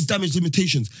like it is damage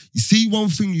limitations. You see one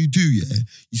thing you do, yeah.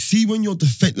 You see when you're a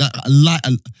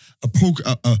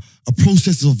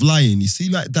process of lying. You see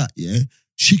like that, yeah.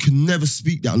 She could never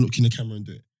speak that and look in the camera and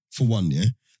do it. For one, yeah.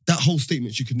 That whole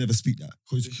statement, she could never speak that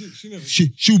because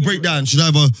she'll break down. She'd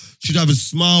either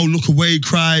smile, look away,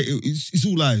 cry. It's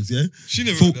all lies, yeah. She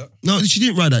never wrote that. No, she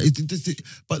didn't write that.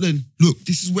 But then, look,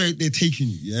 this is where they're taking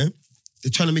you, yeah.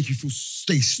 They're trying to make you feel.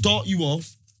 They start you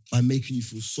off by making you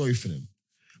feel sorry for them.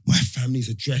 My family's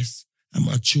address and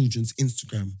my children's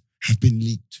Instagram have been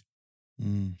leaked.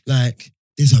 Like,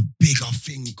 there's a bigger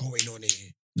thing going on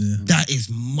here. Yeah. That is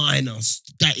minor.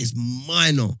 That is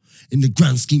minor in the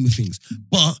grand scheme of things.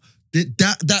 But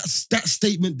that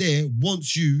statement there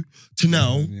wants you to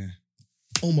now,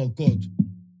 oh my God,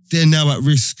 they're now at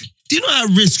risk. They're not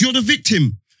at risk. You're the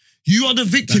victim. You are the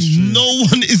victim. No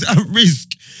one is at risk.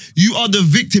 You are the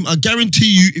victim. I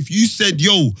guarantee you, if you said,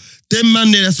 yo, them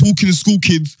man there that's walking the school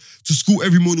kids to school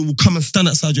every morning will come and stand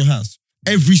outside your house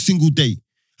every single day.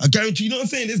 I guarantee, you know what I'm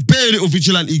saying? There's bare little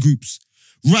vigilante groups.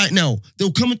 Right now,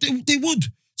 they'll come and they would.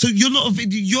 So you're not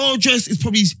your address is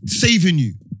probably saving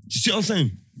you. Do you see what I'm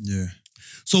saying? Yeah.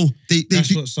 So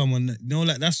that's what someone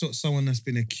that's what someone that's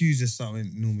been accused of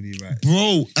something normally writes.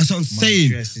 Bro, that's what I'm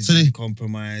saying. So they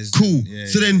compromised. Cool.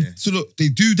 So look, they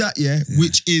do that,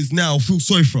 which is now feel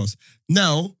sorry for us.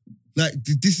 Now, like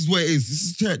this is where it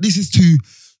is. This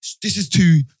is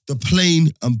to the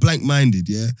plain and blank-minded,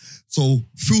 yeah. So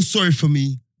feel sorry for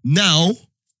me. Now,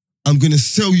 I'm gonna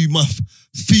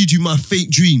feed you my fake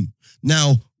dream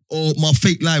now, or my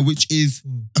fake lie, which is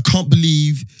I can't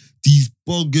believe these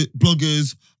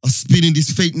bloggers are spinning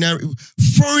this fake narrative,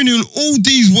 throwing in all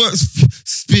these words,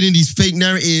 spinning these fake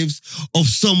narratives of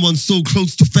someone so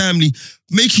close to family,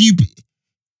 making you.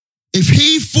 If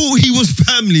he thought he was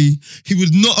family, he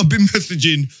would not have been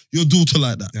messaging your daughter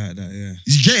like that.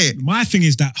 You get it? My thing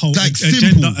is that whole Like,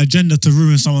 agenda to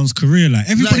ruin someone's career. Like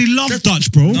everybody loved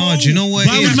Dutch, bro. No, do you know what?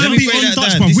 Why would man be on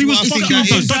Dutch, bro? We was fucking on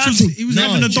Dutch. He was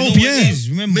having a dope year.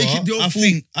 Remember, Make it your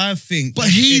I think, but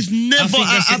he's never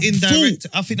at indirect.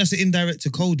 I think that's an indirect to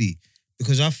Cody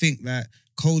because I think that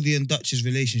Cody and Dutch's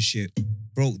relationship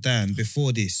broke down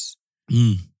before this.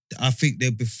 I think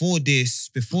that before this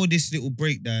little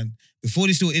breakdown, before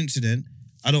this little incident,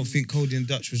 I don't think Cody and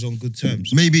Dutch was on good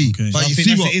terms. Maybe. Okay. But So I you think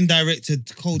see that's what? an indirect to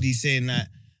Cody saying that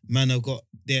man have got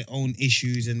their own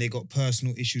issues and they got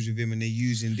personal issues with him and they're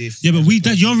using this. Yeah, but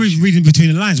you're reading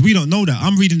between the lines. We don't know that.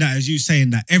 I'm reading that as you saying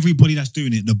that everybody that's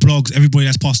doing it, the blogs, everybody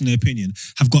that's passing their opinion,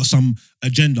 have got some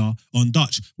agenda on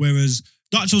Dutch. Whereas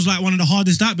Dutch was like one of the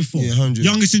hardest out before. Yeah, 100.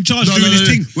 Youngest in charge doing his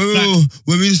thing. Wait.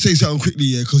 Let me just say something quickly,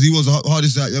 yeah, because he was the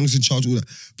hardest out, youngest in charge, all that.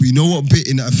 But you know what bit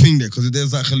in that thing there? Because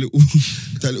there's like a little,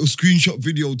 that little screenshot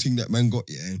video thing that man got,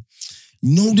 yeah.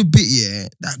 You know the bit, yeah,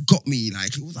 that got me,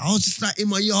 like, I was just like in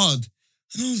my yard.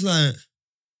 And I was like,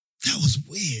 that was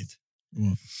weird.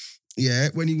 What? Yeah,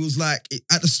 when he was like,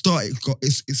 at the start,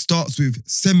 it starts with,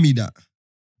 send me that.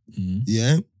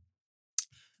 Yeah.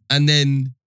 And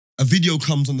then a video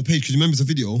comes on the page, because remember it's a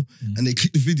video, and they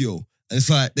click the video, and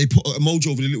it's like, they put an emoji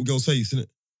over the little girl's face, innit?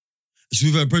 She's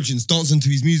with her brethren, dancing to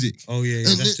his music. Oh yeah,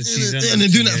 And that's the cheese. and they're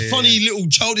doing that funny little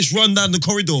childish run down the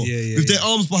corridor with their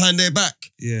arms behind their back.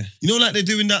 Yeah. You know, like they're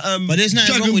doing that But there's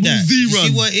nothing Dragon wrong with Ball that. Z You run.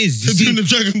 see what it is? They're doing the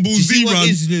Dragon Ball Z run.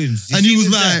 And he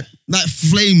was like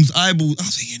flames, eyeballs. I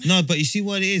was thinking, No, but you see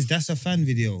what it is? That's a fan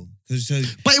video.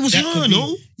 but it was that her, could be-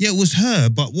 no? Yeah, it was her.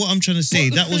 But what I'm trying to say,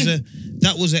 What the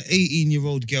that was an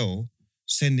 18-year-old girl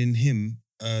sending him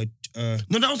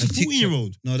No, that was a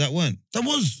 14-year-old. No, that weren't. That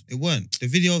was. It weren't. The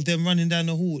video of them running down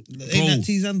the hall. Ain't that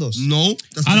T Zandos? No.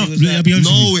 I don't. was like, I'll be honest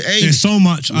no, with you. it ain't. There's so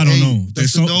much I don't ain't. know.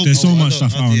 That's There's so much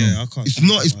stuff I don't know. I can't. It's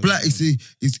not, it's black.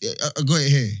 I got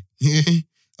it here.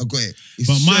 I got it. It's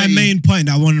But my shiny, main point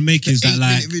that I want to make is that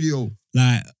 8-minute video.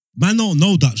 like man don't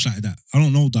know Dutch like that. I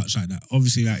don't know Dutch like that.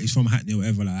 Obviously, like he's from Hackney or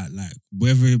whatever. Like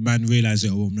whether man realise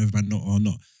it or whether man not or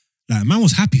not. Like man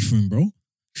was happy for him, bro.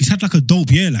 He's had like a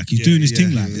dope year. Like he's doing his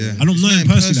thing. Like I don't know him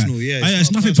personally.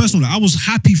 It's nothing personal. Like I was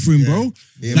happy for him, bro.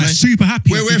 Yeah, like man. super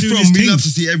happy. Where like, we're he's doing from, his we thing. love to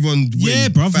see everyone win. Yeah,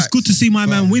 bruv. It's Facts. good to see my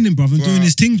man winning, bruv, and doing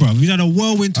his thing, bruv. He's had a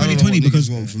whirlwind I don't know 2020 what because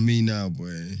niggas want from me now,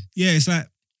 boy. yeah, it's like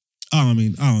I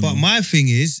don't But know. my thing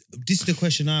is, this is the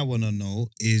question I want to know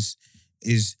is,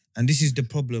 and this is the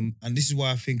problem, and this is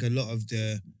why I think a lot of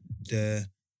the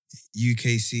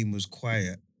UK scene was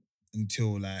quiet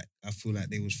until like I feel like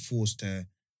they was forced to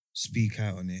speak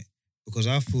out on it, because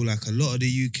I feel like a lot of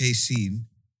the UK scene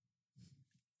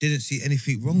didn't see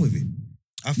anything wrong with it.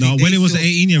 I think No, they when it was saw- an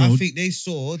 18-year-old. I think they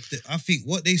saw. I think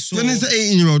what they saw. When it's an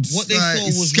 18-year-old, What they like, saw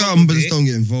it's was scum, wrong but with just it. don't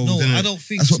get involved. No, innit? I don't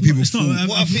think That's what people It's not. thought.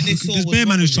 What I think they saw There's was bare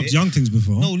man wrong who's with chopped it. young things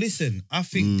before. No, listen. I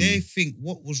think they think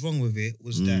what was wrong with it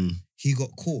was that he got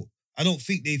caught. I don't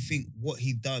think they think what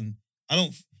he done. I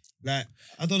don't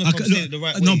know if I'm saying it the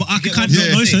right way. No, but I You can get kind what of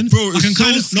I'm trying to say? listen. Bro, I can it's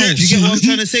kind so of no. sketchy. You get what I'm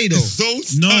trying to say though? It's so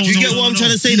No, sketchy. you get what I'm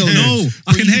trying to say, though? No,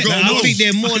 I can hear. Like, I think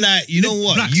they're more like, you know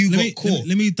what? Blacks, You let got me- caught.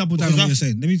 Let me double down on Because what you're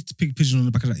saying. Let me pick a pigeon on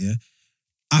the back of that. Yeah,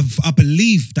 I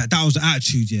believe that was the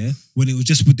attitude. Yeah, when it was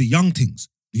just with the young things.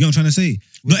 You know what I'm trying to say?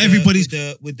 With Not the- everybody's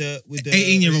with the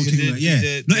 18-year-old with thing. the- Like, yeah,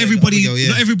 the- not the everybody. audio, yeah.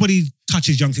 Not everybody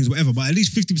touches young things, whatever. But at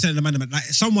least 50% of the man, like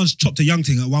someone's chopped a young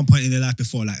thing at one point in their life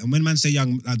before. Like, and when man say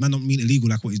young, like, man don't mean illegal,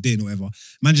 like what he's doing or whatever.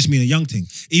 Man just mean a young thing.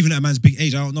 Even at a man's big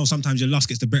age, I don't know. Sometimes your lust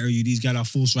gets the better of you. These guys are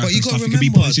force right But and you got stuff. to You can be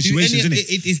remember, put in situations,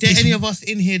 innit? is there It's- any of us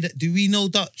in here that do we know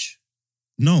Dutch?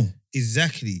 No.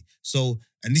 Exactly. So,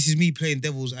 and this is me playing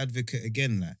devil's advocate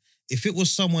again. Like, if it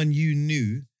was someone you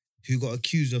knew who got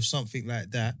accused of something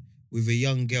like that with a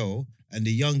young girl, and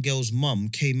the young girl's mum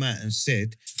came out and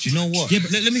said, "Do you know what? Yeah,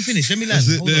 but- let me finish. Let me land. That's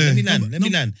it Hold on. there. Let me land. No, Let me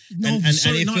no, land. No, and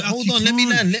sorry, if no, it- hold you on. Let me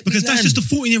can't. land. Let Because me that's land. just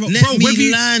a 14-year-old. Let Bro, me whether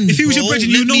you- land, if he was your bro.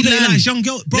 brethren, you Let know me that he land. likes young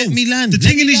girl. Bro, Let me land. the Let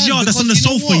thing in me his land, yard that's on the because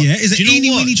you know sofa, what? yeah, is an Do you know eeny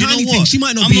what? weeny Do you know tiny what? thing. She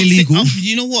might not I'm be saying- illegal.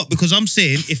 you know what? Because I'm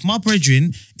saying, if my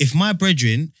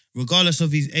brethren, regardless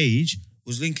of his age,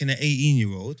 was linking an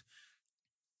 18-year-old,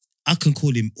 I can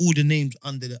call him all the names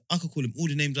under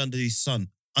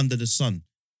the sun,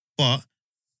 but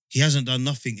he hasn't done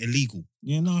nothing illegal.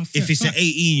 Yeah, no. If it's an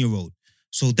 18-year-old,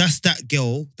 so that's that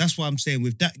girl. That's why I'm saying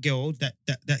with that girl,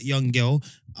 that young girl,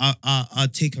 I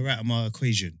take her out of my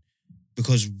equation,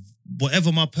 because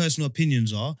whatever my personal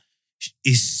opinions are,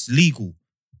 it's legal.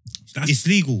 It's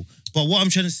legal. But what I'm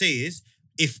trying to say is,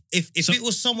 if it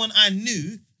was someone I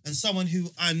knew and someone who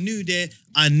I knew their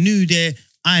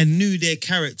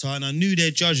character and I knew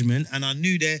their judgment and I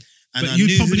knew their and But I you'd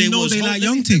knew probably who they know was. they Hold- like let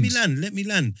young me- things. Let me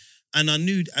land. And I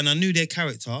knew their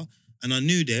character and I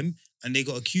knew them and they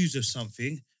got accused of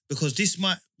something, because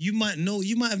you might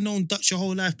have known Dutch your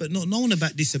whole life but not known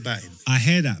about this about him. I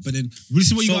hear that, but then this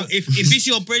is what you So got. if it's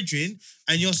your brethren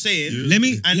and you're saying Let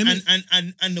me- and let me-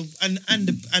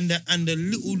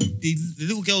 the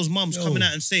little girl's mum's Yo. coming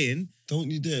out and saying Don't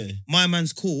you dare. my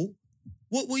man's cool,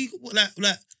 what were you like?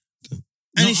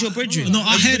 And No, it's your brethren. no, I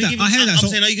Are you hear gonna that, give I him- hear that. I'm So-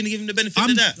 saying, are you going to give him the benefit I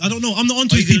of that? don't know. I'm not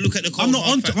onto Are you his gonna people. look at the I'm cold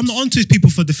hard I'm not onto his people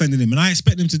for defending him, and I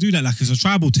expect them to do that like it's a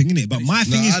tribal thing, innit? But my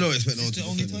thing No, is, I don't expect no one It's to the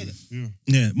only defend toilet. him.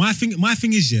 yeah, my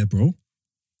thing is, yeah, bro.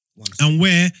 And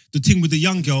where the thing with the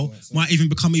young girl might even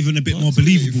become even a bit more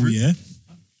believable, yeah.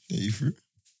 Yeah, you through?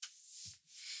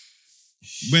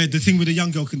 Where the thing with the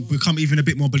young girl can become even a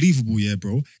bit more believable, yeah,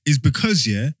 bro, is because,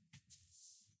 yeah,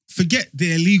 forget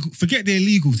the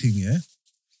illegal thing, yeah.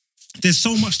 There's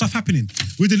so much stuff happening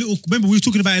with the little. Remember, we were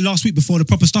talking about it last week before the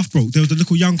proper stuff broke. There was the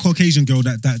little young Caucasian girl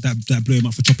that blew him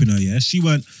up for chopping her. Yeah, she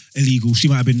weren't illegal. She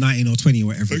might have been 19 or 20 or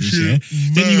whatever it is.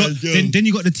 Yeah. Then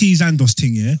you got the T Zandos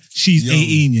thing. Yeah, she's Yo.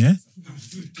 18. Yeah.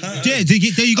 Yeah,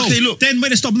 there you go. Okay, look. Then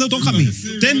wait, stop. No, don't cut me.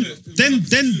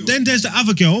 Then there's the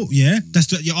other girl. Yeah,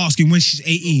 you're asking when she's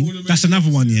 18. That's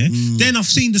another one. Yeah. Then I've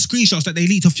seen the screenshots that they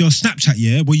leaked off your Snapchat.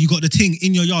 Yeah, where you got the thing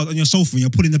in your yard on your sofa and you're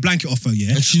pulling the blanket off her.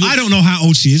 Yeah. And she looks- I don't know how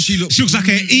old she is. she She looks looks like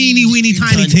an eeny weeny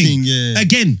tiny tiny thing. thing, yeah.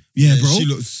 Again, yeah, bro. She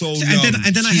looks so young.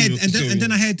 And then I She had looks and so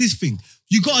then I young. had this thing.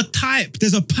 You got to type.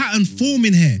 There's a pattern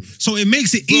forming here, so it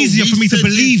makes it Bro, easier we for me to said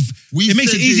believe. this- It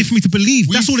makes it said easier this- for me to believe.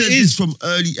 we That's all it said this is. from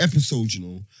early episodes, you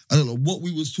know. I don't know what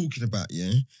we was talking about,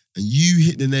 yeah. And you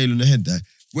hit the nail on the head there.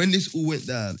 When this all went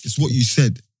down, it's what you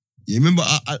said. Yeah, remember?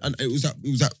 It was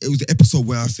the episode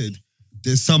where I said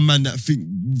there's some man that think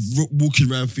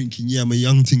walking around thinking, yeah, I'm a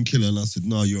young teen killer, and I said,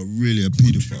 no, you're really a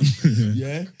paedophile.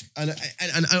 Yeah,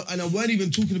 and I weren't even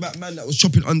talking about man that was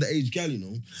chopping underage gal, you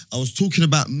know. I was talking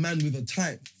about man with a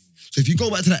type. So if you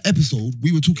go back to that episode,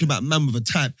 we were talking about man with a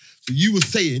type. So you were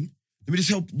saying, let me just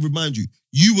help remind you.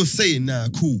 You were saying, nah,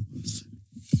 cool.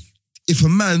 If a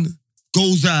man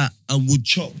goes out and would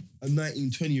chop a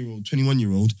 19, 20-year-old,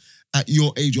 21-year-old at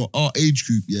your age or our age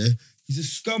group, yeah, he's a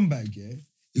scumbag, yeah.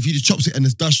 If he just chops it and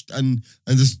it's dashed and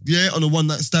just, yeah, on a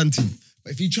one-night stand thing.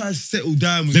 But if he tries to settle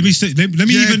down with Let me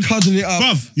yeah, even, cuddling it up,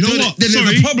 bruv. You know then- what? Then Sorry.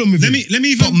 there's a problem with let it. me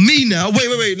even. But me now,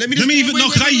 wait. Let me just. No,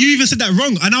 because you even said that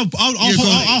wrong, and I'll Yeah, go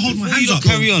on. hold my Before hands you up.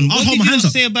 lot carry on. I'll What hold did my you hands lot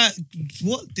up. say about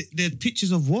what the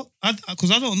pictures of what? Because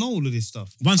I don't know all of this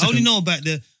stuff. One I only second. know about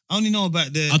the. I'll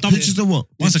double Pictures of what?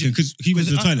 One second, because he went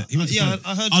to the toilet. He went to the Yeah, toilet.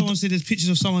 I heard I'll- someone say there's pictures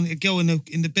of someone, a girl in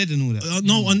the bed and all that.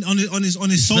 No, on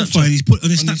his sofa, Snapchat. and he's put on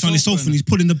his On his Snapchat on his sofa, sofa, and he's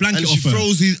pulling the blanket And she off her.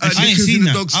 throws his I ain't knickers seen in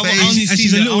the that. dog's I face. only And seen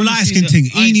she's a that. little I only light seen skin that. thing,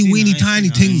 I ain't eeny seen weeny that. tiny I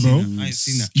ain't thing, seen bro. that. I ain't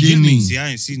seen that. Skinny. You get me? See, I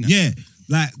ain't seen that. Yeah,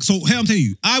 Like, so here I'm telling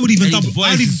you, I would even double.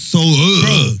 I would even, so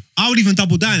bro, I would even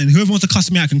double down, and whoever wants to cuss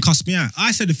me out can cuss me out.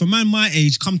 I said if a man my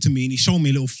age come to me and he showed me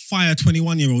a little fire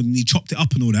 21-year-old and he chopped it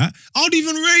up and all that, I would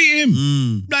even rate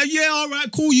him. Like, yeah, all right,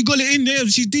 cool, you got it in there.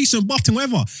 She's decent, buffed and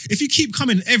whatever. If you keep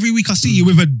coming every week, I see you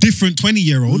with a different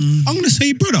 20-year-old. I'm gonna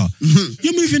say, brother,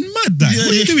 you're moving mad. Like, what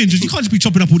are you doing? You can't just be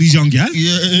chopping up all these young guys.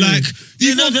 Like,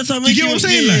 you know, that's how you get what I'm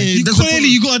saying? Yeah, like, you that's a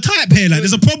clearly problem. you got a type here. Like,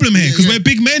 there's a problem here because we're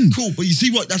big men. Cool, but you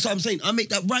see what? That's what I'm saying. I make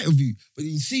that right of you. But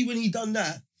you see when he done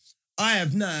that,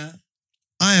 I've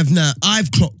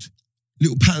clocked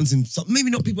little patterns in some,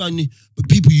 maybe not people I knew, but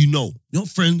people you know. Not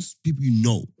friends, people you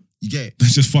know. You get it?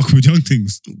 Let's just fuck with young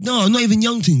things. No, not even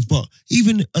young things, but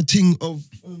even a thing of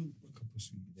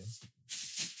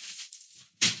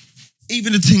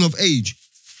even a thing of age.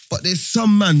 But there's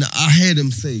some man that I hear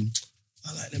them say,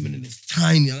 I like them and it's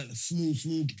tiny, I like the small.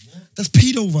 That's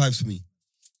pedo vibes for me.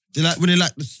 They like when they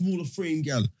like the smaller frame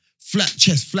girl, flat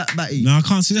chest, flat batty. No, I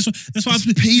can't see. That's why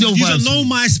pedo you vibes. don't know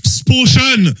my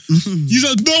portion. You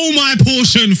don't know my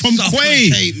portion from Quay.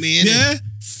 Suffocate me, innit? Yeah?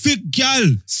 Thick gal.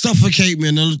 Suffocate me,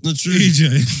 and the truth.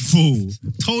 AJ, fool.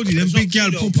 Told you, them It's big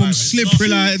not gal pedo put vibes. slippery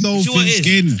like You no see what thin it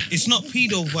is? skin. It's not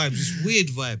pedo vibes, it's weird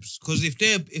vibes. Because if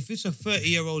it's a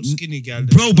 30-year-old skinny gal,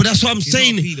 Bro, but that's what I'm he's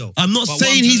saying. not a pedo. I'm not But what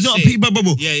saying I'm he's trying not a to say- pedo,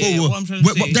 bro. Yeah, what I'm trying to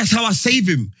say- That's how I save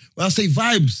him. When I say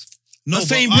vibes. No, I'm but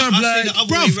saying, I bruv, say like, the other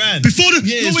Bruv, way round. before the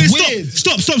Yeah, no, it's wait, weird.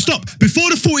 stop.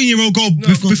 Before the 14-year-old girl,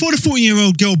 before the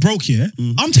 14-year-old girl broke here,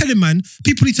 I'm telling man,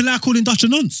 people need to like calling Dutch a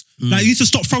nonce. Like, you need to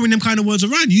stop throwing them kind of words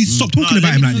around. You need to stop talking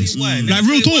about him like this. Like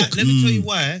real talk. Let me tell you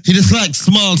why. He just like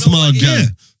smile, what it girl.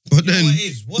 is? But You know then, what it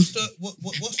is?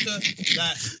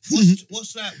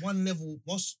 What's like one level?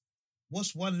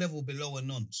 What's one level below a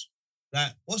nonce?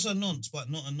 Like, what's a nonce but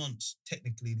not a nonce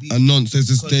technically? a nonsense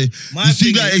is Because day. my You see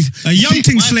thing that? is- A young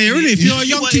ting My slayer, thing innit? is- If you're a you see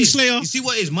young what ting it is? slayer. You see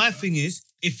what it is? My thing is,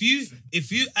 if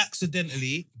you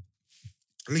accidentally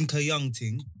link a young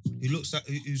ting who looks like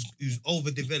who's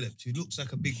overdeveloped, who looks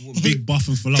like a big woman, Big buff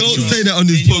and Don't voluptuous. say that on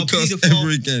this Then you're a podcast paedophile. ever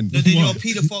again. No, then you're a What?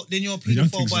 paedophile. Then you're a young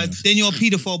paedophile things by. like that. Then you're a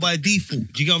paedophile by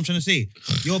default. Do you get what I'm trying to say?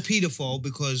 You're a paedophile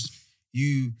because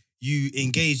you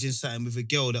engaged in something with a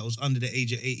girl that was under the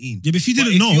age of 18. Yeah, but if you But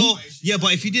didn't know,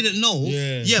 but if you didn't know,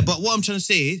 Yeah. But what I'm trying to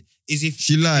say is if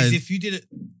She lied. is if you didn't,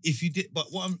 if you did,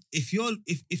 but what I'm, if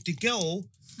the girl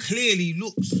clearly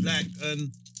looks like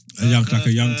A young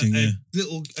thing, yeah.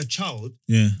 a child,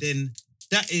 yeah. then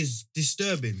that is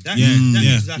disturbing. That Yeah,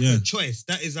 is yeah, like yeah. a choice.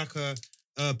 That is like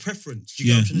a preference. Do you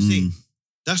get what I'm trying to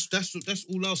say? That's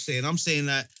all I was saying. I'm saying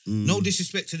like no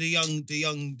disrespect to the young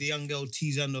girl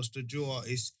T Zandos, the drill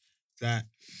artist. That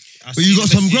But you got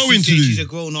some growing to do. She's a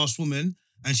grown ass woman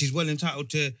and she's well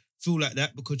entitled to feel like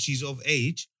that because she's of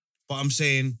age. But I'm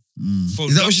saying, Is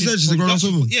that what she said? She's a grown-ass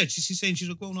woman? Yeah, she's saying she's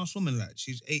a grown ass woman. Like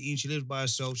she's 18, she lives by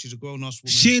herself. She's a grown ass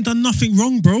woman. She ain't done nothing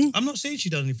wrong, bro. I'm not saying she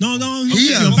done anything. No, wrong. I'm not Yeah.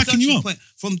 saying, I'm From backing you Dutch's up. point-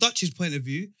 from Dutch's point of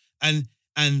view, and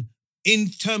in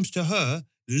terms to her,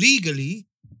 legally,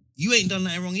 you ain't done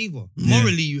nothing wrong either.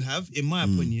 Morally, you have, in my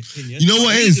opinion. You know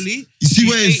what it is? Legally, You see she's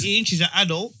what it is? 18, she's an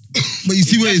adult. But you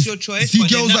see If where that's it's your choice, you but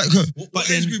see then girls that- like her. But What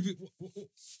then, age group?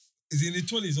 Is he in his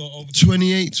 20s or over?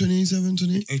 28, 27,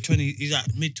 28? 20, he's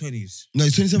at mid-20s. No,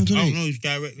 it's 27, I don't 28. know his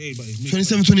direct age, but he's mid-20s.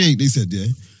 27, 28, they said, yeah.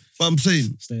 But I'm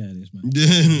saying, Stay out of this,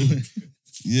 man.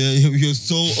 you're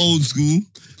so old school.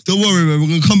 Don't worry, man. We're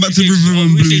going to come back to River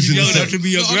and Blues in a sec. to be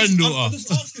your granddaughter. I'm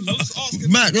just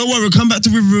asking. Mac, don't worry. We'll come back to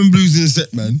River and Blues in a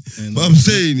sec, man. But I'm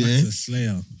saying, yeah.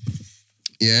 Slayer.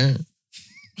 Yeah.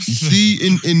 You see,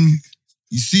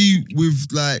 you see with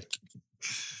like,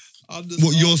 I'm just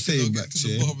what you're asking, saying, I'll get Max, to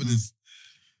the yeah? bottom of this.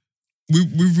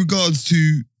 with regards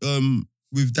to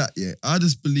with that, yeah, I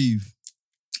just believe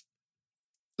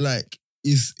like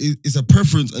it's a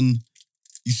preference, and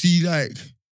you see, like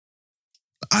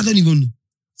I don't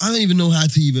even know how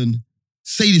to even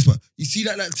say this, but you see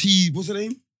that like T, what's her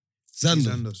name?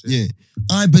 Zandos, Yeah.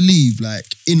 I believe like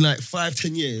in like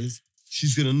 5-10 years,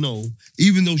 she's gonna know,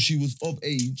 even though she was of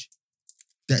age,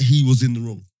 that he was in the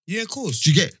wrong. Yeah, of course.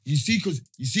 Do you get? You see, because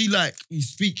you see, like you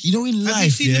speak, you know, in Have life, you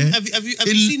seen yeah, them? Have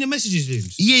you seen the messages,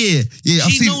 Limbs? yeah.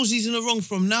 I've She seen, knows he's in the wrong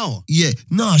from now. yeah.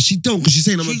 Nah, she don't, because she's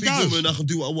saying I'm a She big does. woman and I can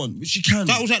do what I want, which she can.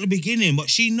 That was at the beginning, but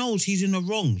she knows he's in the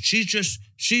wrong. She's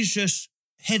just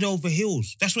head over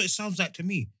heels. That's what it sounds like to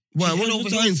me. Why? She's head What, over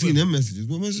I ain't heels seen for him. them messages.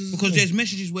 What messages? Because are there's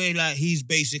messages where like he's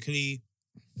basically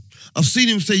I've seen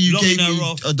him say you longing gave her me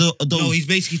off. a dose. No, he's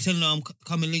basically telling her,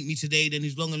 come and link me today. Then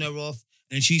he's longing her off.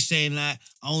 And she's saying like,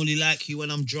 I only like you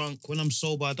when I'm drunk. When I'm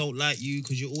sober, I don't like you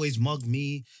because you always mug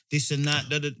me, this and that.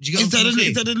 Do you get Is what that, I'm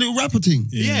saying? is that a little rapper thing?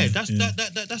 Yeah, that's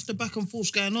the back and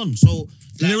forth going on. So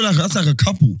They were like, that's like a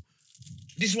couple.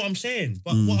 This is what I'm saying.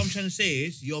 But what I'm trying to say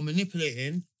is you're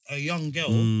manipulating a young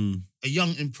girl, a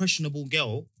young impressionable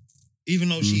girl, even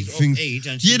though she's of age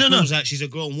and she feels like she's a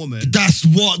grown woman. That's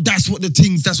what the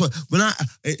things. That's what when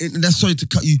that's sorry to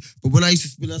cut you, but when I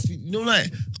speak, you know,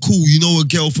 like cool, you know, a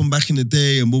girl from back in the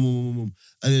day, and boom, boom, boom, boom,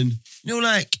 and then you know,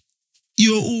 like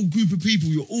you're all group of people,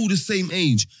 you're all the same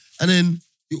age, and then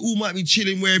you all might be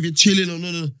chilling wherever you're chilling,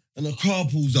 and a car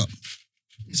pulls up,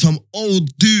 some old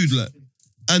dude, like,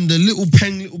 and the little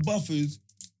buffers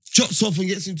drops off and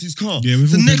gets into his car. Yeah,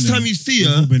 the next time you see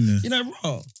her, you're like,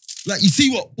 raw. Like, you see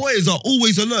what boys are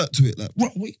always alert to it. Like,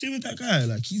 what you doing with that guy?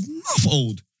 Like, he's enough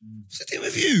old. What's he doing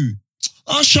with you?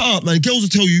 Oh, shut up, man. Girls will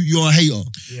tell you you're a hater.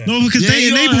 Yeah. No, because they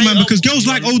enable, man, because girls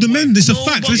like older men. It's a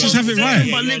fact. Let's just have it right.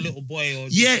 Little boy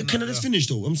can I just finish,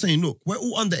 though? I'm saying, look, we're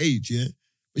all underage, yeah?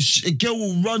 A girl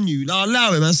will run you. Like,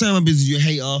 allow it, man. Say my business, you're a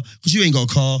hater, because you ain't got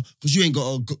a car, because you ain't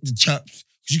got the chaps,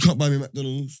 because you can't buy me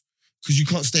McDonald's, because you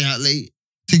can't stay out late.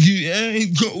 You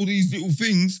ain't got all these little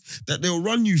things that they'll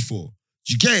run you for.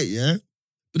 You get it, yeah?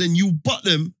 But then you butt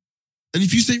them, and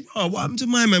if you say, oh, what happened to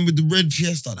my man with the red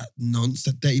Fiesta? That nonce,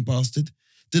 that dirty bastard.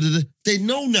 They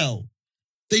know now.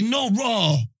 They know,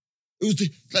 raw. It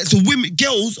was so women,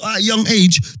 girls at a young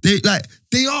age,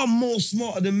 they are more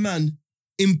smarter than man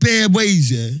in bare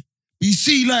ways, yeah? But you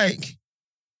see, like,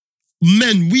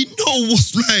 men, we know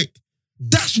what's like,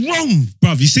 that's wrong.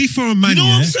 Bruv, you see for a man, you know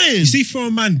what I'm saying? You see for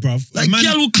a man, bruv. Like,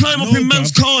 gal will climb up in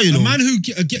man's car, you know? A man who,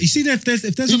 you see if there's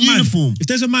a man, uniform. If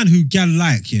there's a man who gal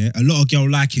like, yeah, a lot of gal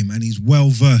like him and he's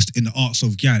well versed in the arts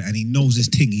of gal and he knows his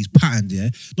thing, he's patterned, yeah?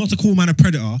 Not to call man a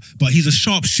predator, but he's a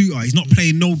sharp shooter. He's not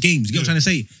playing no games. You get what I'm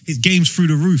trying to say? His game's through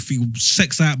the roof. He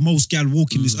sex out most gal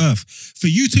walking this earth. For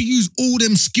you to use all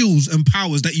them skills and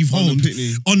powers that you've honed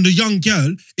on the young girl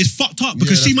is fucked up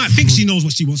because she might think she knows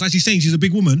what she wants. Like she's saying she's a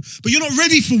big woman, but you're not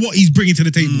ready for what he's bringing to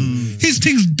the table. His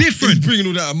thing's different. He's bringing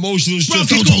all that emotional stress.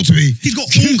 Don't talk to me. He's got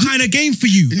all kind of game for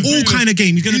you. All kind of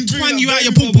game. He's going to twang you out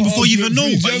your pum pum before you even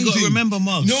know. But you got to remember,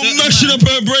 Mark. No mashing up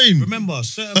her brain. Remember,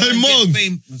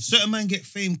 certain men get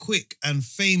fame quick, and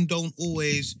fame don't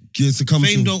always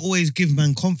give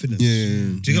man confidence.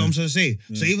 Yeah. Do you get what I'm trying to say?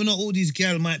 Yeah. So even though all these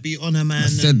girls might be on a man, I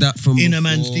said that from in before. a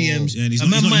man's DMs, a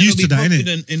man might not be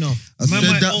confident enough. I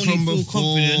said that from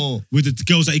before. With the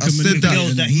girls that he can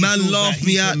manipulate. Man laughed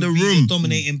me out the room.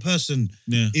 Dominating person.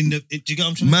 Yeah. Do you get what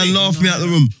I'm trying to say? Man laughed me out the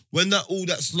room. When all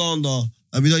that slander,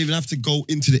 and we don't even have to go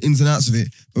into the ins and outs of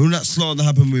it, but when that slander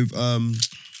happened with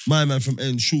my man from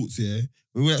N Schultz, yeah,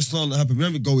 when that slander happened, we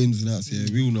don't even go ins and outs, yeah,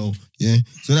 we all know, yeah.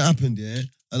 So that happened, yeah,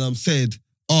 and said,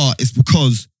 it's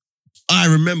because I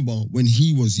remember when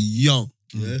he was young,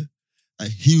 yeah,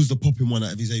 and he was the popping one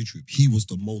out of his age group. He was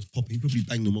the most popping. He probably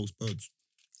banged the most birds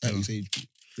out of his age group.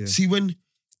 Yeah. See, when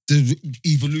the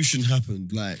evolution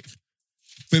happened, like,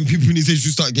 when people in his age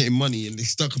group start getting money and they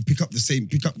start to pick up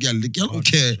gal, the gal don't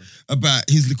care about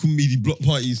his little meaty block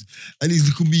parties and his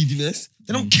little meatiness.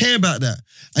 They don't care about that.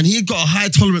 And he got a high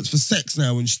tolerance for sex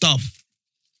now and stuff.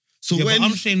 So when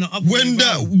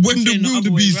the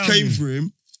wildebeest came for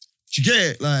him, do you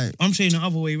get it? Like, I'm saying the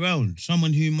other way round.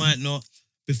 Someone who might not,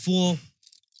 before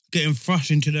getting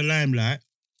thrust into the limelight,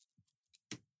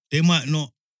 they might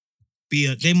be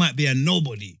a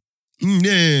nobody. Yeah.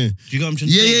 Do you get what I'm trying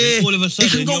to say? Yeah. All of a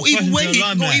sudden, it can go either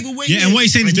way. Yeah, and what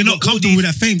he's saying is they're not comfortable with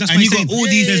that fame. That's why he's saying all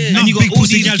these, there's no big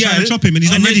pussy gal trying to chop him and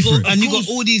he's not ready for it. And you got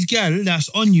all these gal that's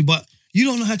on you, but you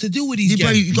don't know how to deal with these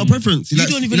gal. You got preference. You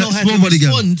don't even know how to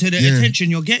respond to the attention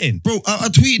you're getting. Bro, I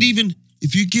tweeted even,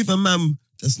 if you give a man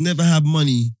that's never had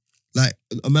money, like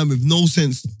a man with no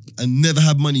sense and never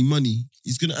had money,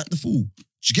 he's gonna act the fool. Do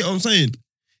you get what I'm saying?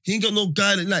 He ain't got no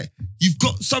guy that, like, you've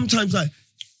got sometimes, like,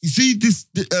 you see this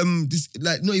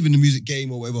like, not even the music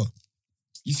game or whatever.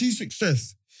 You see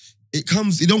success. It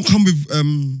don't come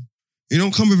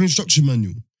with instruction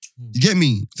manual. You get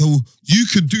me? So you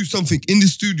could do something in the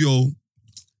studio,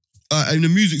 in the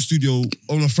music studio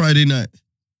on a Friday night,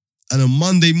 and on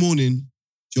Monday morning,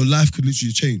 your life could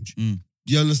literally change. Do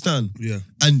you understand? Yeah.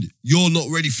 And you're not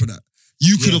ready for that.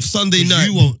 You could have Sunday night.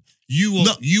 You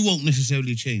won't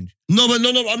necessarily change. No.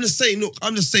 I'm just saying,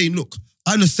 look.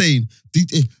 A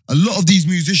lot of these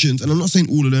musicians, and I'm not saying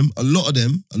all of them, a lot of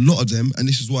them, and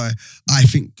this is why I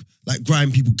think like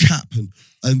grime people cap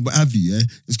and what have you, yeah,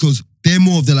 it's because they're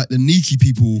more of the Nike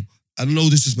people. I don't know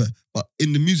disrespect, but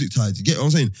in the music side, you get what I'm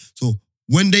saying? So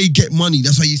when they get money,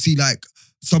 that's why you see like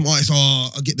some artists, I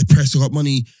get depressed, I got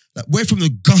money. Like, we're from the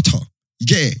gutter. You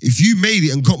get it? If you made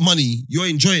it and got money, you're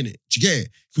enjoying it. Do you get it?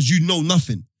 Because you know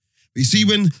nothing. But you see,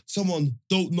 when someone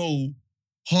don't know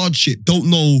hardship, don't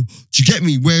know, do you get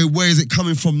me? Where is it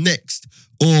coming from next?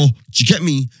 Or, do you get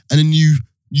me? And then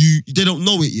they don't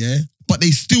know it, yeah? but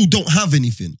they still don't have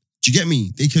anything. Do you get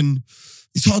me? They can.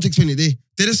 It's hard to explain it.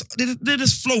 They're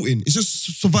just floating. It's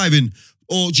just surviving.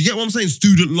 Or do you get what I'm saying?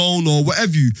 Student loan or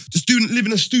whatever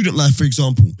living a student life, for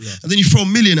example. Yeah. And then you throw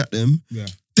 $1 million at them. Yeah.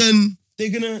 Then they're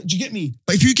gonna. Do you get me?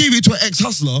 But if you gave it to an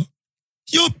ex-hustler,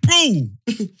 yo, bro,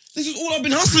 this is all I've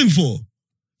been hustling for.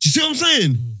 Do you see what I'm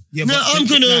saying? Yeah, Now but I'm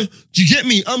gonna. Do you get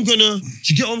me? Do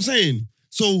you get what I'm saying?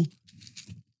 So,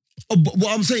 but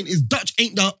what I'm saying is Dutch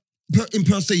ain't that in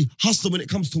per se hustler when it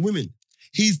comes to women.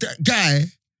 He's that guy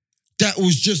that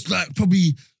was just like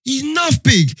probably he's enough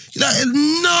big, like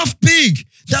enough big.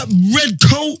 That red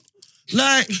coat,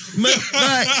 like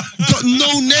got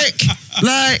no neck,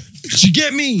 like. Do you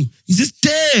get me? He's just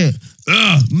there.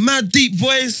 Mad deep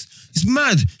voice. It's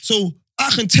mad. So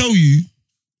I can tell you,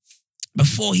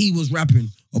 before he was rapping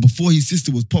or before his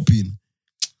sister was popping,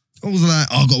 I was like,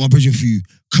 oh, I got my bridging for you.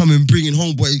 Coming, bringing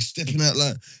homeboy, stepping out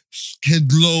like head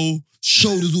low,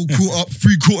 shoulders all caught up,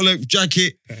 3/4 length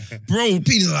jacket. Bro,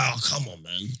 Peter's like, oh, come on,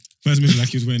 man. First minute like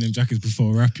he was wearing them jackets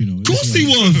before rap, you know. Of course he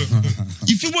was.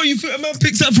 You feel what? You think a man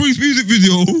picks that for his music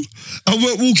video and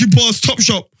we're walking past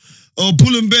Topshop or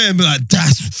Bull and Bear and be like,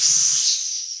 that's...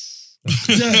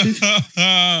 Do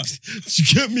you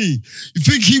get me? You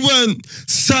think he weren't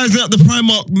sizing up the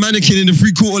Primark mannequin in the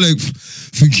 3/4 length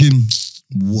thinking,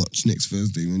 watch next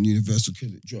Thursday when Universal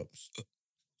Credit drops.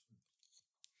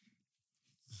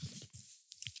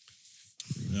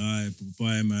 Alright,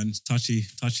 boy, man. Touchy,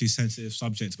 sensitive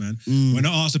subject, man. When I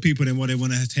ask the people then what they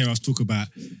want to hear us talk about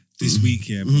this week,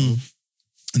 yeah, bro,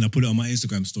 and I put it on my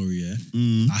Instagram story, yeah,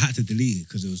 I had to delete it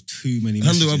because there was too many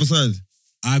Hand messages. the other side.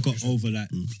 I got over like,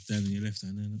 down on your left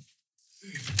hand, innit?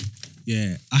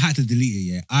 Yeah, I had to delete it,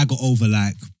 yeah. I got over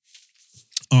like,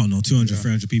 I don't know, 200,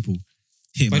 300 people.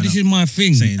 But this is my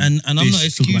thing, saying and I'm this,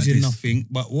 not talk about excusing this. nothing.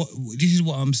 But this is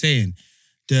what I'm saying.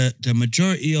 The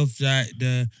majority of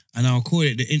and I'll call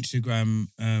it the Instagram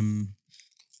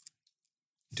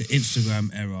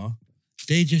era.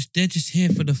 They're just here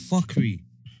for the fuckery.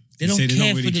 They don't say they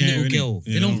care don't for really the care, little innit? girl.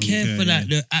 Yeah, They don't care for like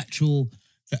the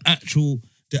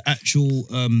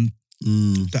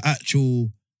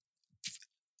actual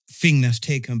thing that's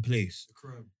taken place.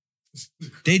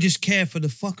 They just care for the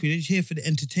fuckery. They're just here for the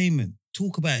entertainment.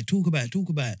 Talk about it.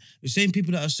 The same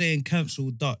people that are saying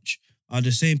cancel Dutch are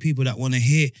the same people that want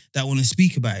to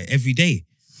speak about it every day.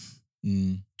 Do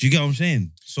you get what I'm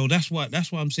saying? So that's what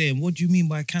I'm saying. What do you mean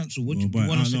by cancel? What do you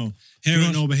want to say? know. Here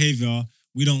ain't no behaviour.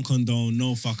 We don't condone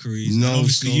no fuckeries. No, And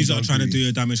obviously, no you are trying to fuckeries. do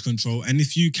your damage control. And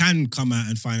if you can come out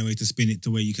and find a way to spin it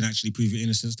to where you can actually prove your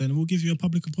innocence, then we'll give you a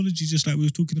public apology, just like we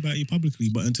was talking about you publicly.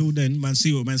 But until then, man,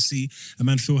 see what man see, and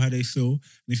man feel how they feel.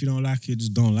 And if you don't like it,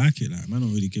 just don't like it. Like, man,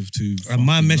 don't really give two. And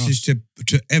my fucking message ruffs.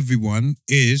 to everyone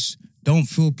is don't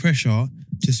feel pressure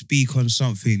to speak on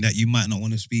something that you might not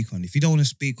want to speak on. If you don't want to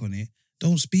speak on it,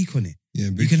 don't speak on it. Yeah,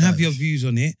 You can have your views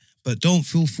on it, but don't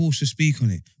feel forced to speak on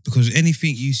it. Because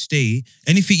anything you say,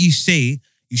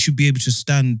 you should be able to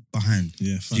stand behind.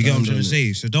 Yeah, Do you get what I'm trying to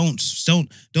say? So don't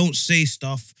say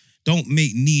stuff. Don't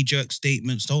make knee-jerk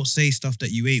statements. Don't say stuff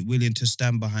that you ain't willing to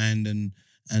stand behind and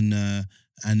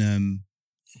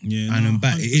Yeah, and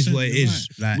back. It is 100%, what it you're is.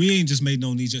 right. Like, We ain't just made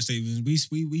no knee-jerk statements.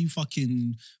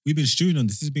 We've been stewing on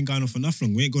this. This has been going on for nothing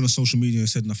long. We ain't gone on social media and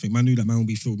said nothing. Man knew that man will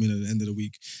be filming at the end of the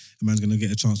week. The man's gonna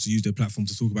get a chance to use their platform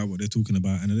to talk about what they're talking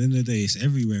about. And at the end of the day, it's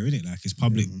everywhere, innit? Like it's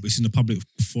public. It's in the public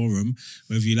forum.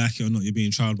 Whether you like it or not, you're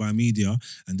being trialed by media.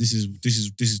 And this is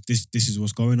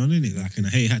what's going on, innit? Like, and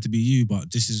hey, it had to be you,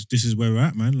 but this is where we're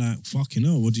at, man. Like, fucking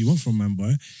hell, what do you want from man,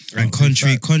 boy? and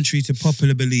contrary to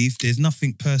popular belief, there's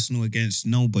nothing personal against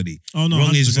nobody. Oh no,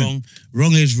 Wrong is 100%.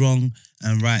 wrong is wrong,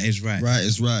 and right is right. Right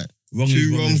is right. Wrong is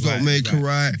Two wrong wrongs is don't make a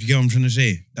right. You get what I'm trying to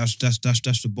say? That's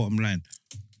the bottom line.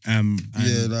 And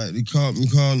Yeah, like we can't,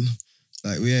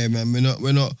 like yeah, man.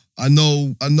 We're not. I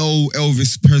know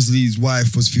Elvis Presley's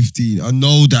wife was 15. I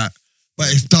know that, but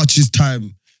it's Dutch's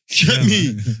time. Get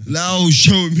me? Now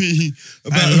show me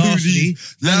about And who lastly-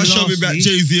 these. Now show me about lastly-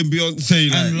 Jay-Z and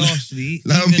Beyonce. And Like, lastly,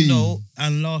 allow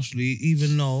me.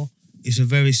 even though it's a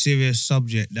very serious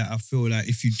subject that I feel like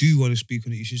if you do want to speak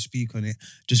on it, you should speak on it.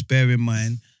 Just bear in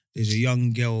mind, there's a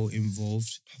young girl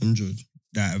involved, 100.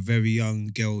 a very young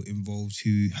girl involved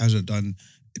who hasn't done.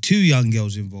 Two young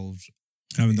girls involved.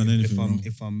 Haven't done anything wrong.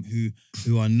 If I'm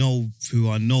who are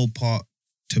no part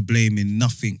to blame in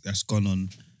nothing that's gone on.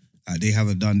 They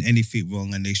haven't done anything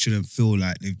wrong, and they shouldn't feel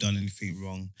like they've done anything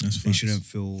wrong. That's They facts.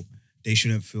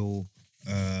 shouldn't feel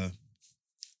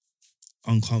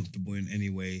uncomfortable in any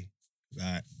way.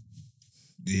 Like,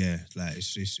 yeah, like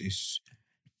it's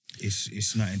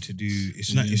it's nothing to do.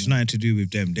 It's Yeah, nothing to do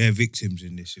with them. They're victims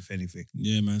in this, if anything.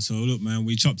 Yeah, man. So look, man,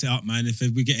 we chopped it up, man. If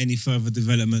we get any further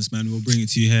developments, man, we'll bring it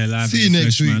to you here live. See in you the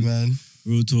next flesh, week, man.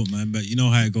 Real talk, man. But you know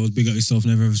how it goes. Big up yourself,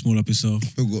 never ever small up yourself.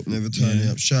 Big up, never turn it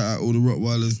Yeah. up. Shout out all the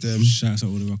Rottweilers, them. Shouts out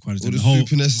all the Rockriders, All the whole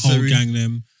super necessary. gang,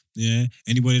 them. Yeah,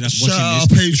 anybody that's Shout out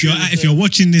watching this. Patreon, If you're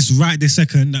watching this right this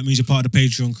second, that means you're part of the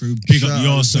Patreon crew. Big Shout up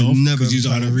out yourself to Never because you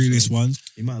are the Turn Up realest Show. ones.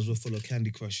 You might as well follow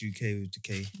Candy Crush UK with the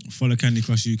K. Follow Candy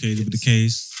Crush UK with the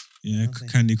K's. Yeah, Okay.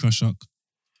 Candy Crush Up.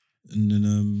 And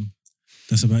then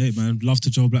that's about it, man. Love to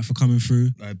Joe Black for coming through.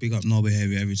 Like, big up No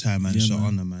Behavior every time, man. Yeah, It's an man.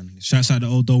 honor, man. It's Shouts an out the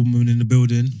old woman in the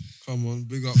building. Come on,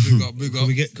 big up, big up, big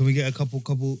honor. up. Can we get a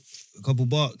couple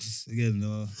barks again?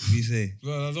 What do you say?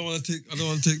 No, I don't want to take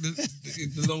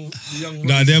the young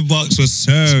Nah, them barks were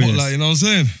serious. spotlight. You know what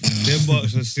I'm saying? Them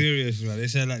barks were serious, man. They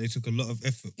sound like they took a lot of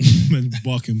effort. Man,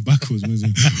 barking backwards, man.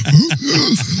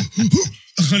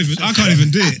 I can't even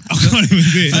do it. I can't even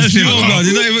do it. That's your old man.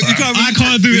 I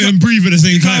can't do it and breathe at the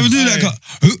same time. Can't even do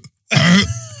that.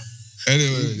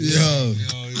 Anyway, Yo,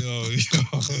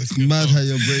 it's mad how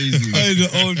you're brazy. Hey, the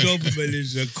old Doberman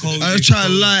is a cold. I try to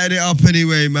lighten it up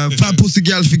anyway, man. Fat pussy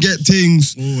gals forget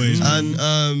things. Always. And,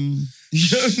 you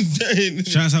know what I'm saying?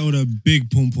 Shouts out all the big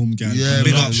pom pom gang. Yeah,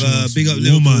 Big man. up, big up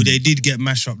Woman. Liverpool. They did get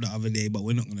mashed up the other day, but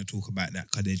we're not going to talk about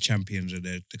that because they're champions of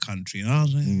the country. You know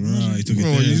what I'm saying? Right, he took it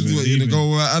Bro, there, you man. what, you Leave gonna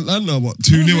it. go at Atlanta? What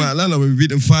 2-0 at Atlanta? We beat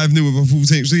them 5-0 with a full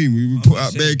team. We put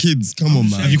out bare kids. Come on,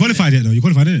 man. Have you qualified yet though? You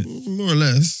qualified, didn't it? More or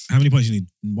less. How many points you need?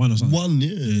 One or something? One,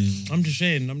 yeah. Yeah. I'm just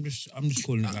saying. I'm just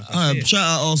calling it like I say it. Shout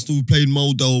out Arsenal. We played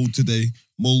Molde today.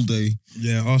 Molde.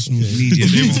 Yeah, Arsenal's Okay. media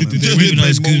at the moment. Did they Maybe win? not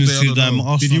as Played good Molde, as I don't them. know.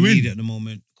 Arsenal Did you win? media at the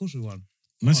moment. Of course we won.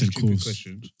 Man said Ask stupid course.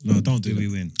 questions. No, don't do Did we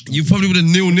that. win? You probably would have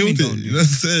 0-0 What do you it. mean, don't You know what I'm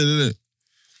saying, innit?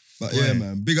 But yeah, Right.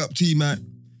 man. Big up T-Mac.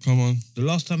 come on. The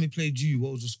last time we played you,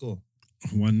 what was the score?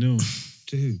 1-0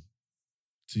 To who?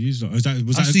 to use that. Was I'll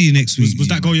that see you next week. was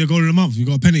that goal your goal of the month? You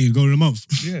got a penalty, goal of the month.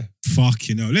 Yeah.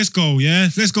 Fucking hell. Let's go, yeah?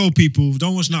 Let's go, people.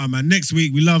 Don't watch nothing, man. Next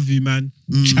week, we love you, man.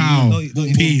 Ciao.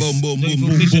 Don't Peace. Boom, boom, Don't you boom, feel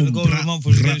boom, pissed that boom. the goal of the month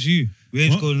was against you? We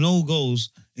ain't What? scored no goals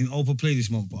in open play this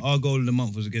month, but our goal of the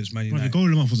month was against Man Bro, the United. goal of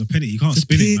the month was a penalty. You can't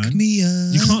spin it, man. me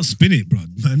up. You can't spin it, bro.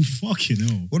 Man, fucking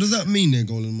hell. What does that mean, their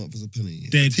goal of the month is a penalty?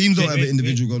 They- Teams don't they- have an they-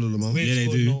 individual goal of the month. We ain't Yeah, they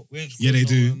scored do. no- we ain't Yeah, they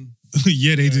scored no, do.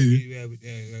 Yeah, they do. Yeah, we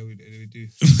do.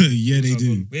 Yeah, they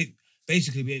do.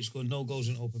 Basically, we ain't scored no goals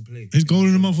in open play. His goal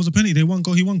of the month was a penny. He won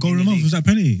goal of the month was that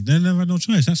penny. They never had no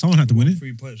choice. That someone had to win it.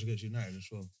 3 points against United as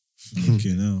well. Okay,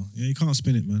 no. Yeah, you can't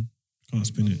spin it, man. Can't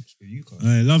spin it. You can't.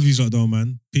 I love you, lot, though,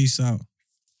 man. Peace out.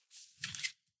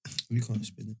 You can't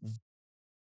spin it, man.